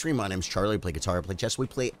you're new to the stream, my name's Charlie. I play guitar, I play chess. We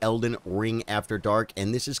play Elden Ring After Dark,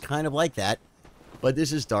 and this is kind of like that. But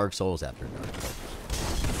this is Dark Souls After Dark.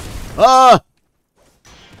 Ah!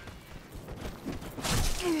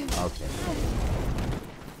 Okay.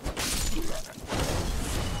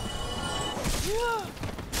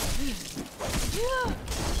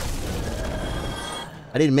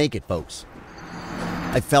 I didn't make it, folks.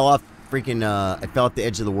 I fell off freaking, I fell off the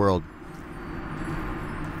edge of the world.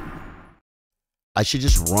 I should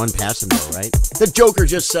just run past him, though, right? The Joker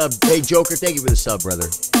just subbed. Hey, Joker, thank you for the sub, brother.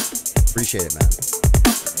 Appreciate it, man.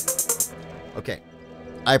 Okay.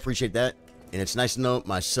 I appreciate that. And it's nice to know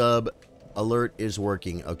my sub alert is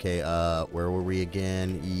working. Okay, where were we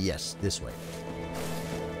again? Yes, this way.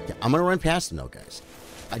 Yeah, I'm gonna run past him, though, guys.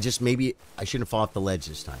 Maybe I shouldn't fall off the ledge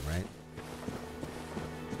this time, right?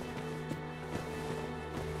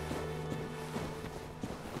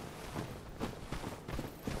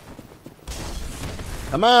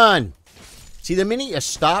 Come on! See, the minute you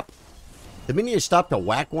stop to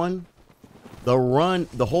whack one,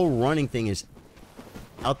 the whole running thing is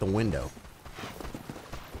out the window.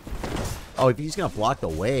 Oh, if he's gonna block the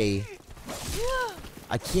way,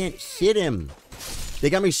 I can't hit him. They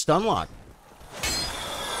got me stun locked.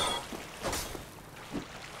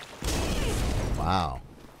 Wow.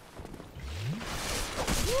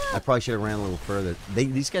 I probably should have ran a little further.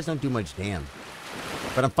 These guys don't do much damage.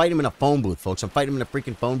 But I'm fighting him in a phone booth, folks. I'm fighting him in a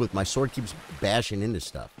freaking phone booth. My sword keeps bashing into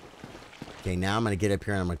stuff. Okay, now I'm going to get up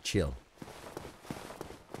here and I'm going to chill.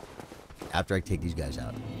 After I take these guys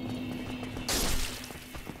out.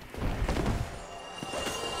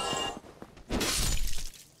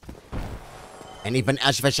 Anyone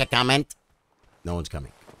else wish a comment? No one's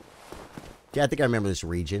coming. Yeah, I think I remember this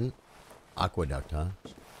region. Aqueduct, huh?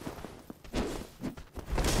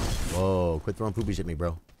 Whoa, quit throwing poopies at me,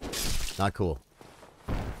 bro. Not cool.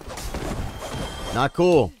 Not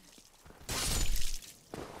cool.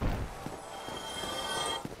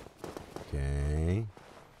 Okay.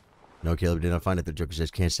 No, Caleb did not find it. The Joker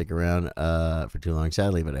says can't stick around for too long,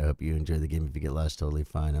 sadly, but I hope you enjoy the game. If you get lost, totally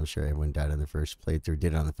fine. I'm sure everyone died on the first playthrough.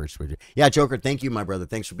 Did it on the first playthrough. Yeah, Joker, thank you, my brother.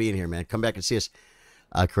 Thanks for being here, man. Come back and see us.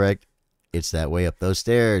 Correct. It's that way up those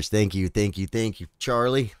stairs. Thank you, thank you, thank you,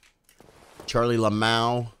 Charlie. Charlie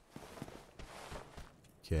Lamau.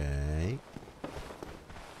 Okay.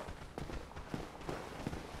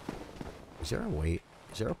 Is there a wait?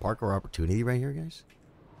 Is there a parkour opportunity right here, guys?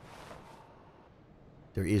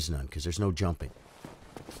 There is none, because there's no jumping.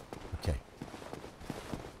 Okay.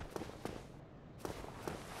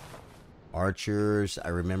 Archers. I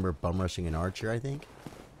remember bum rushing an archer, I think.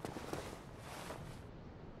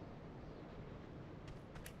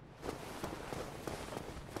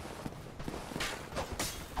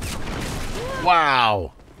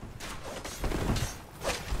 Wow!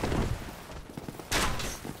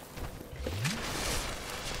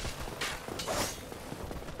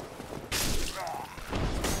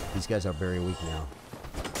 These guys are very weak now.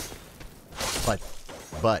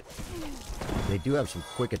 But they do have some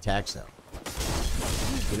quick attacks, though.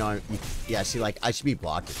 You know, yeah, see, like, I should be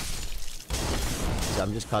blocking. So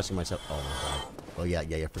I'm just costing myself... Oh, my God. Oh,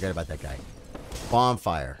 yeah, forget about that guy.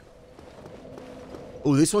 Bonfire.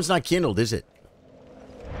 Oh, this one's not kindled, is it?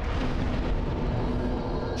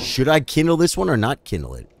 Should I kindle this one or not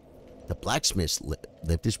kindle it? The blacksmith's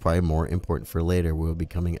lift is probably more important for later. We'll be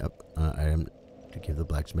coming up item to give the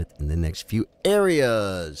blacksmith in the next few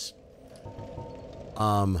areas.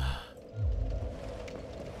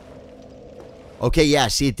 Okay, yeah,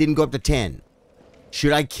 see, it didn't go up to 10.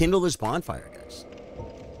 Should I kindle this bonfire, guys?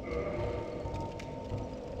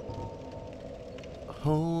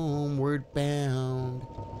 Homeward bound.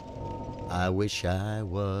 I wish I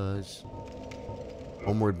was.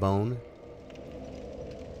 Homeward bone.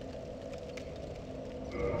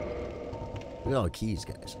 Look at all the keys,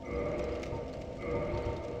 guys.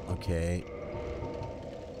 Okay.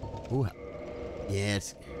 Ooh. Yeah,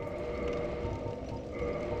 it's...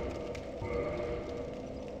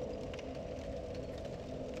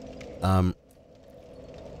 I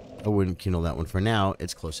wouldn't kindle that one for now.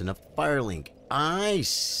 It's close enough. Firelink. I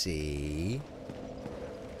see.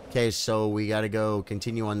 Okay, so we gotta go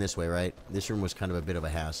continue on this way, right? This room was kind of a bit of a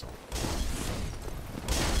hassle.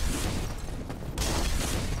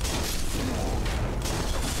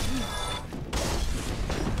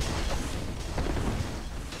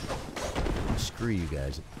 Screw you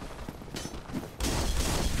guys.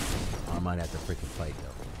 I might have to freaking fight,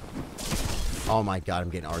 though. Oh my God, I'm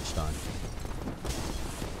getting arched on.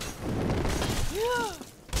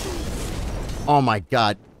 Oh my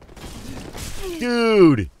god.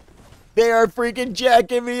 Dude! They are freaking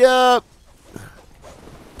jacking me up!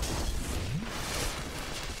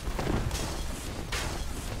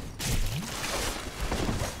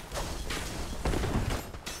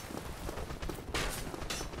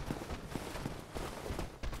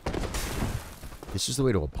 This is the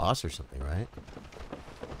way to a boss or something, right?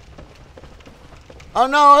 Oh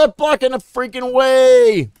no, they're blocking the freaking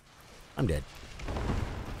way! I'm dead.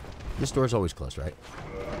 This door's always closed, right?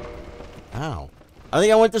 Ow. I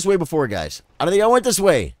think I went this way before, guys. I don't think I went this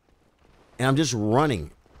way. And I'm just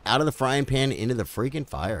running out of the frying pan into the freaking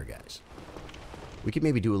fire, guys. We could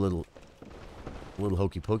maybe do a little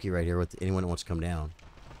hokey pokey right here with anyone that wants to come down.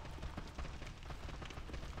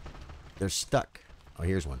 They're stuck. Oh,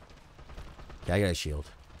 here's one. Okay, I got a shield.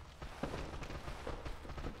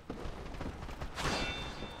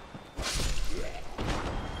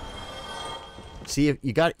 See, if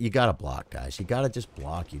you gotta block, guys. You gotta just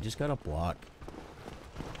block. You just gotta block.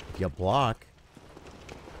 If you block,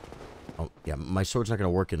 oh yeah, my sword's not gonna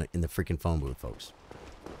work in the freaking phone booth, folks.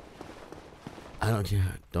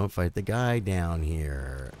 Don't fight the guy down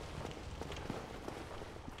here.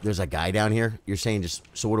 There's a guy down here. You're saying just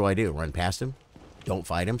so? What do I do? Run past him? Don't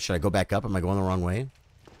fight him? Should I go back up? Am I going the wrong way?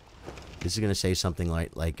 This is gonna say something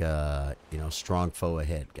like you know, strong foe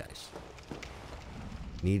ahead, guys.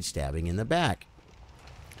 Need stabbing in the back.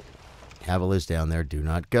 Havel is down there. Do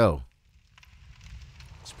not go.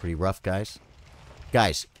 It's pretty rough, guys.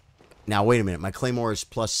 Guys, now wait a minute. My claymore is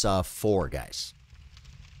plus 4, guys.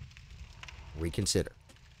 Reconsider.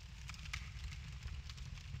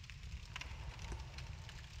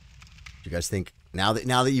 Do you guys think now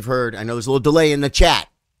that you've heard? I know there's a little delay in the chat.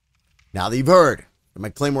 Now that you've heard,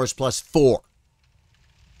 my claymore is plus 4.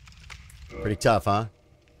 Pretty tough, huh?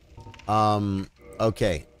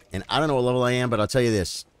 Okay. And I don't know what level I am, but I'll tell you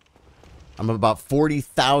this. I'm about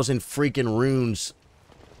 40,000 freaking runes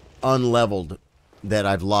unleveled that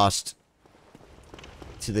I've lost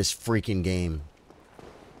to this freaking game.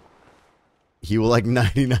 He will like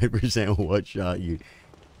 99% one-shot you.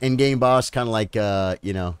 In-game boss, kind of like,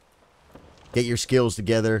 you know, get your skills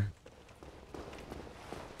together.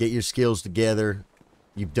 Get your skills together.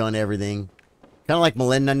 You've done everything. Kind of like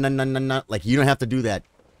Millennium, like you don't have to do that.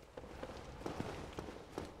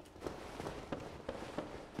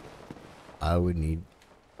 I would need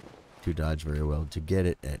to dodge very well to get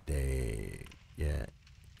it that day. Yeah.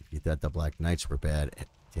 If you thought the Black Knights were bad,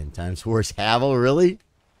 10 times worse. Havel, really?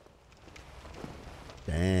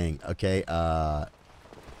 Dang. Okay,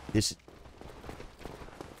 this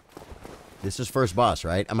is first boss,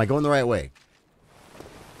 right? Am I going the right way?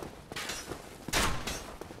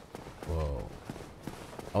 Whoa.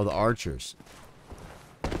 Oh, the archers.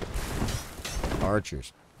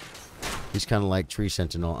 Archers. He's kind of like Tree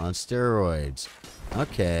Sentinel on steroids.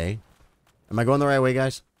 Okay. Am I going the right way,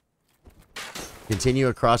 guys? Continue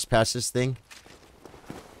across past this thing.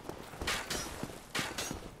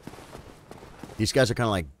 These guys are kind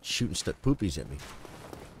of like shooting poopies at me.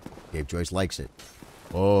 Gabe Joyce likes it.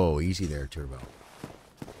 Oh, easy there, Turbo.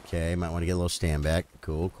 Okay, might want to get a little stand back.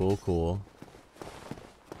 Cool, cool, cool.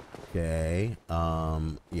 Okay.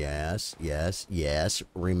 Yes, yes, yes.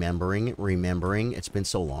 Remembering. It's been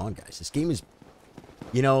so long, guys. This game is,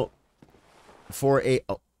 you know, for a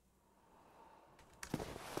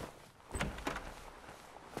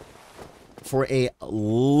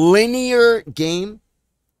linear game,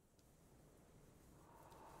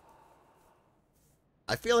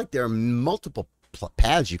 I feel like there are multiple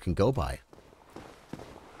paths you can go by.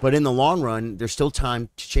 But in the long run, there's still time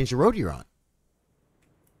to change the road you're on.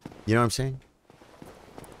 You know what I'm saying?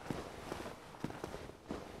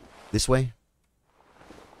 This way?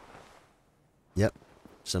 Yep.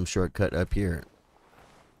 Some shortcut up here.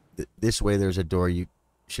 This way, there's a door. You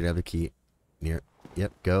should have the key near.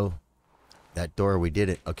 Yep, go. That door, we did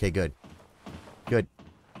it. Okay, good. Good.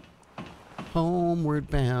 Homeward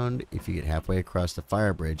bound. If you get halfway across the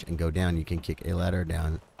fire bridge and go down, you can kick a ladder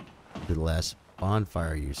down to the last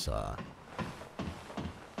bonfire you saw.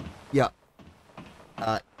 Yeah.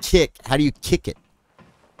 Kick. How do you kick it?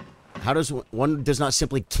 How does one does not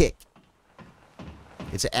simply kick?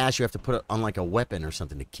 It's an ash you have to put it on like a weapon or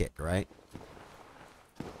something to kick, right?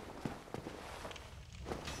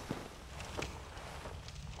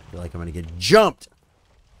 I feel like I'm gonna get jumped.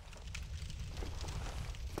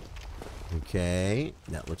 Okay,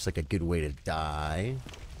 that looks like a good way to die.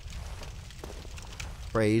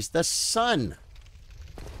 Praise the sun.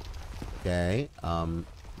 Okay,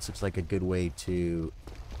 this looks like a good way to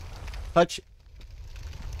touch.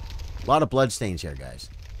 A lot of blood stains here, guys.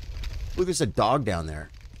 Ooh, there's a dog down there.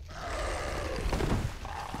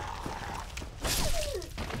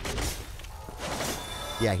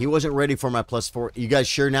 Yeah, he wasn't ready for my +4. You guys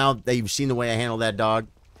sure now that you've seen the way I handle that dog?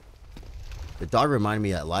 The dog reminded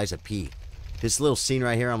me of Liza P. This little scene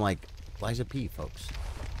right here, I'm like, Liza P, folks.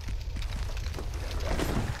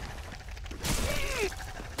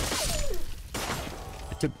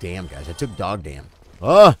 I took damn, guys. I took dog damn.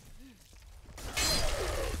 Oh!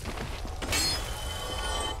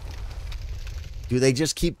 Do they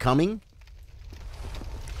just keep coming?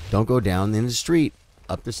 Don't go down in the street.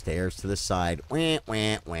 Up the stairs to the side. Wah,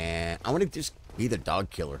 wah, wah. I want to just be the dog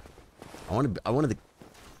killer. I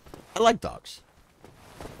like dogs.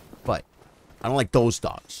 But I don't like those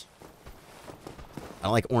dogs. I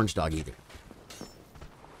don't like orange dog either.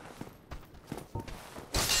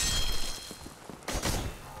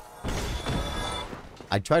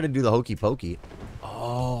 I try to do the hokey pokey.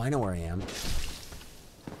 Oh, I know where I am.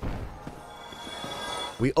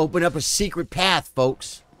 We open up a secret path,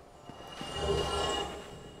 folks.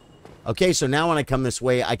 Okay, so now when I come this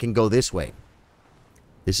way, I can go this way.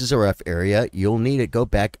 This is a rough area. You'll need it. Go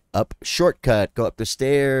back up. Shortcut. Go up the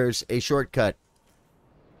stairs. A shortcut.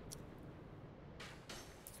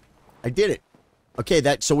 I did it. Okay,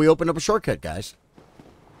 so we opened up a shortcut, guys.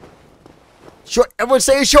 Everyone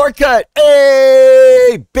say a shortcut.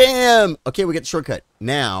 Hey! Bam! Okay, we get the shortcut.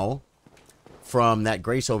 Now, from that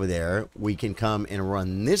Grace over there, we can come and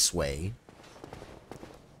run this way.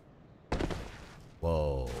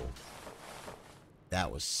 Whoa. That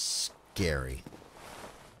was scary.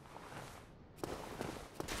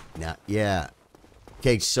 Now, yeah.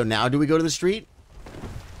 Okay, so now do we go to the street?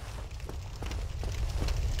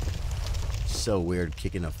 So weird,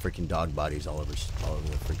 kicking up freaking dog bodies all over the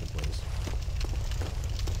freaking place.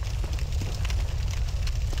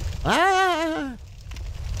 Ah!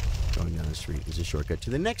 Going down the street is a shortcut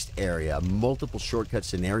to the next area. Multiple shortcut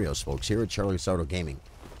scenarios, folks, here at Charlie Sardo Gaming,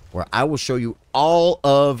 where I will show you all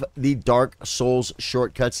of the Dark Souls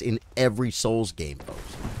shortcuts in every Souls game,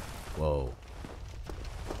 folks. Whoa.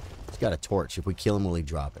 He's got a torch. If we kill him, will he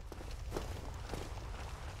drop it?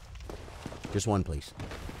 Just one, please.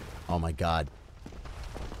 Oh, my God.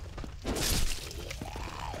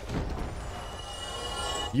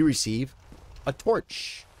 You receive a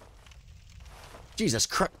torch. Jesus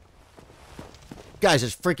Christ. Guys,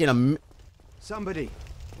 it's freaking Somebody,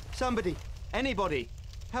 anybody,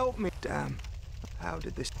 help me. Damn, how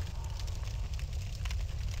did this...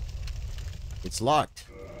 It's locked.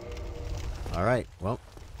 All right, well,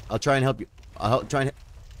 I'll try and help you. I'll try and...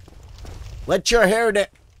 Let your hair down.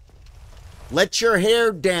 Let your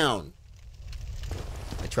hair down.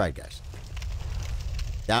 I tried, guys.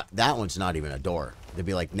 That one's not even a door. They'd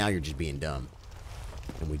be like, now you're just being dumb.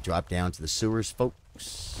 And we drop down to the sewers,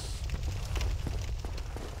 folks.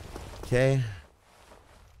 Okay.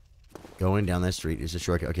 Going down that street is a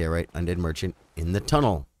shortcut. Okay, right. Undead merchant in the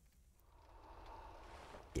tunnel.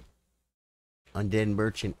 Undead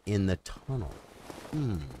merchant in the tunnel.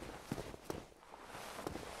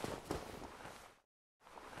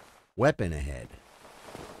 Weapon ahead.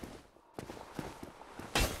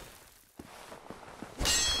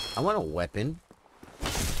 I want a weapon.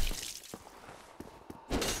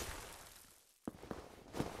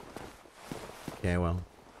 Okay, well.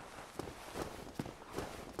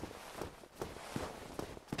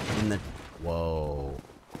 In the... Whoa.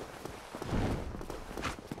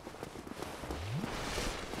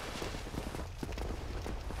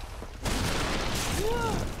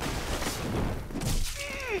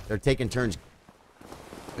 They're taking turns.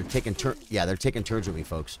 They're taking turns. Yeah, they're taking turns with me,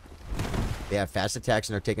 folks. They have fast attacks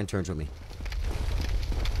and they're taking turns with me.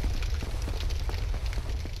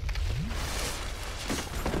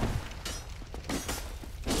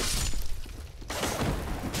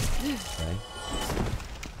 Okay.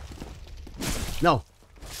 No.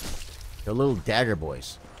 They're little dagger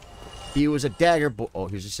boys. He was a dagger boy. Oh,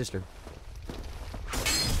 here's his sister.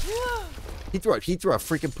 He threw a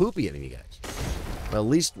freaking poopy at me, guys. But at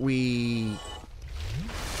least we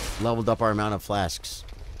leveled up our amount of flasks.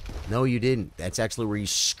 No, you didn't. That's actually where you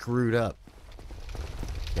screwed up.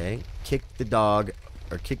 Okay. Kick the dog,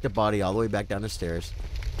 or kick the body all the way back down the stairs.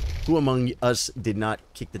 Who among us did not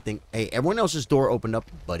kick the thing? Hey, everyone else's door opened up,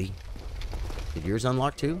 buddy. Did yours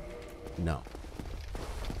unlock too? No.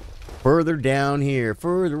 Further down here.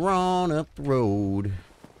 Further on up the road.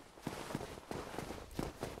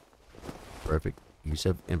 Perfect use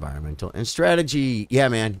of environmental and strategy. Yeah,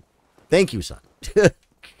 man. Thank you, son.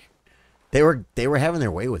 They were having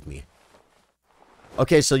their way with me.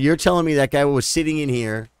 Okay, so you're telling me that guy was sitting in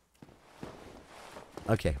here.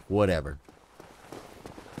 Okay, whatever.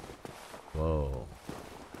 Whoa.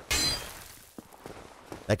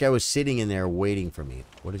 That guy was sitting in there waiting for me.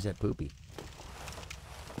 What is that poopy?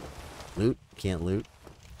 Loot? Can't loot.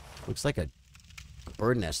 Looks like a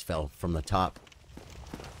bird nest fell from the top.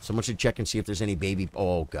 Someone should check and see if there's any baby...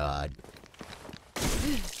 Oh, God.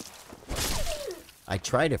 I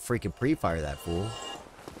tried to freaking pre-fire that fool.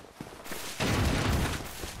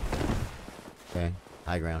 Okay,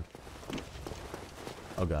 high ground.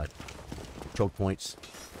 Oh, God. Choke points.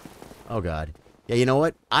 Oh, God. Yeah, you know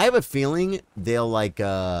what? I have a feeling they'll, like,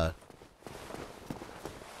 they'll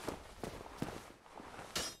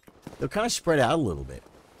kind of spread out a little bit.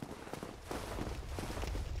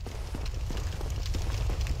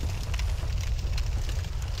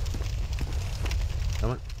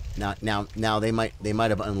 Come on. Now they might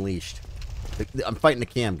have unleashed. I'm fighting the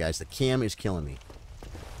cam, guys. The cam is killing me.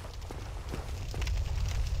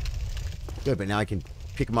 Good, but now I can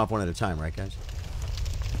pick them off one at a time, right, guys?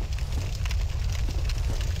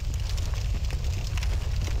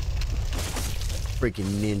 Freaking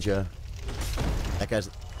ninja.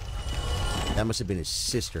 That must have been his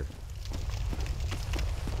sister.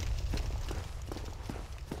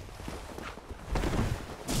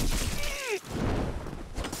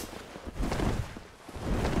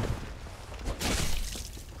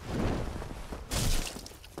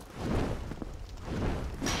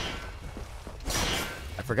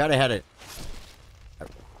 I forgot I had it.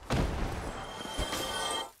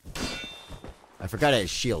 I forgot I had a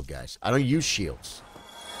shield, guys. I don't use shields.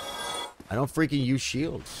 I don't freaking use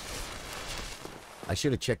shields. I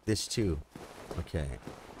should have checked this too. Okay.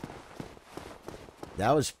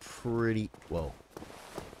 That was pretty... Whoa.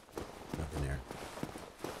 Nothing there.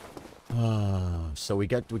 So we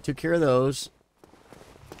took care of those.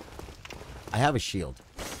 I have a shield.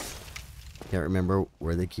 Can't remember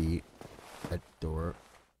where the key... That door...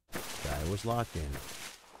 Guy was locked in.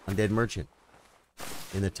 Undead merchant.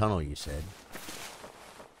 In the tunnel, you said.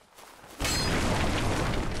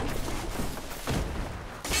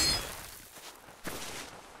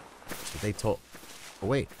 They told... Oh,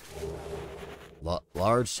 wait.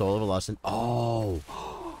 Large soul of a lost... Oh!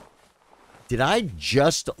 Did I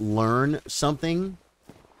just learn something?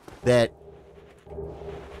 That...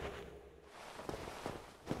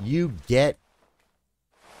 You get...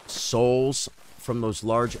 souls from those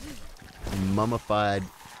large... mummified...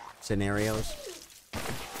 scenarios?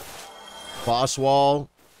 Boss wall...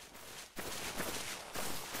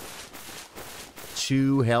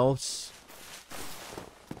 2 healths...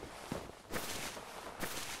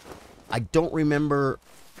 I don't remember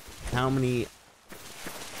how many...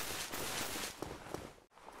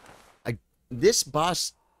 This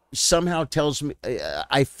boss somehow tells me...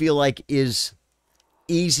 I feel like is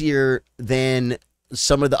easier than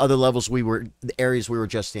some of the other levels the areas we were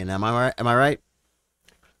just in. Am I right? Am I right?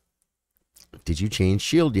 Did you change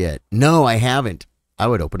shield yet? No, I haven't. I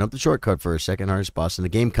would open up the shortcut for a second hardest boss in the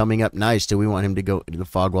game coming up. Nice. Do we want him to go into the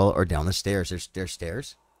fog wall or down the stairs? There's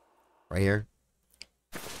stairs? Right here?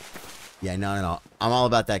 Yeah, no. I'm all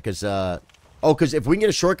about that, because, because if we can get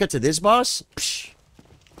a shortcut to this boss, psh,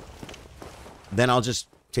 then I'll just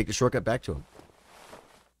take the shortcut back to him.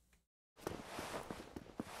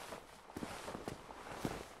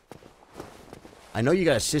 I know you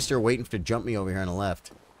got a sister waiting to jump me over here on the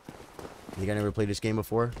left. You guys never played this game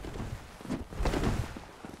before?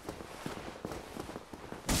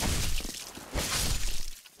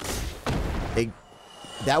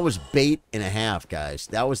 That was bait and a half, guys.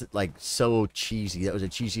 That was, like, so cheesy. That was the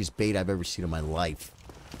cheesiest bait I've ever seen in my life.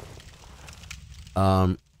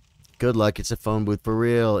 Good luck. It's a phone booth for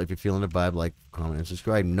real. If you're feeling the vibe, like, comment, and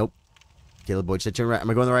subscribe. Nope. Caleb Boyd said, turn right.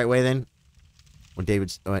 Am I going the right way, then? When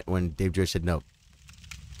Dave Joyce said no.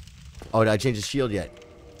 Oh, did I change the shield yet?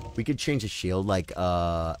 We could change the shield, like,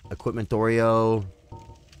 Equipment Dorio.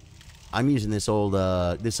 I'm using this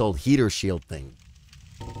old heater shield thing.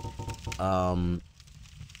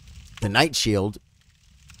 The Night Shield,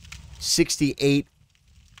 68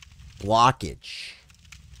 blockage.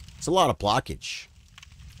 It's a lot of blockage.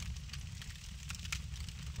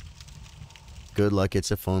 Good luck, it's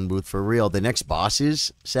a phone booth for real. The next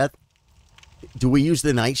bosses, Seth, do we use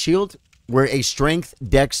the Night Shield? We're a strength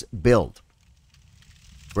dex build.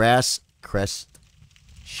 Grass Crest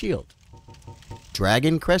Shield.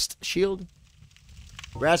 Dragon Crest Shield?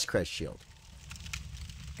 Grass Crest Shield.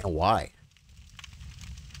 And why?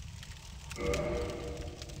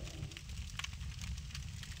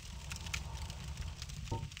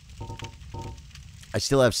 I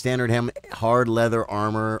still have standard hard leather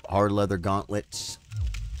armor, hard leather gauntlets.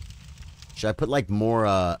 Should I put like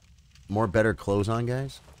more better clothes on,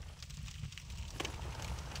 guys?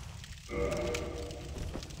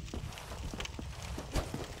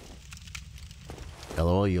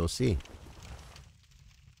 LOL, you'll see.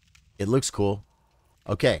 It looks cool.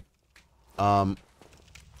 Okay.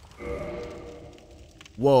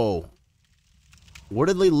 Whoa. What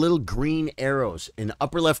are the little green arrows? In the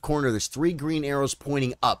upper left corner, there's 3 green arrows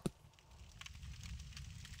pointing up.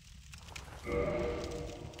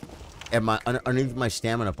 At my underneath my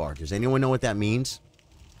stamina bar. Does anyone know what that means?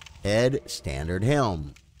 Head, standard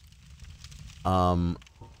helm.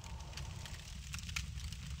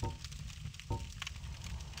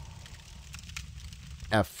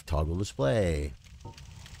 F, toggle display.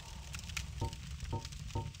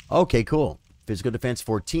 Okay, cool. Physical defense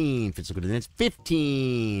 14. Physical defense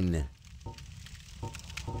 15.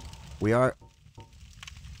 We are...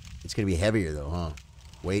 It's going to be heavier, though, huh?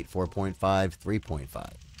 Weight 4.5,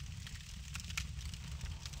 3.5.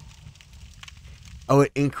 Oh,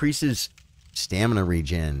 it increases stamina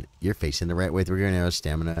regen. You're facing the right way through your arrow.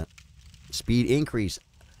 Stamina. Speed increase.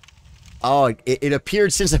 Oh, it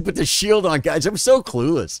appeared since I put the shield on, guys. I'm so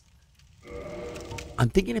clueless. I'm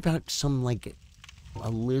thinking about some, like... a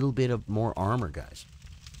little bit of more armor, guys.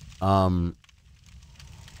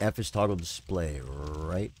 F is toggle display,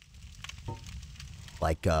 right?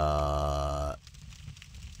 Like, whoa,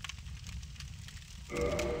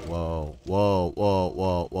 whoa, whoa,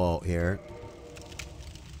 whoa, whoa, here.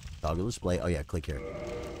 Toggle display. Oh, yeah, click here.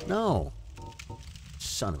 No.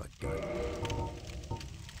 Son of a gun.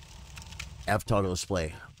 F toggle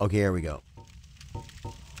display. Okay, here we go.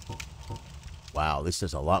 Wow, this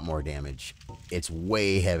does a lot more damage. It's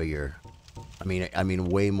way heavier. I mean,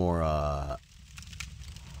 way more,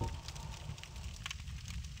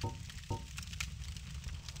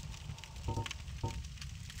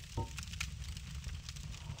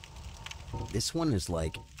 This one is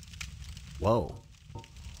like... Whoa.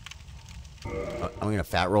 I'm gonna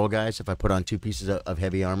fat roll, guys, if I put on 2 pieces of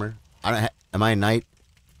heavy armor. Am I a knight?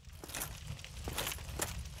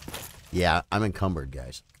 Yeah, I'm encumbered,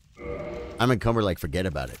 guys. I'm encumbered like forget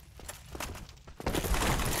about it.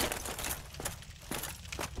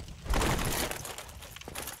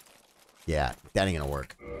 Yeah, that ain't gonna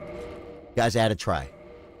work. Guys, I had to try.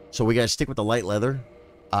 So we gotta stick with the light leather.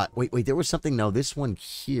 Wait, there was something... No, this one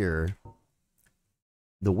here...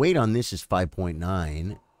 The weight on this is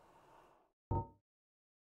 5.9.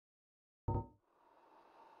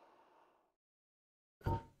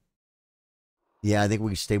 Yeah, I think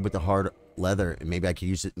we stayed with the hard leather, and maybe I could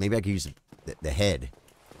use it. Maybe I could use the head.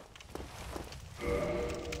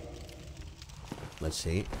 Let's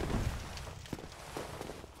see.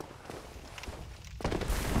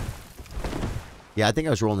 Yeah, I think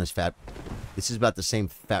I was rolling this fat. This is about the same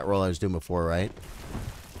fat roll I was doing before, right?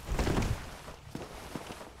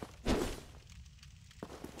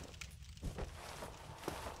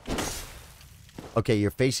 Okay,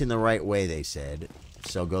 you're facing the right way, they said.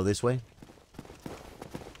 So go this way.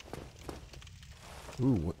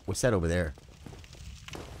 Ooh, what's that over there?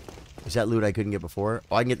 Is that loot I couldn't get before?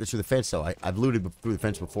 Oh, I can get this through the fence, though. I've looted through the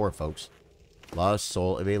fence before, folks. Lost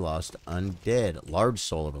soul of a lost undead. Large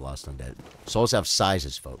soul of a lost undead. Souls have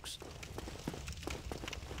sizes, folks.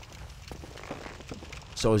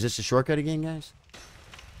 So is this a shortcut again, guys?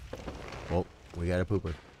 Well, we got a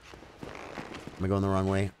pooper. Am I going the wrong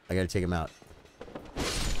way? I gotta take him out.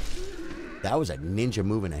 That was a ninja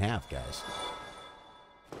move and a half, guys.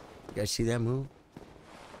 You guys see that move?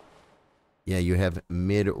 Yeah, you have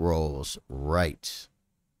mid rolls. Right.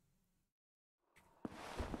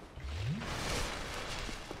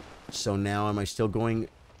 So now am I still going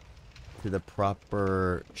to the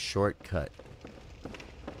proper shortcut?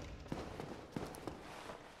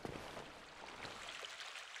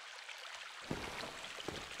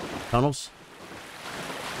 Tunnels?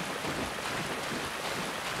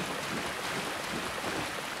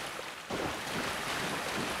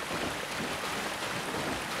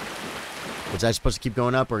 Was I supposed to keep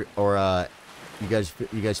going up, or you guys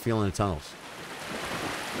feeling the tunnels?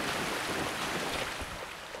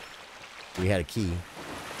 We had a key.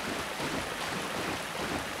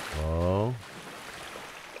 Oh.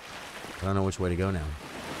 I don't know which way to go now.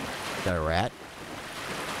 Got a rat?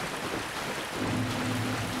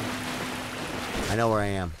 I know where I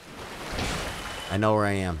am. I know where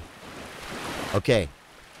I am. Okay.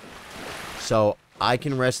 So, I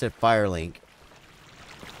can rest at Firelink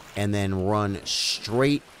and then run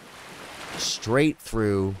straight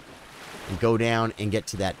through and go down and get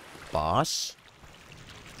to that boss.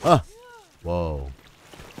 Oh. Whoa.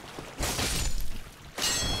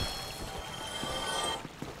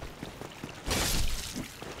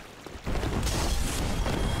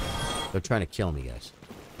 They're trying to kill me, guys.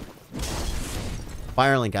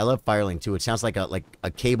 Firelink, I love Firelink too. It sounds like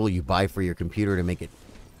a cable you buy for your computer to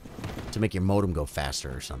make your modem go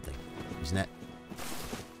faster or something. Isn't that?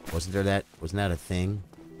 Wasn't that a thing?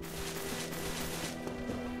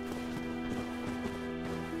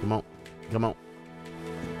 Come on. Come on.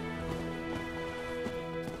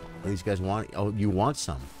 These guys want... Oh, you want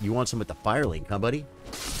some. You want some with the fire link, huh, buddy?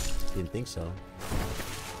 Didn't think so.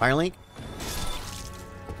 Fire link?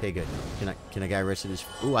 Okay, good. Can I get rest of this?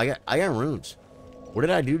 Ooh, I got runes. What did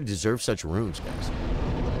I do to deserve such runes, guys?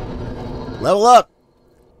 Level up!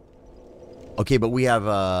 Okay, but we have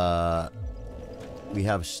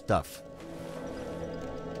stuff.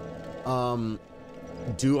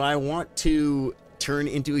 Do I want to turn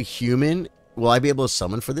into a human? Will I be able to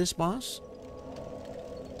summon for this boss?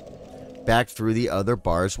 Back through the other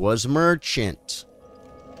bars was merchant.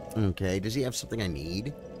 Okay, does he have something I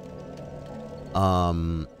need?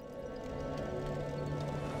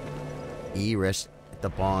 Rest at the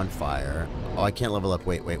bonfire. Oh, I can't level up.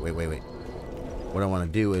 Wait. What I want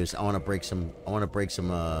to do is I want to break some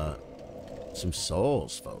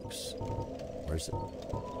souls, folks. Where's it?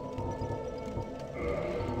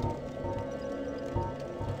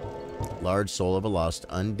 Large soul of a lost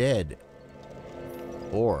undead.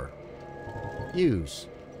 Or use.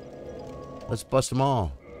 Let's bust them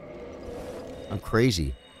all. I'm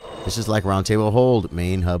crazy. This is like Round Table Hold,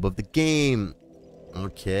 main hub of the game.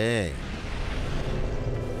 Okay.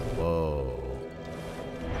 Whoa.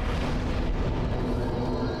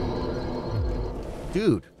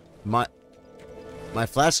 Dude, my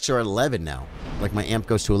flasks are at 11 now. Like my amp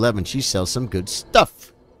goes to 11. She sells some good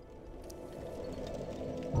stuff.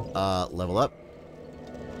 Level up.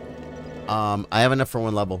 I have enough for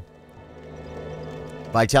one level.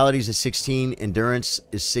 Vitality is 16. Endurance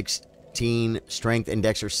is 16. Strength and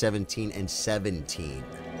Dex are 17 and 17.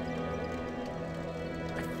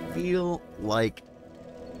 I feel like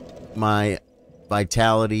my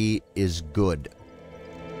vitality is good.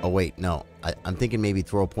 Oh, wait, no. I'm thinking maybe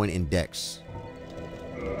throw a point in Dex.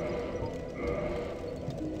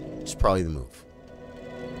 It's probably the move.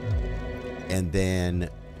 And then...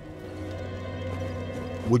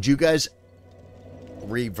 Would you guys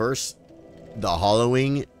reverse the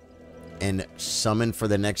hollowing and summon for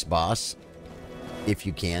the next boss? If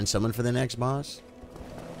you can summon for the next boss?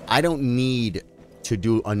 I don't need to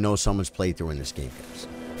do a no summons playthrough in this game, guys.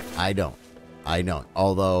 I don't.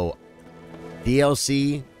 Although,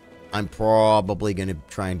 DLC, I'm probably going to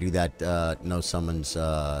try and do that no summons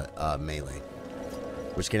melee.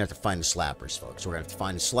 We're just going to have to find the slappers, folks. We're going to have to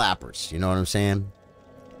find the slappers. You know what I'm saying?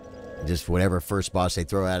 Just whatever first boss they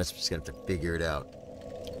throw at us, we're just going to have to figure it out.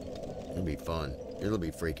 It'll be fun. It'll be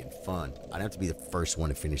freaking fun. I'd have to be the first one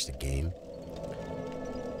to finish the game.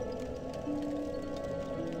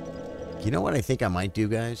 You know what I think I might do,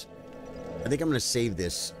 guys? I think I'm going to save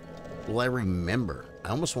this. Will I remember? I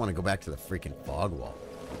almost want to go back to the freaking fog wall.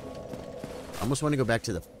 I almost want to go back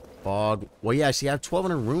to the fog. Well, yeah, see, I have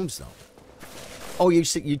 1,200 rooms, though. Oh, you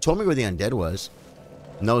told me where the undead was.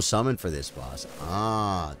 No summon for this boss.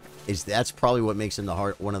 Ah, that's probably what makes him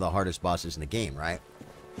one of the hardest bosses in the game, right?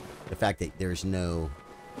 The fact that there's no...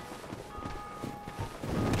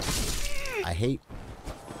 I hate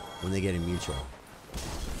when they get in mutual.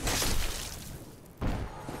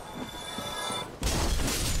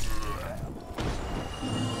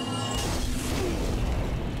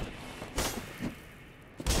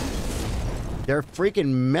 They're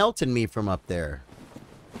freaking melting me from up there.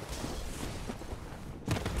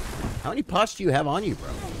 How many pots do you have on you, bro?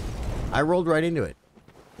 I rolled right into it.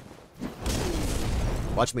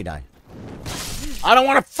 Watch me die. I don't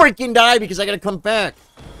want to freaking die because I gotta come back.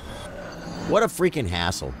 What a freaking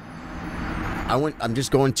hassle. I'm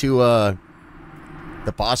just going to,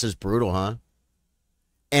 the boss is brutal, huh?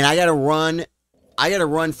 And I gotta run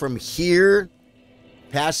from here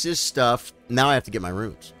past this stuff. Now I have to get my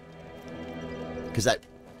runes. Because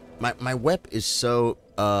my whip is so,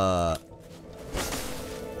 my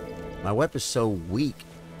whip is so weak.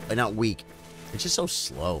 Not weak. It's just so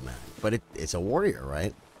slow, man. But it's a warrior,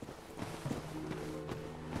 right?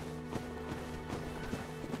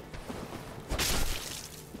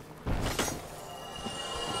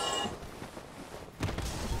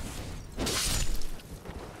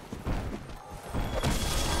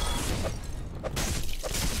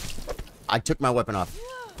 I took my weapon off.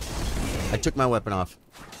 I took my weapon off.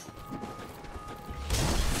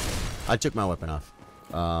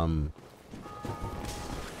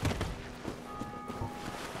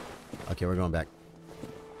 Okay, we're going back.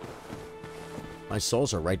 My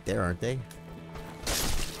souls are right there, aren't they?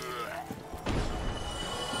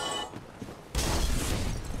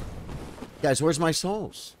 Guys, where's my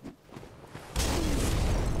souls?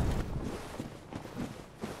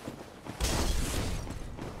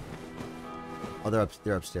 Oh,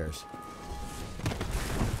 they're upstairs.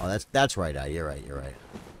 Oh, that's right. You're right.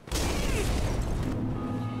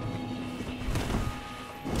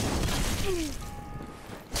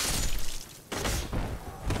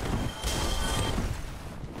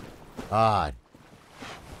 God.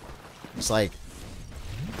 It's like...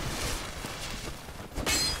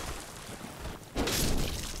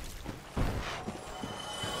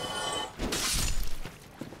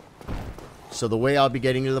 So the way I'll be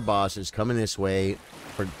getting to the boss is coming this way,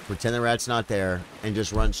 pretend the rat's not there, and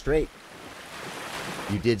just run straight.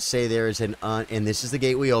 You did say there is an... and this is the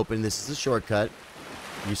gate we opened. This is the shortcut.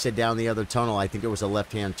 You said down the other tunnel, I think it was a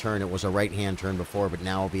left-hand turn. It was a right-hand turn before, but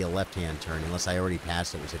now it'll be a left-hand turn, unless I already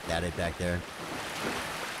passed it. Was it that it back there?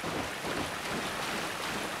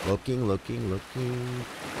 Looking, looking, looking.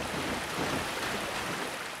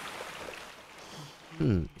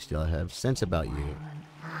 Still have sense about you.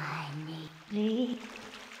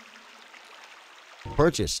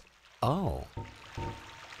 Purchase. Oh.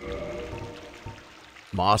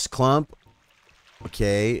 Moss clump.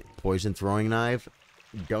 Okay. Poison throwing knife.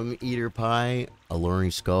 Dung eater pie.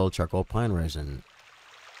 Alluring skull. Charcoal pine resin.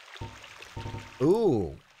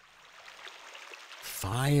 Ooh.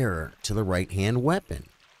 Fire to the right hand weapon.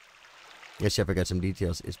 Yes, Chef, I got some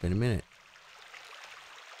details. It's been a minute.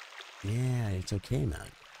 Yeah, it's okay, man.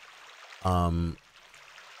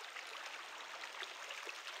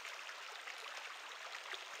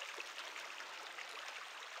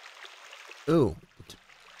 Ooh.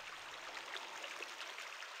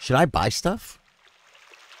 Should I buy stuff?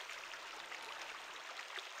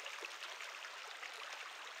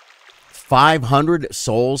 $500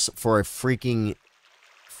 souls for a freaking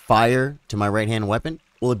fire to my right-hand weapon?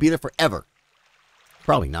 Will it be there forever?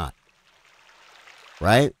 Probably not.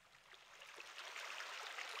 Right?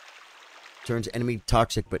 Turns enemy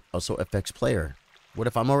toxic, but also affects player. What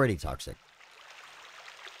if I'm already toxic?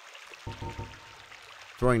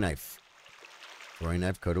 Throwing knife. Throwing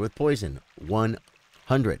knife coated with poison.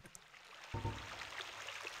 100.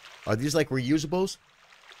 Are these like reusables?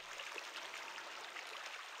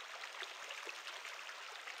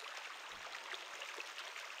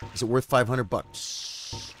 Is it worth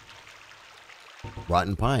 $500?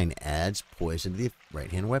 Rotten pine adds poison to the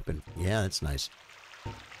right-hand weapon. Yeah, that's nice.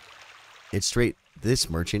 It's straight. This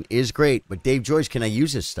merchant is great, but Dave Joyce, can I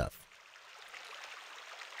use this stuff?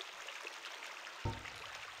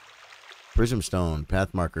 Prism stone,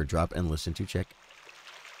 path marker, drop and listen to check.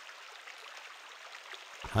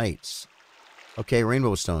 Heights. Okay,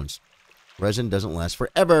 rainbow stones. Resin doesn't last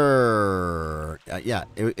forever. Yeah,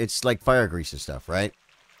 it's like fire grease and stuff, right?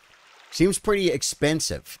 Seems pretty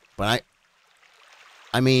expensive, but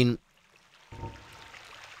I mean,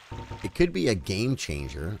 it could be a game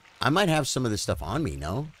changer. I might have some of this stuff on me,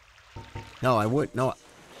 no? No, I would. No.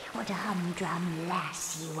 What a humdrum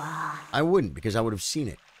lass you are. I wouldn't, because I would have seen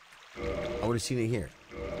it. I would have seen it here.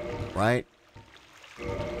 Right?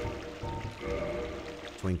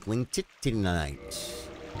 Twinkling titty night.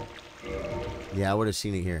 Yeah, I would have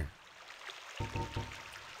seen it here.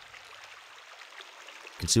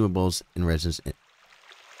 Consumables and resins.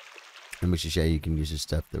 And which is, yeah, you can use this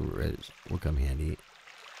stuff. The res will come handy.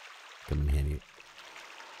 Come in handy.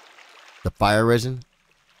 The fire resin.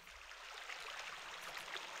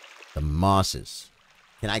 The mosses.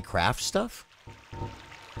 Can I craft stuff?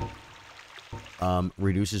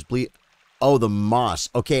 Reduces bleed. Oh, the moss.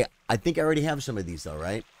 Okay, I think I already have some of these though,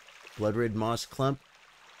 right? Blood red moss clump.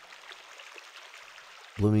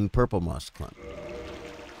 Blooming purple moss clump.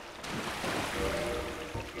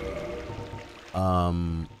 I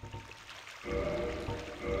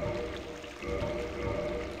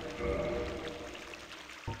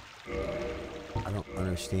don't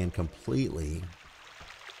understand completely.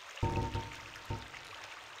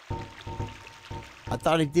 I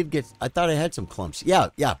thought it did get... I thought I had some clumps. Yeah.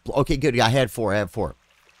 Okay, good. I had 4.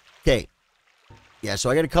 Okay. Yeah, so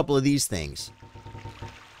I got a couple of these things.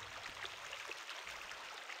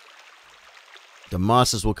 The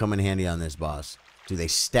mosses will come in handy on this boss. Do they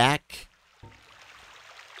stack?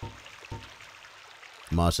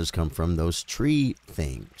 Mosses come from those tree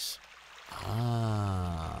things.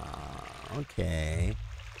 Ah, okay.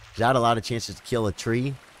 I had a lot of chances to kill a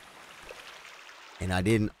tree. And I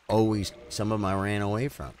didn't always... Some of them I ran away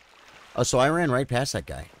from. Oh, so I ran right past that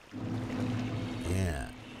guy. Yeah.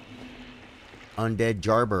 Undead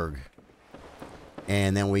Jarberg.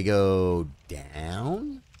 And then we go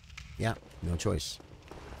down? Yeah, no choice.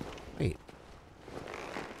 Wait.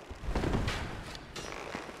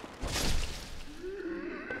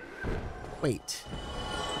 Wait.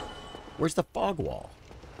 Where's the fog wall?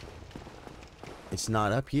 It's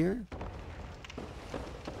not up here?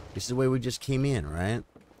 This is the way we just came in, right?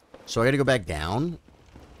 So I gotta go back down?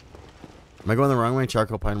 Am I going the wrong way?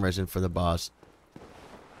 Charcoal pine resin for the boss.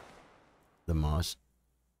 The moss.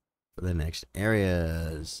 for the next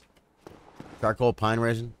areas. Charcoal, pine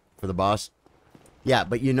resin for the boss. Yeah,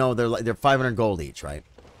 but you know they're 500 gold each, right?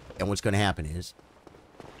 And what's going to happen is,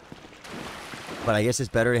 but I guess it's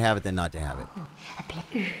better to have it than not to have it.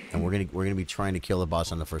 And we're gonna be trying to kill the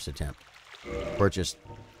boss on the first attempt. Purchase,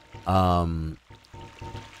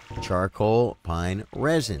 charcoal, pine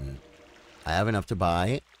resin. I have enough to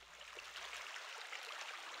buy.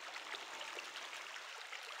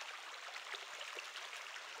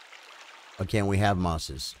 Or can we have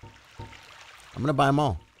mosses? I'm gonna buy them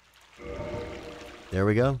all. There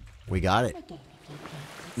we go. We got it.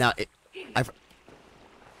 Now,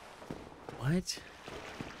 what?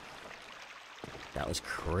 That was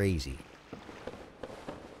crazy.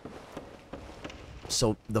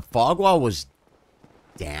 So the fog wall was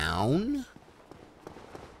down?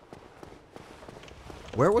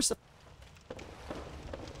 Where was the...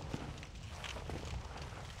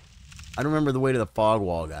 I don't remember the way to the fog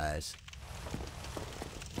wall, guys.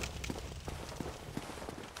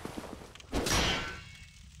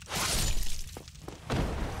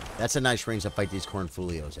 That's a nice range to fight these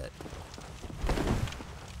cornfulios at.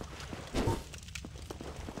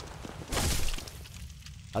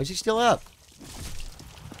 How is he still up?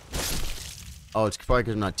 Oh, it's probably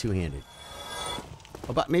because I'm not two-handed.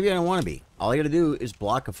 Oh, but maybe I don't want to be. All I gotta do is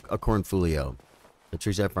block a cornfolio. The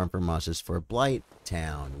trees I farm for mosses for Blight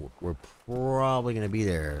Town. We're probably gonna be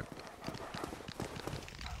there.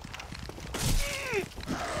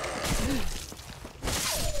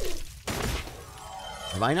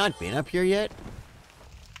 Have I not been up here yet?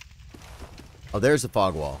 Oh, there's the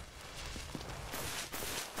fog wall.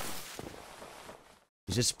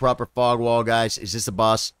 Is this a proper fog wall, guys? Is this the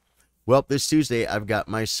boss? Well, this Tuesday, I've got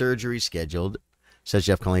my surgery scheduled. Says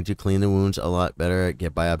Jeff Conley to clean the wounds a lot better.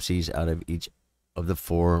 Get biopsies out of each of the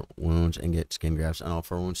 4 wounds and get skin grafts on all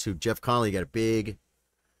 4 wounds too. Jeff Conley, you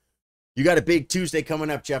got a big Tuesday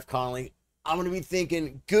coming up, Jeff Conley. I'm going to be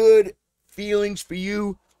thinking good feelings for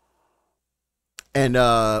you. And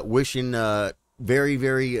wishing very,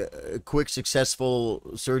 very quick, successful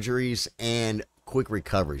surgeries and quick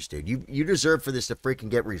recoveries, dude. You deserve for this to freaking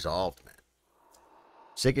get resolved, man.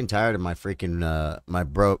 Sick and tired of my freaking my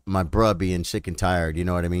bruh being sick and tired. You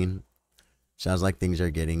know what I mean? Sounds like things are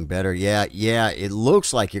getting better. Yeah. It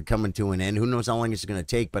looks like you're coming to an end. Who knows how long it's gonna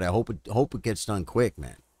take? But I hope it gets done quick,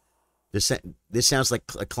 man. This sounds like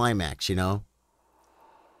a climax, you know.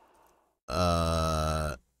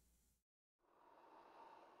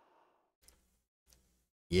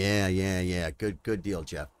 Yeah. Good deal,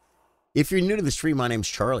 Jeff. If you're new to the stream, my name's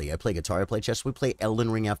Charlie. I play guitar, I play chess, we play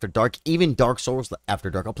Elden Ring after dark, even Dark Souls after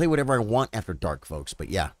dark. I'll play whatever I want after dark, folks. But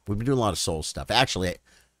yeah, we've been doing a lot of Souls stuff. Actually,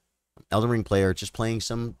 Elden Ring player, just playing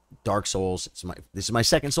some Dark Souls. This is my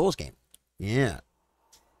second Souls game. Yeah.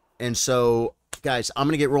 And so, guys, I'm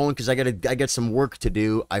gonna get rolling because I got some work to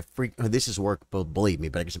do. This is work, believe me,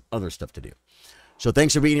 but I got some other stuff to do. So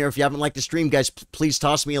thanks for being here. If you haven't liked the stream, guys, please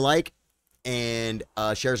toss me a like. And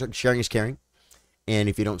sharing is caring. And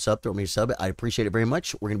if you don't sub, throw me a sub. I appreciate it very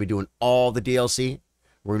much. We're going to be doing all the DLC.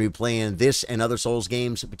 We're going to be playing this and other Souls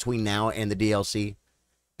games between now and the DLC.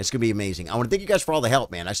 It's going to be amazing. I want to thank you guys for all the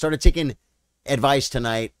help, man. I started taking advice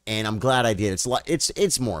tonight, and I'm glad I did.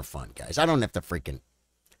 It's more fun, guys. I don't have to freaking,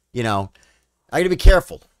 you know, I got to be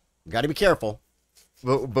careful. Got to be careful.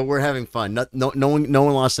 But we're having fun. No one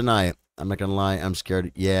lost tonight. I'm not going to lie. I'm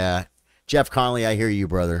scared. Yeah. Jeff Conley, I hear you,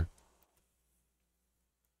 brother.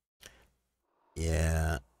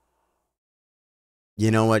 Yeah. You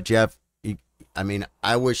know what, Jeff? I mean,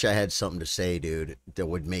 I wish I had something to say, dude, that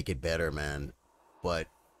would make it better, man. But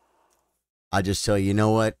I just tell you, you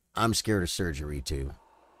know what? I'm scared of surgery, too.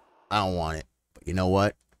 I don't want it. But you know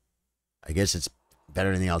what? I guess it's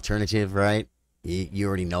better than the alternative, right? You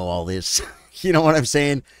already know all this. You know what I'm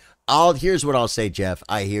saying? Here's what I'll say, Jeff.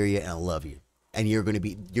 I hear you and I love you. And you're gonna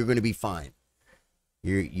be fine.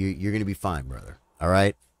 You're gonna be fine, brother. All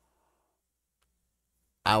right?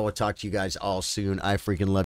 I will talk to you guys all soon. I freaking love you.